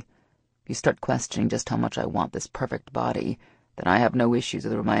 okay? If you start questioning just how much I want this perfect body, then I have no issues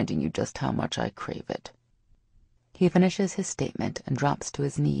with reminding you just how much I crave it. He finishes his statement and drops to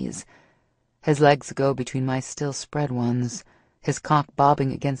his knees. His legs go between my still spread ones, his cock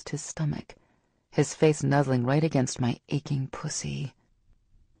bobbing against his stomach, his face nuzzling right against my aching pussy.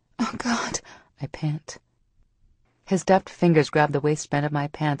 Oh, God, I pant. His deft fingers grab the waistband of my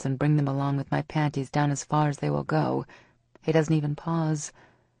pants and bring them along with my panties down as far as they will go. He doesn't even pause.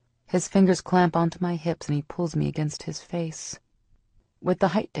 His fingers clamp onto my hips and he pulls me against his face. With the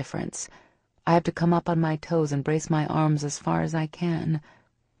height difference, I have to come up on my toes and brace my arms as far as I can.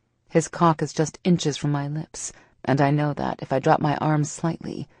 His cock is just inches from my lips, and I know that if I drop my arms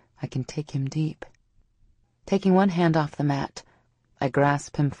slightly, I can take him deep. Taking one hand off the mat, I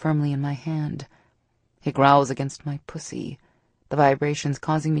grasp him firmly in my hand. He growls against my pussy, the vibrations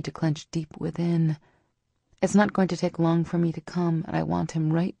causing me to clench deep within. It's not going to take long for me to come, and I want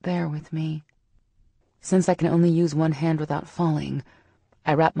him right there with me. Since I can only use one hand without falling,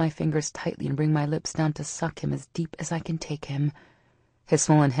 I wrap my fingers tightly and bring my lips down to suck him as deep as I can take him. His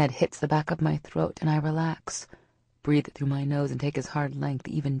swollen head hits the back of my throat, and I relax, breathe through my nose, and take his hard length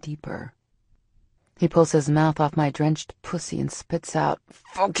even deeper. He pulls his mouth off my drenched pussy and spits out,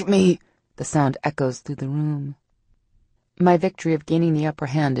 "Fuck me!" The sound echoes through the room. My victory of gaining the upper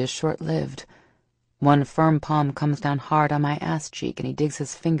hand is short-lived. One firm palm comes down hard on my ass cheek, and he digs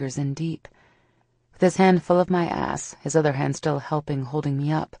his fingers in deep. With his hand full of my ass, his other hand still helping holding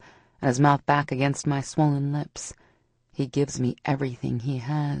me up, and his mouth back against my swollen lips, he gives me everything he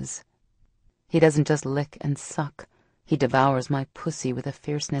has. He doesn't just lick and suck. He devours my pussy with a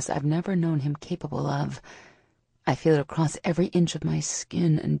fierceness I've never known him capable of. I feel it across every inch of my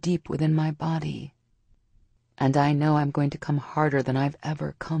skin and deep within my body. And I know I'm going to come harder than I've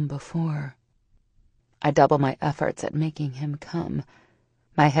ever come before. I double my efforts at making him come.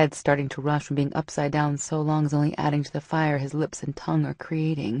 My head starting to rush from being upside down so long is only adding to the fire his lips and tongue are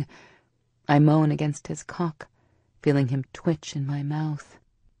creating. I moan against his cock, feeling him twitch in my mouth.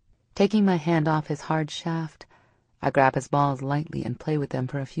 Taking my hand off his hard shaft, I grab his balls lightly and play with them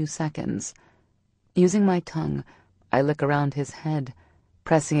for a few seconds. Using my tongue, I lick around his head,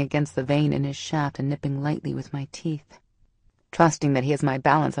 pressing against the vein in his shaft and nipping lightly with my teeth. Trusting that he has my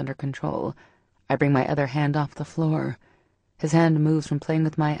balance under control, I bring my other hand off the floor. His hand moves from playing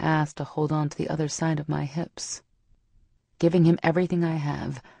with my ass to hold on to the other side of my hips. Giving him everything I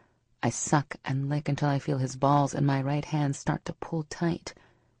have, I suck and lick until I feel his balls and my right hand start to pull tight.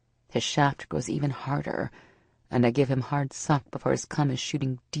 His shaft grows even harder, and I give him hard suck before his cum is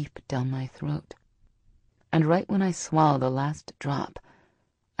shooting deep down my throat. And right when I swallow the last drop,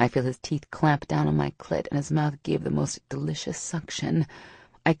 I feel his teeth clamp down on my clit and his mouth give the most delicious suction.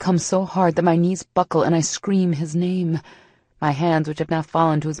 I come so hard that my knees buckle and I scream his name. My hands, which have now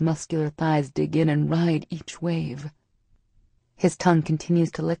fallen to his muscular thighs, dig in and ride each wave. His tongue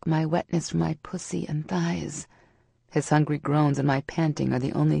continues to lick my wetness from my pussy and thighs. His hungry groans and my panting are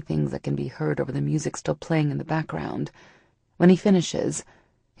the only things that can be heard over the music still playing in the background. When he finishes,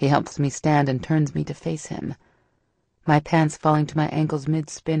 he helps me stand and turns me to face him. My pants falling to my ankles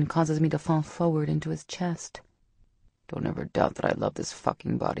mid-spin causes me to fall forward into his chest. Don't ever doubt that I love this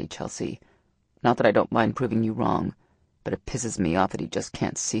fucking body, Chelsea. Not that I don't mind proving you wrong, but it pisses me off that he just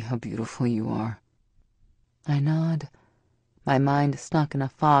can't see how beautiful you are. I nod, my mind stuck in a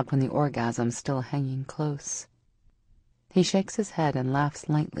fog from the orgasm still hanging close. He shakes his head and laughs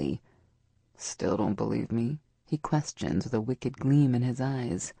lightly. Still don't believe me? He questions with a wicked gleam in his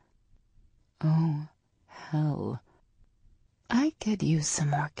eyes. Oh, hell. I could use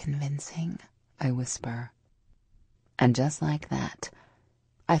some more convincing, I whisper. And just like that,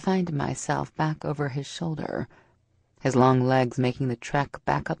 I find myself back over his shoulder, his long legs making the trek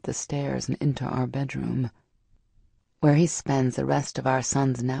back up the stairs and into our bedroom, where he spends the rest of our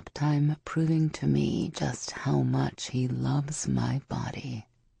son's nap time proving to me just how much he loves my body.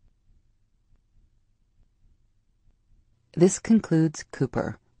 This concludes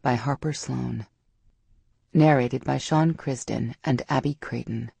Cooper by Harper Sloan. Narrated by Sean Crisden and Abby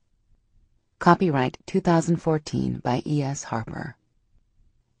Creighton. Copyright 2014 by E.S. Harper.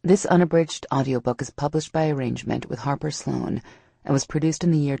 This unabridged audiobook is published by arrangement with Harper Sloan and was produced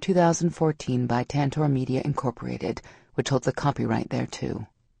in the year 2014 by Tantor Media Incorporated, which holds a copyright thereto.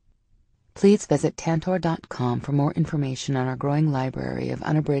 Please visit tantor.com for more information on our growing library of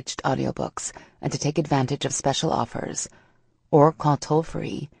unabridged audiobooks and to take advantage of special offers, or call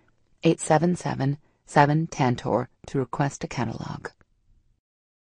toll-free 877-7-TANTOR to request a catalog.